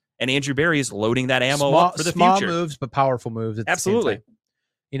Browns. Right. And Andrew Barry is loading that ammo small, up for the small future. moves, but powerful moves. At the same Absolutely. time.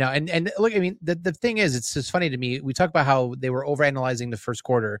 And look, I mean, the thing is, it's just funny to me. We talk about how they were overanalyzing the first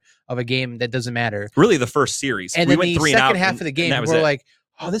quarter of a game that doesn't matter. Really, the first series. And we then went the 3 and second out, half and- of the and game, that was we're it. like,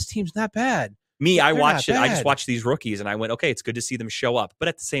 oh, this team's not bad. Me, I They're watched it. not I just bad. watched these rookies and I went, okay, it's good to see them show up. But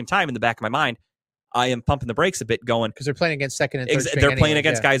at the same time, in the back of my mind, I am pumping the brakes a bit going, Because they're playing against second and third string they're playing anyways,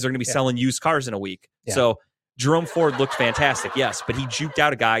 against yeah. guys that are going to be Yeah. selling used cars in a week. Yeah. So Jerome Ford looked fantastic, yes, but he juked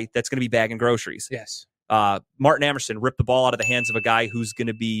out a guy that's going to be bagging groceries. Yes. Martin Emerson ripped the ball out of the hands of a guy who's going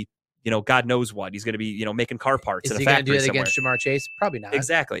to be, God knows what. He's going to be, making car parts Is in a he going to factory do that somewhere. against Jamar Chase? Probably not.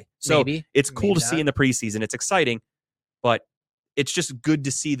 Exactly. So Maybe. it's cool Maybe to see not. in the preseason. It's exciting, but it's just good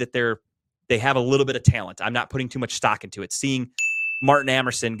to see that they have a little bit of talent. I'm not putting too much stock into it. Seeing Martin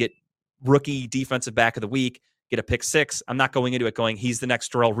Emerson get rookie defensive back of the week, get a pick 6. I'm not going into it going, he's the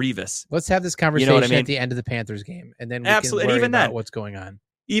next Darrell Revis. Let's have this conversation know what I mean? at the end of the Panthers game, and then we Absolutely. can And worry even about then- what's going on.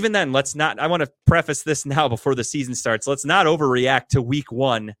 Even then, I want to preface this now before the season starts. Let's not overreact to week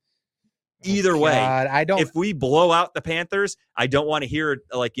 1. Either way, God, I don't. if we blow out the Panthers, I don't want to hear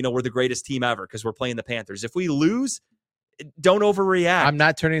we're the greatest team ever because we're playing the Panthers. If we lose, don't overreact. I'm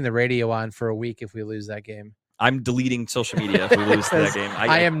not turning the radio on for a week if we lose that game. I'm deleting social media if we lose that game.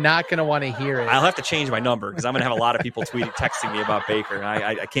 I am not going to want to hear it. I'll have to change my number because I'm going to have a lot of people texting me about Baker. And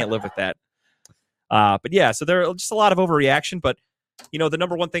I can't live with that. But yeah, so there are just a lot of overreaction. But, the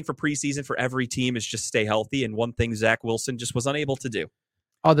number one thing for preseason for every team is just stay healthy. And one thing Zach Wilson just was unable to do.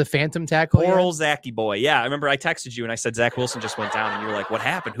 Oh, the phantom tackle. Poor yeah? old Zachy boy. Yeah, I remember I texted you and I said Zach Wilson just went down. And you were like, what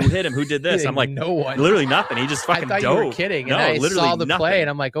happened? Who hit him? Who did this? I'm like, no one. literally nothing. He just fucking I thought dove. you were kidding. No, And I literally saw the nothing. play,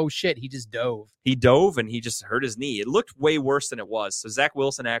 and I'm like, oh shit, he just dove. He dove and he just hurt his knee. It looked way worse than it was. So Zach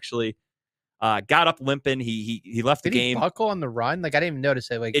Wilson actually got up limping. He left Did the he game. buckle on the run? Like I didn't even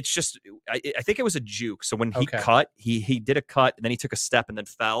notice it. Like It's just I think it was a juke. So when he Okay. cut, he did a cut and then he took a step and then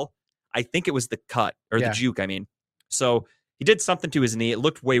fell. I think it was the cut or Yeah. the juke. I mean, so he did something to his knee. It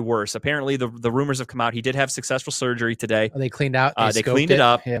looked way worse. Apparently, the rumors have come out. He did have successful surgery today. oh, they cleaned out. They scoped cleaned it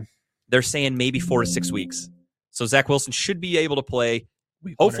up. Yeah. They're saying maybe 4 to 6 weeks. So Zach Wilson should be able to play.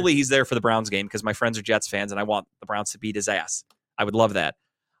 Week Hopefully he's there for the Browns game because my friends are Jets fans and I want the Browns to beat his ass. I would love that.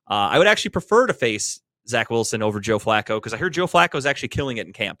 I would actually prefer to face Zach Wilson over Joe Flacco because I heard Joe Flacco is actually killing it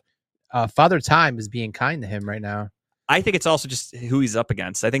in camp. Father Time is being kind to him right now. I think it's also just who he's up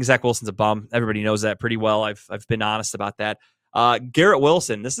against. I think Zach Wilson's a bum. Everybody knows that pretty well. I've been honest about that. Garrett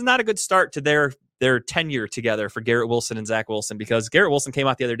Wilson, this is not a good start to their tenure together for Garrett Wilson and Zach Wilson, because Garrett Wilson came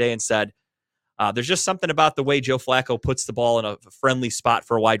out the other day and said, there's just something about the way Joe Flacco puts the ball in a friendly spot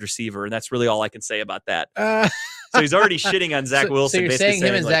for a wide receiver, and that's really all I can say about that. So he's already shitting on Zach Wilson. So you're basically saying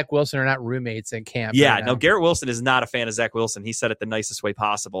him and Zach Wilson are not roommates in camp? Yeah, right no, now. Garrett Wilson is not a fan of Zach Wilson. He said it the nicest way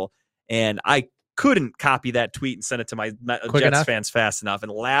possible, and I couldn't copy that tweet and send it to my Jets fans fast enough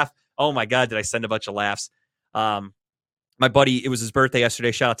and laugh. Oh my God, did I send a bunch of laughs? My buddy, it was his birthday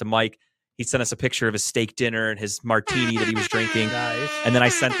yesterday. Shout out to Mike. He sent us a picture of his steak dinner and his martini that he was drinking. Nice. And then I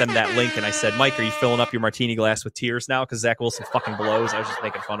sent them that link and I said, Mike, are you filling up your martini glass with tears now? Because Zach Wilson fucking blows. I was just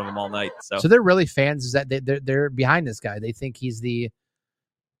making fun of him all night. So they're really fans. Is that they're behind this guy? They think he's the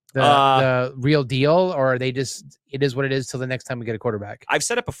real deal, or are they just, it is what it is till the next time we get a quarterback? I've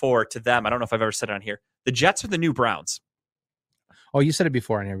said it before to them. I don't know if I've ever said it on here. The Jets are the new Browns. Oh, you said it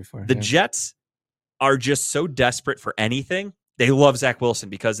before on here before. The Jets are just so desperate for anything. They love Zach Wilson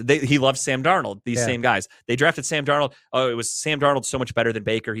because he loves Sam Darnold, these same guys. They drafted Sam Darnold. Oh, it was Sam Darnold so much better than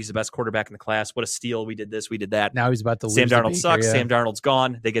Baker. He's the best quarterback in the class. What a steal. We did this, we did that. Now he's about to lose. Sam Darnold Baker, sucks. yeah. Sam Darnold's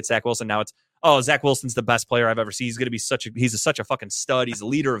gone. They get Zach Wilson. Now it's, Zach Wilson's the best player I've ever seen. He's going to be such a fucking stud. He's a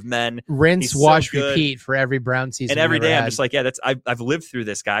leader of men. Rinse, He's wash, so good. repeat for every Brown season. And every we've ever day I'm had. just like, yeah, I've lived through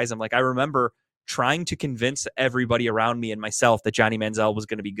this, guys. I'm like, I remember trying to convince everybody around me and myself that Johnny Manziel was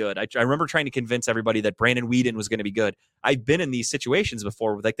going to be good. I remember trying to convince everybody that Brandon Weeden was going to be good. I've been in these situations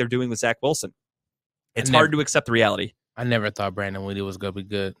before, like they're doing with Zach Wilson. It's hard to accept the reality. I never thought Brandon Weeden was going to be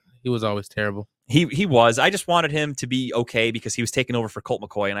good. He was always terrible. He was. I just wanted him to be okay because he was taking over for Colt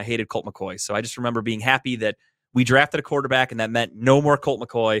McCoy, and I hated Colt McCoy. So I just remember being happy that we drafted a quarterback, and that meant no more Colt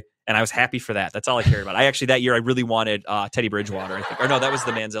McCoy, and I was happy for that. That's all I cared about. That year I really wanted Teddy Bridgewater, I think. Or no, that was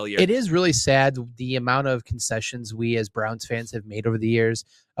the Manziel year. It is really sad the amount of concessions we as Browns fans have made over the years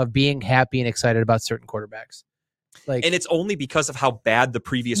of being happy and excited about certain quarterbacks. And it's only because of how bad the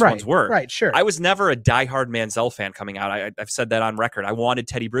previous ones were. Right, sure. I was never a diehard Manziel fan coming out. I've said that on record. I wanted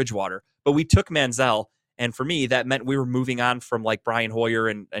Teddy Bridgewater, but we took Manziel, and for me, that meant we were moving on from like Brian Hoyer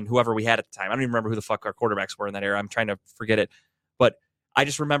and whoever we had at the time. I don't even remember who the fuck our quarterbacks were in that era. I'm trying to forget it. But I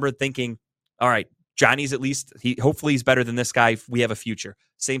just remember thinking, all right, Johnny's at least, hopefully he's better than this guy. We have a future.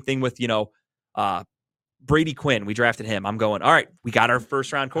 Same thing with, Brady Quinn. We drafted him. I'm going, all right, we got our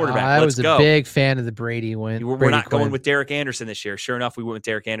first round quarterback. I Let's was go. a big fan of the Brady win. We're not going with Derek Anderson this year. Sure enough, we went with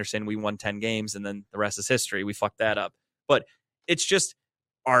Derek Anderson. We won 10 games, and then the rest is history. We fucked that up. But it's just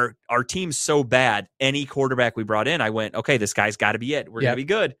our team's so bad. Any quarterback we brought in, I went, okay, this guy's got to be it. We're going to be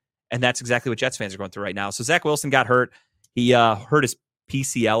good. And that's exactly what Jets fans are going through right now. So Zach Wilson got hurt. He hurt his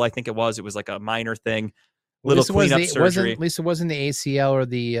PCL, I think it was. It was like a minor thing. Little cleanup surgery. At least it wasn't the ACL or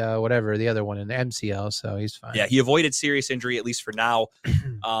the whatever, the other one in the MCL, so he's fine. Yeah, he avoided serious injury, at least for now.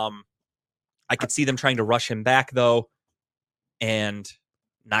 I could see them trying to rush him back, though, and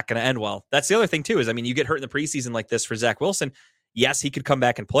not going to end well. That's the other thing, too, is, you get hurt in the preseason like this for Zach Wilson. Yes, he could come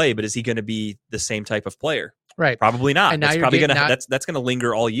back and play, but is he going to be the same type of player? Right. Probably not. And now that's going to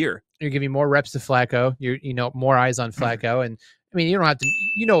linger all year. You're giving more reps to Flacco. More eyes on Flacco. And you don't have to,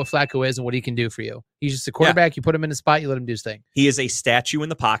 what Flacco is and what he can do for you. He's just a quarterback. You put him in a spot, you let him do his thing. He is a statue in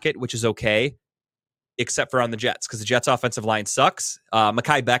the pocket, which is okay, except for on the Jets, because the Jets' offensive line sucks.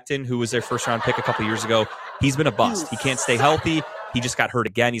 Mekhi Becton, who was their first round pick a couple years ago, he's been a bust. He can't stay healthy. He just got hurt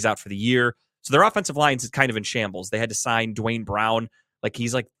again. He's out for the year. So their offensive line is kind of in shambles. They had to sign Dwayne Brown.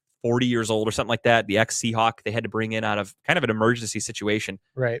 He's 40 years old or something like that. The ex-Seahawk, they had to bring in out of kind of an emergency situation.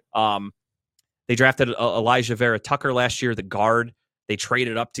 Right. They drafted Elijah Vera Tucker last year, the guard. They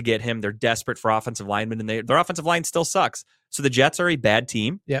traded up to get him. They're desperate for offensive linemen, and their offensive line still sucks. So the Jets are a bad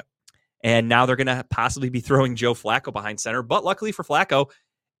team. Yep. And now they're going to possibly be throwing Joe Flacco behind center. But luckily for Flacco,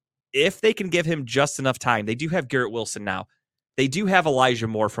 if they can give him just enough time, they do have Garrett Wilson now. They do have Elijah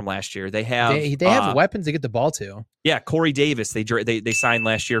Moore from last year. They have weapons to get the ball to. Yeah, Corey Davis. They signed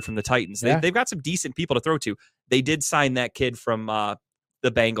last year from the Titans. Yeah. They've got some decent people to throw to. They did sign that kid from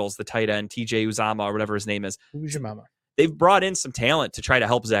the Bengals, the tight end, TJ Uzama or whatever his name is. Who's your mama? They've brought in some talent to try to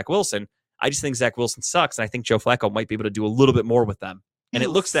help Zach Wilson. I just think Zach Wilson sucks, and I think Joe Flacco might be able to do a little bit more with them. And it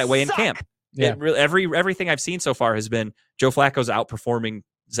looks that way in camp. Yeah. Everything I've seen so far has been Joe Flacco's outperforming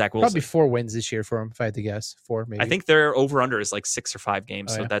Zach Wilson. Probably 4 wins this year for him, if I had to guess. 4, maybe. I think their over-under is 6 or 5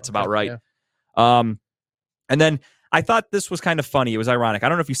 games, so that's about right. Yeah. And then I thought this was kind of funny. It was ironic. I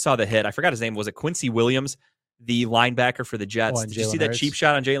don't know if you saw the hit. I forgot his name. Was it Quincy Williams, the linebacker for the Jets? Did you see that cheap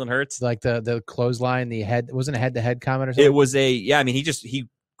shot on Jalen Hurts? Like the clothesline, the head. It wasn't a head-to-head comment or something? It was he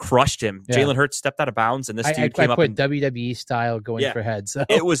crushed him. Yeah. Jalen Hurts stepped out of bounds, and this dude came up. I put WWE style going for heads. So.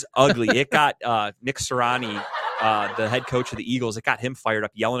 It was ugly. It got Nick Sirianni the head coach of the Eagles. It got him fired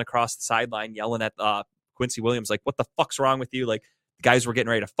up, yelling across the sideline, yelling at Quincy Williams, like, what the fuck's wrong with you? Like, the guys were getting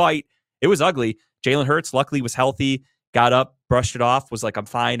ready to fight. It was ugly. Jalen Hurts, luckily, was healthy, got up, brushed it off, was like, I'm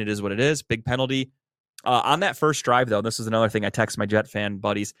fine. It is what it is. Big penalty. On that first drive, though, this is another thing I text my Jet fan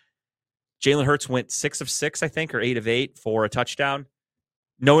buddies. Jalen Hurts went 6 of 6, I think, or 8 of 8 for a touchdown.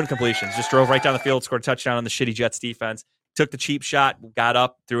 No incompletions. Just drove right down the field, scored a touchdown on the shitty Jets defense. Took the cheap shot, got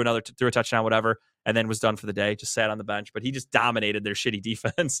up, threw a touchdown, whatever, and then was done for the day. Just sat on the bench. But he just dominated their shitty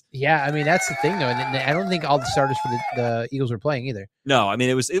defense. Yeah, I mean, that's the thing, though. And I don't think all the starters for the Eagles were playing either. No, I mean,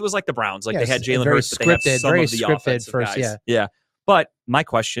 it was like the Browns. Like, Yeah, they had it's Jalen very Hurts, but they have some very of the scripted offensive first, guys. yeah. But my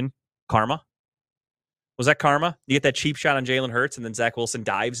question, karma? Was that karma? You get that cheap shot on Jalen Hurts, and then Zach Wilson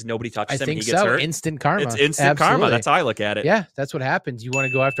dives, and nobody touches I him, and think he gets so. hurt? Instant karma. It's instant karma. Absolutely. That's how I look at it. Yeah, that's what happens. You want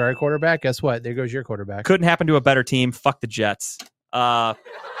to go after our quarterback? Guess what? There goes your quarterback. Couldn't happen to a better team. Fuck the Jets.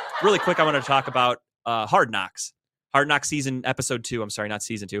 Really quick, I want to talk about Hard Knocks. Hard Knocks season episode 2. I'm sorry, not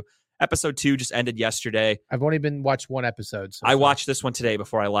season 2. Episode 2 just ended yesterday. I've only watched one episode. So I far. watched this one today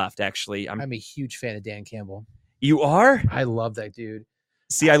before I left, actually. I'm a huge fan of Dan Campbell. You are? I love that dude.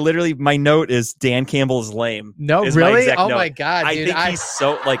 See, I literally, my note is Dan Campbell is lame. No, is my really? exact Oh note. my god, I dude! think he's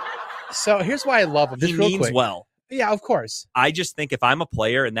so, like, So here's why I love him. Just he real means quick. well. Yeah, of course. I just think if I'm a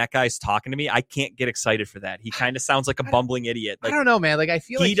player and that guy's talking to me, I can't get excited for that. He kind of sounds like a bumbling idiot. I Like, don't know, man. Like I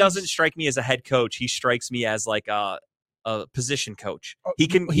feel he like doesn't strike me as a head coach. He strikes me as like a position coach. Oh, He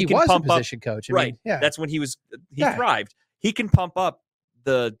can was pump a position coach. I Right. mean, yeah. That's when he Yeah. thrived. He can pump up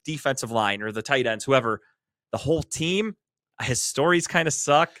the defensive line or the tight ends, whoever, the whole team. His stories kind of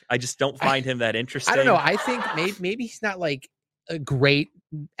suck. I just don't find him that interesting. I don't know. I think maybe he's not like a great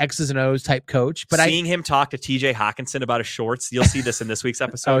X's and O's type coach, but seeing him talk to TJ Hawkinson about his shorts, you'll see this in this week's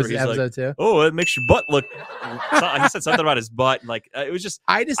episode. was Where he's episode like, two. "Oh, it makes your butt look." He said something about his butt, and like it was just.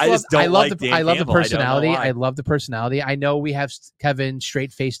 I just I love, just don't I love like the Dan I love the Campbell. I don't know personality. why. I love the personality. I know we have Kevin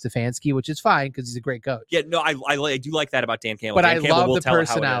straight face Stefanski, which is fine because he's a great coach. Yeah, no, I do like that about Dan Campbell. But Dan I Campbell love will the tell it how it is.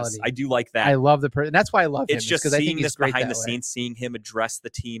 personality. I do like that. I love the person. That's why I love him. It's just because I think seeing he's this great behind that the way. scenes, seeing him address the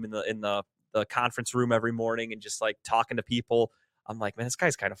team in the conference room every morning and just like talking to people. I'm like, man, this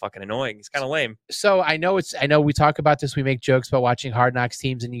guy's kind of fucking annoying. He's kind of lame. So I know we talk about this. We make jokes about watching Hard Knocks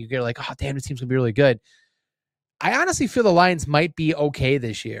teams, and you get like, oh damn, this team's gonna be really good. I honestly feel the Lions might be okay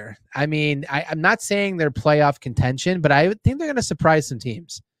this year. I mean, I'm not saying they're playoff contention, but I think they're gonna surprise some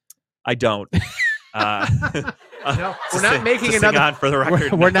teams. I don't. No, we're Just not sing- making just sing another. on for the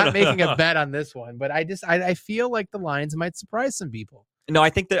record. We're not making a bet on this one, but I feel like the Lions might surprise some people. No, I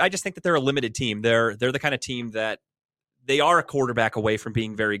just think that they're a limited team. They're the kind of team that they are a quarterback away from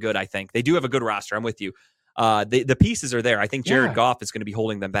being very good. I think they do have a good roster. I'm with you. The pieces are there. I think Jared Yeah. Goff is going to be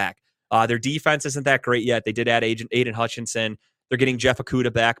holding them back. Their defense isn't that great yet. They did add Aiden Hutchinson. They're getting Jeff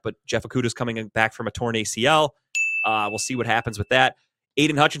Okudah back, but Jeff Okudah's coming back from a torn ACL. We'll see what happens with that.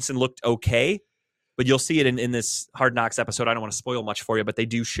 Aiden Hutchinson looked okay, but you'll see it in this Hard Knocks episode. I don't want to spoil much for you, but they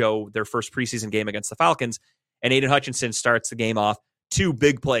do show their first preseason game against the Falcons, and Aiden Hutchinson starts the game off. 2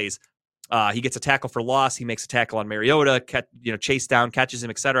 big plays. He gets a tackle for loss. He makes a tackle on Mariota, chase down, catches him,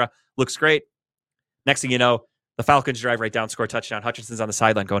 etc. Looks great. Next thing you know, the Falcons drive right down, score a touchdown. Hutchinson's on the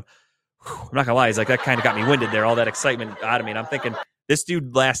sideline going, I'm not going to lie. He's like, that kind of got me winded there, all that excitement out of me. And I'm thinking, this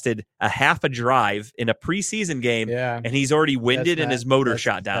dude lasted a half a drive in a preseason game, Yeah, and he's already winded and his motor that's-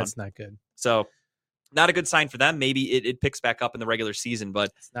 shot down. That's not good. So not a good sign for them. Maybe it picks back up in the regular season,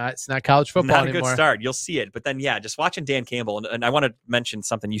 but It's not college football not a anymore. good start. You'll see it. But then, yeah, just watching Dan Campbell, and I want to mention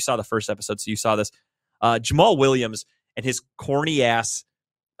something. You saw the first episode, so you saw this. Jamal Williams and his corny-ass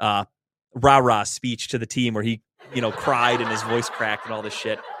rah-rah speech to the team where he, cried and his voice cracked and all this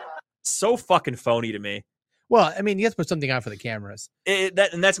shit. So fucking phony to me. Well, I mean, you have to put something on for the cameras. And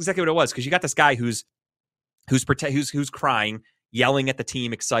that's exactly what it was, because you got this guy who's crying, yelling at the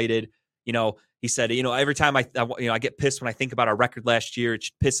team, excited. He said, every time I get pissed when I think about our record last year, it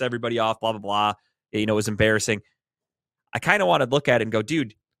pisses everybody off, blah, blah, blah. It was embarrassing. I kind of want to look at it and go,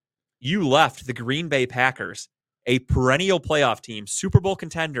 dude, you left the Green Bay Packers, a perennial playoff team, Super Bowl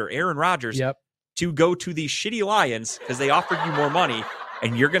contender, Aaron Rodgers, Yep. to go to these shitty Lions because they offered you more money,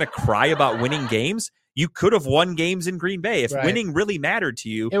 and you're going to cry about winning games? You could have won games in Green Bay. If Right. winning really mattered to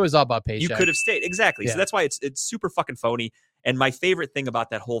you, It was all about paycheck. you could have stayed. Exactly. Yeah. So that's why it's super fucking phony. And my favorite thing about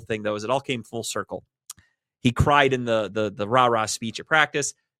that whole thing, though, is it all came full circle. He cried in the rah-rah speech at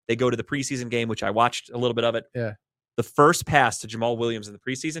practice. They go to the preseason game, which I watched a little bit of it. Yeah. The first pass to Jamal Williams in the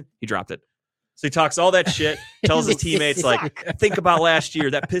preseason, he dropped it. So he talks all that shit, tells his teammates, like, think about last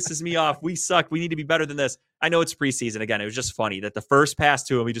year. That pisses me off. We suck. We need to be better than this. I know it's preseason. Again, it was just funny that the first pass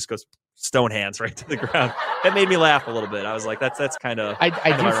to him, he just goes stone hands right to the ground. That made me laugh a little bit. I was like, that's kind of. I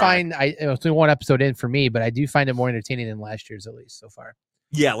do find it's only one episode in for me, but I do find it more entertaining than last year's, at least so far.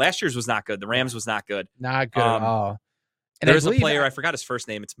 Yeah, last year's was not good. The Rams was not good. Not good at all. And there's a player, I forgot his first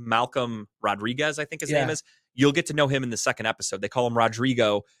name. It's Malcolm Rodriguez, I think his name is. You'll get to know him in the second episode. They call him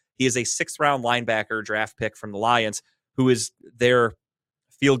Rodrigo. He is a 6th-round linebacker draft pick from the Lions, who is their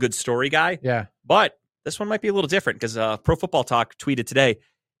feel-good story guy. Yeah. But this one might be a little different because Pro Football Talk tweeted today,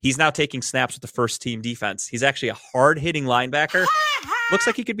 he's now taking snaps with the first-team defense. He's actually a hard-hitting linebacker. Looks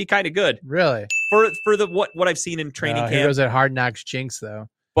like he could be kind of good. Really? For the what I've seen in training camp. He goes at Hard Knocks jinx, though.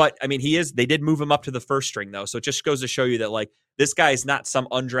 But, I mean, they did move him up to the first string, though. So it just goes to show you that, like, this guy is not some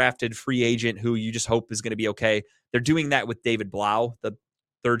undrafted free agent who you just hope is going to be okay. They're doing that with David Blau, the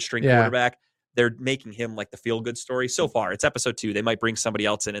third-string quarterback. They're making him, like, the feel-good story. So far, it's episode 2. They might bring somebody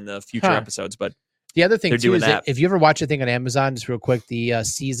else in the future episodes. But the other thing, too, is that if you ever watch a thing on Amazon, just real quick, the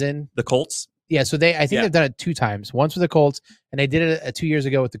season. The Colts? Yeah, so I think they've done it 2 times. Once with the Colts, and they did it 2 years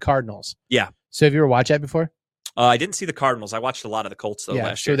ago with the Cardinals. Yeah. So have you ever watched that before? I didn't see the Cardinals. I watched a lot of the Colts though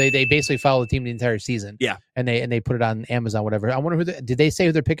last year. So they basically follow the team the entire season. Yeah, and they put it on Amazon, whatever. I wonder did they say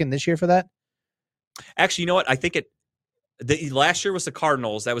who they're picking this year for that? Actually, you know what? I think last year was the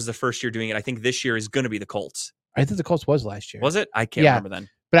Cardinals. That was the first year doing it. I think this year is going to be the Colts. I think the Colts was last year. Was it? I can't remember then.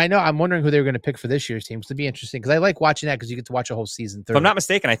 But I'm wondering who they were going to pick for this year's team. It'd be interesting because I like watching that because you get to watch a whole season. If I'm not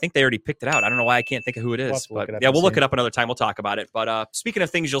mistaken, I think they already picked it out. I don't know why I can't think of who it is. We'll look it up another time. We'll talk about it. But speaking of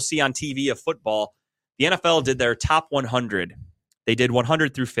things you'll see on TV of football, the NFL did their top 100. They did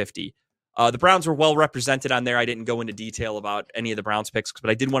 100 through 50. The Browns were well represented on there. I didn't go into detail about any of the Browns picks,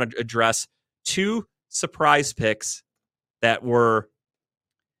 but I did want to address 2 surprise picks that were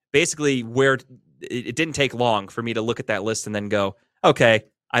basically where it didn't take long for me to look at that list and then go, okay,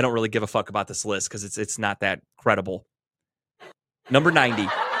 I don't really give a fuck about this list because it's not that credible. Number 90,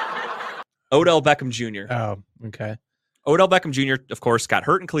 Odell Beckham Jr. Oh, okay. Odell Beckham Jr., of course, got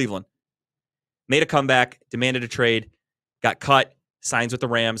hurt in Cleveland. Made a comeback, demanded a trade, got cut, signs with the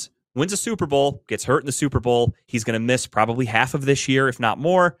Rams, wins a Super Bowl, gets hurt in the Super Bowl. He's going to miss probably half of this year, if not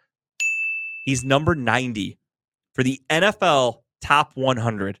more. He's number 90 for the NFL top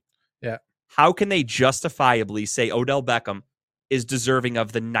 100. Yeah. How can they justifiably say Odell Beckham is deserving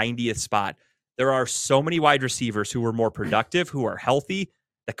of the 90th spot? There are so many wide receivers who were more productive, who are healthy,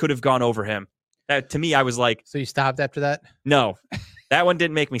 that could have gone over him. That, to me, I was like... So you stopped after that? No. That one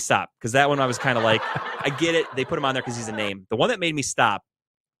didn't make me stop because that one I was kind of like, I get it. They put him on there because he's a name. The one that made me stop,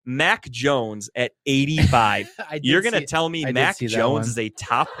 Mac Jones at 85. You're going to tell me Mac Jones is a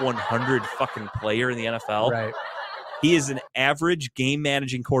top 100 fucking player in the NFL? Right. He is an average game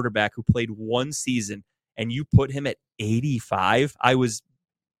managing quarterback who played 1 season, and you put him at 85? I was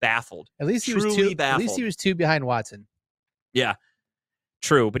baffled. At least he Truly was 2. baffled. At least he was 2 behind Watson. Yeah,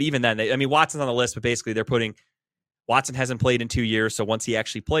 true. But even then, Watson's on the list, but basically they're putting Watson hasn't played in 2 years, so once he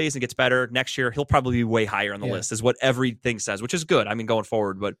actually plays and gets better next year, he'll probably be way higher on the list, is what everything says, which is good. Going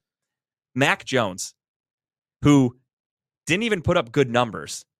forward. But Mac Jones, who didn't even put up good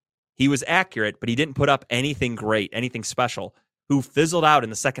numbers. He was accurate, but he didn't put up anything great, anything special, who fizzled out in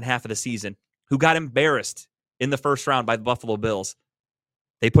the second half of the season, who got embarrassed in the first round by the Buffalo Bills.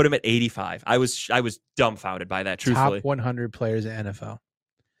 They put him at 85. I was dumbfounded by that, truthfully. Top 100 players in NFL.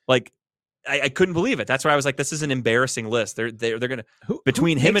 Like, I couldn't believe it. That's why I was like, this is an embarrassing list. They're gonna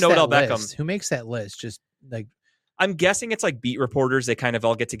between him and Odell Beckham. Who makes that list? Just like, I'm guessing it's like beat reporters. They kind of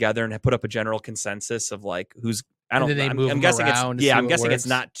all get together and put up a general consensus of like who's. I'm guessing it's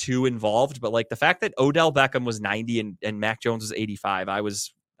not too involved, but like the fact that Odell Beckham was 90 and Mac Jones was 85, I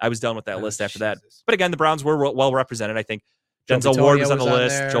was done with that list after that. But again, the Browns were well represented. I think Denzel Ward was on the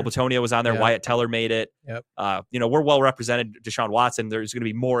list. Joe Bitonio was on there. Yep. Wyatt Teller made it. Yep. We're well represented. Deshaun Watson. There's going to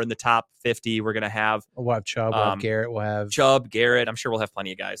be more in the top 50. We're going to have. We'll have Chubb. We'll have Garrett. We'll have Chubb, Garrett. I'm sure we'll have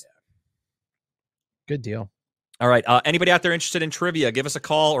plenty of guys. Good deal. All right. Anybody out there interested in trivia? Give us a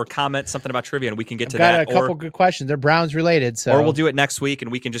call or comment something about trivia, and we can get to that. Got a couple good questions. They're Browns related, so or we'll do it next week,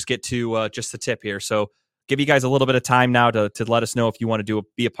 and we can just get to just the tip here. So. Give you guys a little bit of time now to let us know if you want to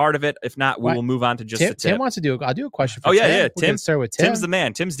be a part of it. If not, we will move on to just the tip. Tim wants to do. I'll do a question. For Tim. Yeah. Tim. Can start with Tim. Tim's the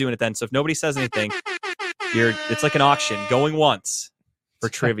man. Tim's doing it then. So if nobody says anything, it's like an auction. Going once for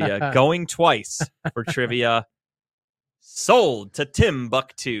trivia, going twice for trivia. Sold to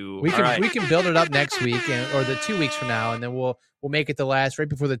Timbuktu. We can build it up next week or the 2 weeks from now, and then we'll make it the last right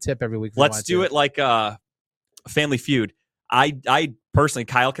before the tip every week. Let's do it like Family Feud. I personally,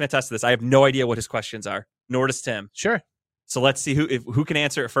 Kyle can attest to this. I have no idea what his questions are, nor does Tim. Sure. So let's see who can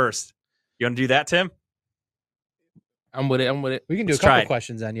answer it first. You want to do that, Tim? I'm with it. We can do Let's a couple try it.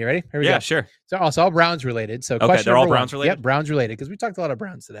 questions then. You ready? Here we Yeah, go. sure. So also all Browns related. So Okay, question they're all number Browns one. related? Yep, Browns related because we talked a lot of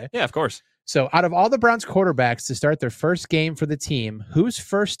Browns today. Yeah, of course. So out of all the Browns quarterbacks to start their first game for the team, whose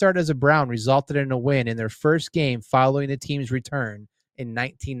first start as a Brown resulted in a win in their first game following the team's return in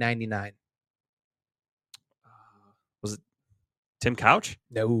 1999? Was it Tim Couch?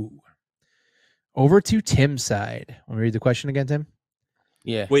 No. Over to Tim's side. Want me to read the question again, Tim?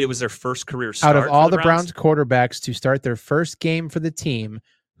 Yeah. Wait, it was their first career start. Out of all for the Browns quarterbacks to start their first game for the team,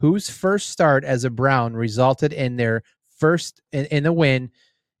 whose first start as a Brown resulted in their first in a win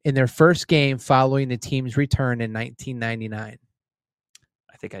in their first game following the team's return in 1999?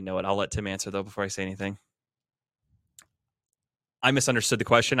 I think I know it. I'll let Tim answer though before I say anything. I misunderstood the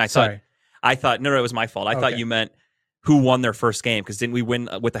question. I thought no, it was my fault. I thought Okay. you meant who won their first game, because didn't we win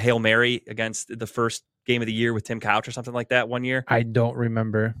with the Hail Mary against the first game of the year with Tim Couch or something like that one year? I don't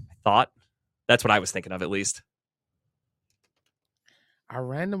remember. I thought that's what I was thinking of, at least. I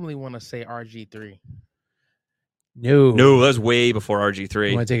randomly want to say RG3. No. No, that was way before You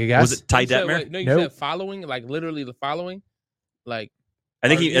RG3. want to take a guess? Was it Ty You said, Detmer? wait, no, you Nope. said following, like literally the following, like. I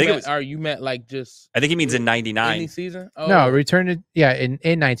think or he. you I think it meant, was. Or you meant like just I think he means in any '99. season? Oh, No, returned to, in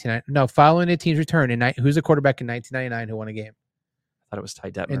 1999. No, following the team's return who's the quarterback in 1999 who won a game I thought it was Ty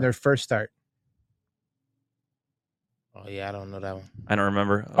Detmer. in their first start? Oh yeah, I don't know that one. I don't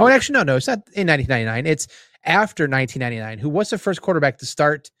remember. Oh, actually, no, it's not in 1999. It's after 1999. Who was the first quarterback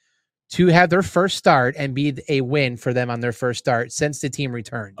to have their first start and be a win for them on their first start since the team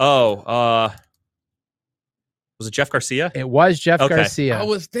returned? Was it Jeff Garcia? It was Jeff Okay. Garcia. I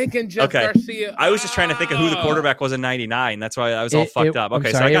was thinking Jeff Okay. Garcia. I was just trying to think of who the Ah. quarterback was in '99. That's why I was all fucked up. I'm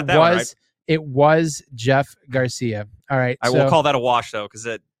Okay, so sorry, I got that one right. It was Jeff Garcia. All right. I will call that a wash though, because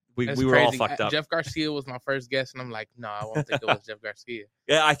we That's were all crazy. fucked up. Jeff Garcia was my first guess, and I'm like, no, I won't think it was Jeff Garcia.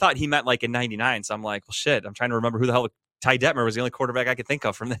 Yeah, I thought he meant like in '99. So I'm like, well, shit. I'm trying to remember who the hell Ty Detmer was. The only quarterback I could think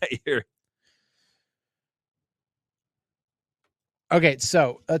of from that year. Okay,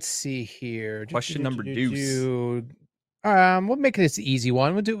 so let's see here. Question number deuce. We'll make this an easy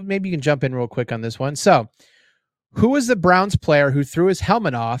one. Maybe you can jump in real quick on this one. So, who was the Browns player who threw his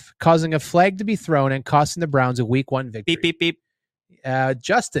helmet off, causing a flag to be thrown and costing the Browns a Week 1 victory? Beep beep beep.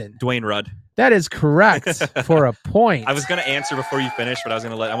 Justin. Dwayne Rudd. That is correct for a point. I was going to answer before you finished, but I was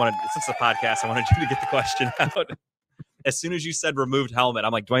going to since the podcast, I wanted you to get the question out. As soon as you said removed helmet,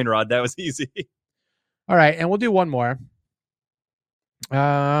 I'm like, Dwayne Rudd. That was easy. All right, and we'll do one more.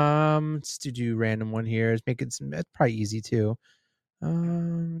 Let's do random one here. Let's make it that's probably easy too.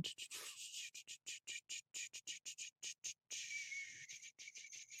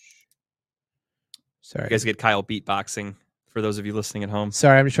 Sorry. You guys get Kyle beatboxing for those of you listening at home.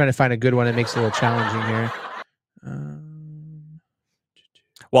 Sorry, I'm just trying to find a good one that makes it a little challenging here.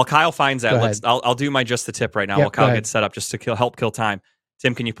 While Kyle finds Go that, I'll do my just the tip right now Yep, while Kyle go gets set up just to help kill time.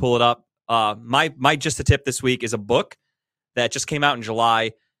 Tim, can you pull it up? My just the tip this week is a book that just came out in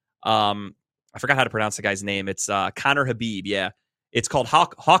July. I forgot how to pronounce the guy's name. It's Connor Habib. Yeah, it's called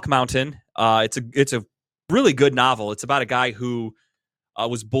Hawk Mountain. It's a really good novel. It's about a guy who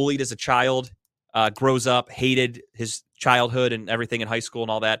was bullied as a child, grows up, hated his childhood and everything in high school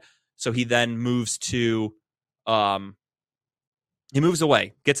and all that. So he then moves to he moves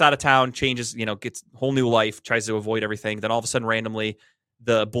away, gets out of town, changes, gets a whole new life, tries to avoid everything. Then all of a sudden, randomly,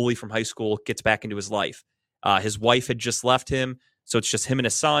 the bully from high school gets back into his life. His wife had just left him, so it's just him and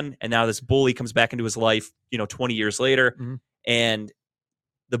his son. And now this bully comes back into his life, 20 years later. Mm-hmm. And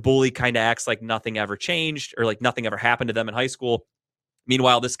the bully kind of acts like nothing ever changed or like nothing ever happened to them in high school.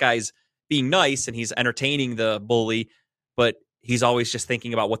 Meanwhile, this guy's being nice and he's entertaining the bully, but he's always just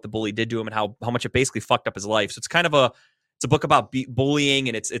thinking about what the bully did to him and how much it basically fucked up his life. So it's kind of it's a book about bullying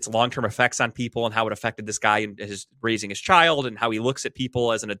and its long-term effects on people and how it affected this guy and his raising his child and how he looks at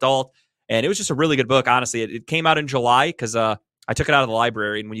people as an adult. And it was just a really good book. Honestly, it came out in July because I took it out of the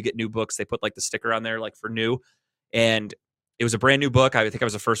library. And when you get new books, they put like the sticker on there, like for new. And it was a brand new book. I think I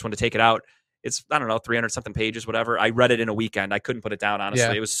was the first one to take it out. It's, 300 something pages, whatever. I read it in a weekend. I couldn't put it down, honestly.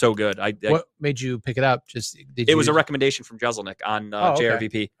 Yeah. It was so good. What made you pick it up? It was a recommendation from Jeselnik on okay.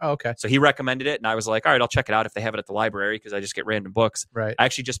 JRVP. Oh, okay. So he recommended it, and I was like, all right, I'll check it out if they have it at the library because I just get random books. Right. I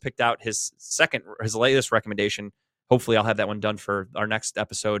actually just picked out his latest recommendation. Hopefully I'll have that one done for our next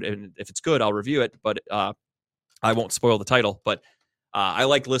episode, and if it's good, I'll review it, but I won't spoil the title. But I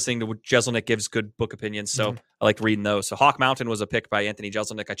like listening to what Jeselnik gives good book opinions, so I like reading those. So Hawk Mountain was a pick by Anthony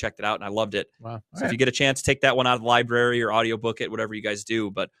Jeselnik. I checked it out, and I loved it. Wow. So if you get a chance, take that one out of the library or audiobook it, whatever you guys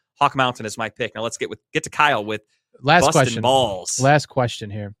do. But Hawk Mountain is my pick. Now let's get to Kyle with Last Bustin' question. Balls. Last question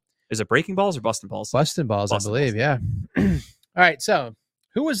here. Is it Breaking Balls or Bustin' Balls? Bustin' balls, Bustin' I believe. Yeah. All right. So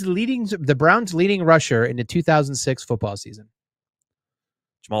Who was the Browns' leading rusher in the 2006 football season?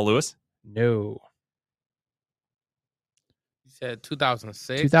 Jamal Lewis. No. You said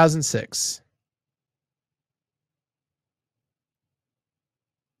 2006. 2006.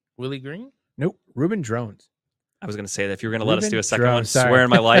 Willie Green? Nope. Ruben Drones. I was going to say that if you were going to let us Ruben do a second Drones, one, sorry. swear in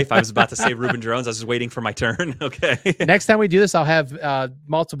my life, I was about to say Ruben Drones. I was just waiting for my turn. Okay. Next time we do this, I'll have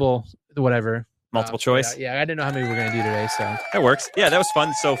multiple whatever. Multiple choice. Yeah, I didn't know how many we were going to do today, so That works. Yeah, that was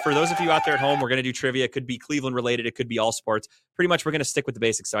fun. So for those of you out there at home, we're going to do trivia. It could be Cleveland related. It could be all sports. Pretty much we're going to stick with the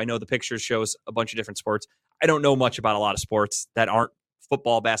basics. So I know the pictures shows a bunch of different sports. I don't know much about a lot of sports that aren't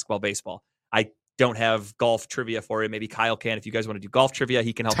football, basketball, baseball. I don't have golf trivia for you. Maybe Kyle can. If you guys want to do golf trivia,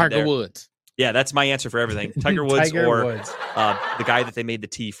 he can help you Tiger there. Woods. Yeah, that's my answer for everything. Tiger Woods Tiger or Woods. The guy that they made the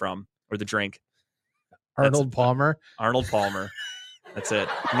tea from or the drink. Arnold Palmer. Arnold Palmer. That's it.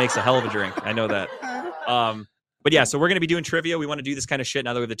 He makes a hell of a drink. I know that. But yeah, so we're going to be doing trivia. We want to do this kind of shit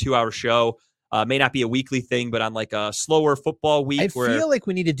now that we have a 2-hour show. May not be a weekly thing, but on like a slower football week. I feel like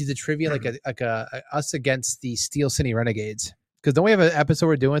we need to do the trivia like a us against the Steel City Renegades. Because don't we have an episode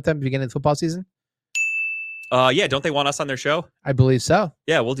we're doing with them at the beginning of the football season? Yeah, don't they want us on their show? I believe so.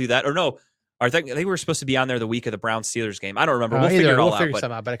 Yeah, we'll do that. Or no, I think they were supposed to be on there the week of the Browns-Steelers game. I don't remember. We'll figure it all out. But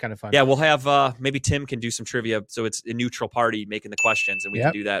something out, but kind of fun. yeah, we'll have maybe Tim can do some trivia, so it's a neutral party making the questions, and we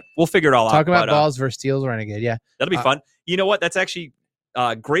Yep. can do that. We'll figure it all out. Talk about but, balls versus Steel's Renegade. Yeah. that'll be fun. You know what? That's actually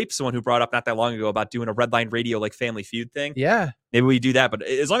Grape's the one who brought up not that long ago about doing a Red Line Radio like Family Feud thing. Yeah. Maybe we do that, but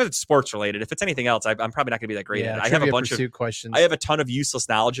as long as it's sports related. If it's anything else, I'm probably not going to be that great at it. I have a Trivia bunch of Pursuit questions. I have a ton of useless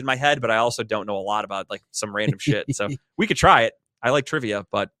knowledge in my head, but I also don't know a lot about like some random shit. So we could try it. I like trivia,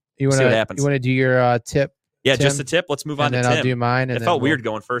 but you see what happens. You want to do your tip? yeah, Tim? just a tip. Let's move on And to then Tim. I'll do mine. And It then felt we'll- weird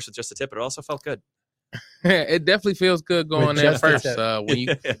going first with just a tip, but it also felt good. It definitely feels good going With in just a first. tip. When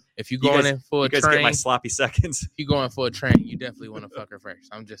you if you You going guys- in for You a guys get train, my sloppy seconds. if you going for a train, you definitely want to fuck her first.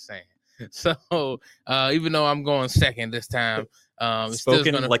 I'm just saying. So even though I'm going second this time, it's still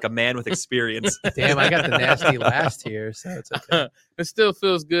Spoken gonna like a man with experience. Damn, I got the nasty last here, so it's okay. it still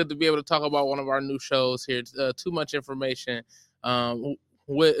feels good to be able to talk about one of our new shows here. Too much information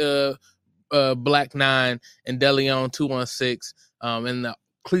with Black 9 and DeLeon 216 and the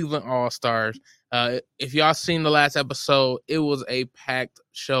Cleveland All-Stars. If y'all seen the last episode, it was a packed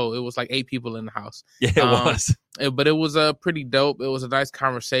show. It was like 8 people in the house. Yeah, it was. But it was pretty dope. It was a nice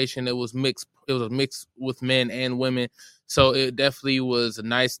conversation. It was mixed. It was a mix with men and women. So it definitely was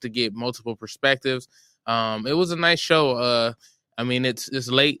nice to get multiple perspectives. It was a nice show. I mean, it's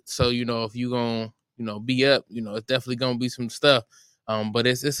late, so if you gonna be up, it's definitely gonna be some stuff. But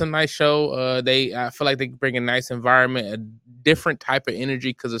it's a nice show. I feel like they bring a nice environment, a different type of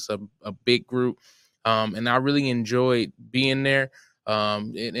energy because it's a big group. And I really enjoyed being there.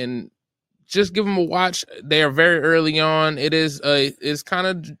 And just give them a watch. They are very early on. It's kind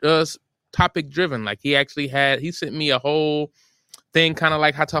of topic driven. Like he sent me a whole thing, kind of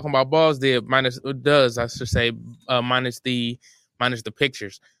like how Talking About Balls did, minus the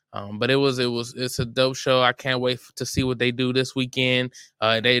pictures. But it's a dope show. I can't wait to see what they do this weekend.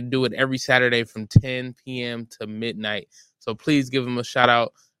 They do it every Saturday from 10 p.m. to midnight. So please give them a shout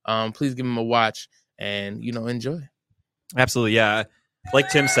out. Please give them a watch and enjoy. Absolutely, yeah. Like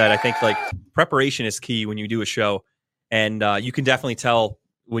Tim said, I think like preparation is key when you do a show, and you can definitely tell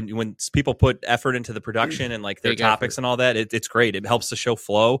when people put effort into the production and like their Big topics effort. and all that. It's great. It helps the show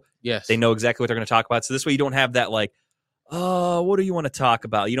flow. Yes. They know exactly what they're going to talk about. So this way, you don't have that like, oh, what do you want to talk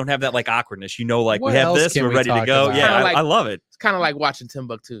about? You don't have that like awkwardness. Like What we have else this, can we're we ready to talk go. about? Yeah, Kinda like- I love it. It's kind of like watching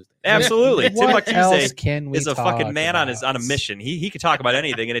Timbuktu. Absolutely, What Timbuktu else can we is a talk fucking man on about? a mission. He can talk about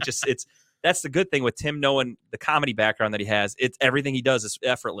anything, and that's the good thing with Tim knowing the comedy background that he has. It's everything he does is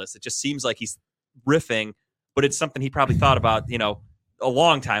effortless. It just seems like he's riffing, but it's something he probably thought about, a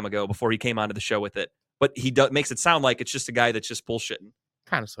long time ago before he came onto the show with it. But he makes it sound like it's just a guy that's just bullshitting.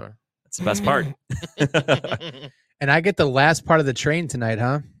 Kind of, sort of. That's the best part. And I get the last part of the train tonight,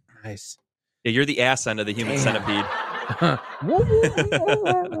 huh? Nice. Yeah, you're the ass end of the human centipede.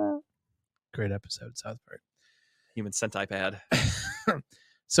 Great episode, South Park. Human centipede.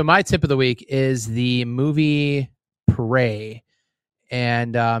 So my tip of the week is the movie Prey,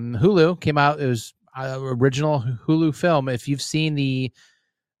 and Hulu came out. It was original Hulu film. If you've seen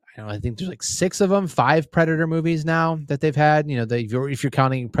I think there's like 6 of them, 5 Predator movies now that they've had. If you're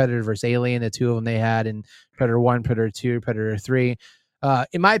counting Predator versus Alien, the 2 of them they had, and Predator 1, Predator 2, Predator 3.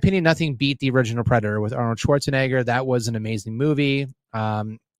 In my opinion, nothing beat the original Predator with Arnold Schwarzenegger. That was an amazing movie.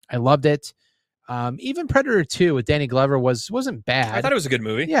 I loved it. Even Predator 2 with Danny Glover wasn't bad. I thought it was a good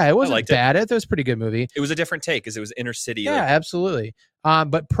movie. Yeah, it wasn't liked bad. It was a pretty good movie. It was a different take because it was inner city. Yeah, absolutely.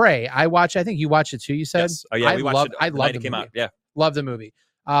 But Prey, I think you watched it too. You said, Yes. Oh yeah, we watched it. I the love night it came out. Yeah. Love the movie.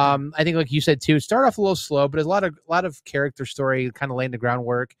 I think, like you said too, start off a little slow, but there's a lot of character story kind of laying the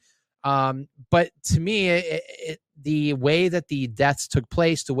groundwork. But to me, the way that the deaths took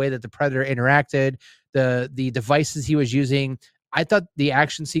place, the way that the Predator interacted, the devices he was using, I thought the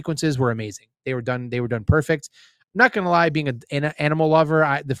action sequences were amazing. They were done perfect. I'm not gonna lie, being an animal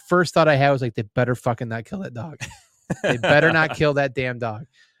lover, the first thought I had was like, they better fucking not kill that dog. They better not kill that damn dog.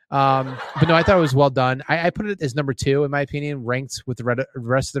 But no, I thought it was well done. I put it as number 2 in my opinion, ranked with the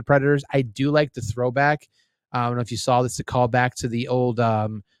rest of the Predators. I do like the throwback. I don't know if you saw this, to call back to the old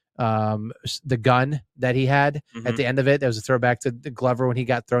the gun that he had at the end of it. There was a throwback to Glover when he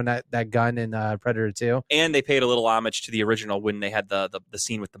got thrown that gun in Predator 2. And they paid a little homage to the original when they had the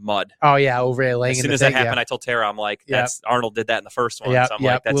scene with the mud. Oh yeah, over there laying. As soon as that happened, I told Tara, I'm like, "That's Arnold did that in the first one." Yeah, so I'm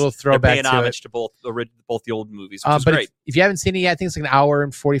like, "That's little throwback they're paying to homage to both the old movies, which is but great." If you haven't seen it yet, I think it's like an hour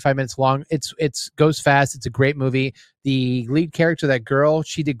and 45 minutes long. It's goes fast. It's a great movie. The lead character, that girl,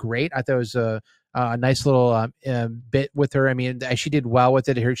 she did great. I thought it was a nice little bit with her. I mean, she did well with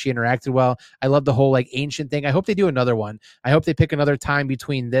it. She interacted well. I love the whole like ancient thing. I hope they do another one. I hope they pick another time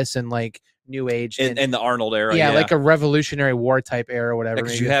between this and like New Age and the Arnold era. Yeah, like a Revolutionary War type era or whatever.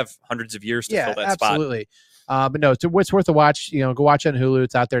 Because you have hundreds of years to fill that spot. Absolutely. But no, it's worth a watch. Go watch it on Hulu.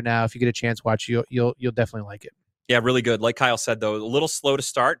 It's out there now. If you get a chance, watch. You'll definitely like it. Yeah, really good. Like Kyle said, though, a little slow to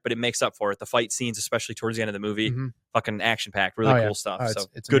start, but it makes up for it. The fight scenes, especially towards the end of the movie, fucking action-packed, really cool stuff. So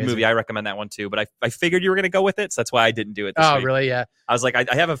it's good amazing movie. I recommend that one, too. But I figured you were going to go with it, so that's why I didn't do it this week. Really? Yeah. I was like,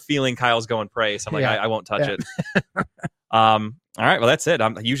 I have a feeling Kyle's going Prey, so I'm like, I won't touch it. All right, well, that's it.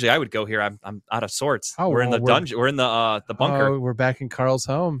 Usually I would go here. I'm out of sorts. We're in the dungeon. We're in the bunker. Oh, we're back in Carl's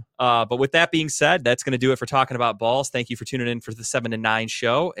home. But with that being said, that's going to do it for talking about balls. Thank you for tuning in for the 7 to 9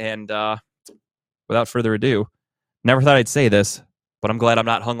 show. And without further ado, never thought I'd say this, but I'm glad I'm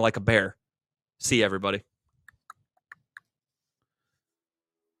not hung like a bear. See you, everybody.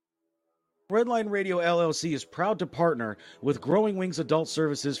 Redline Radio LLC is proud to partner with Growing Wings Adult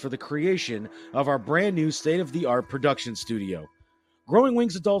Services for the creation of our brand new state-of-the-art production studio. Growing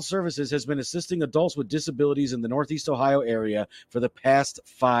Wings Adult Services has been assisting adults with disabilities in the Northeast Ohio area for the past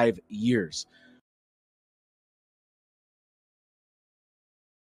 5 years.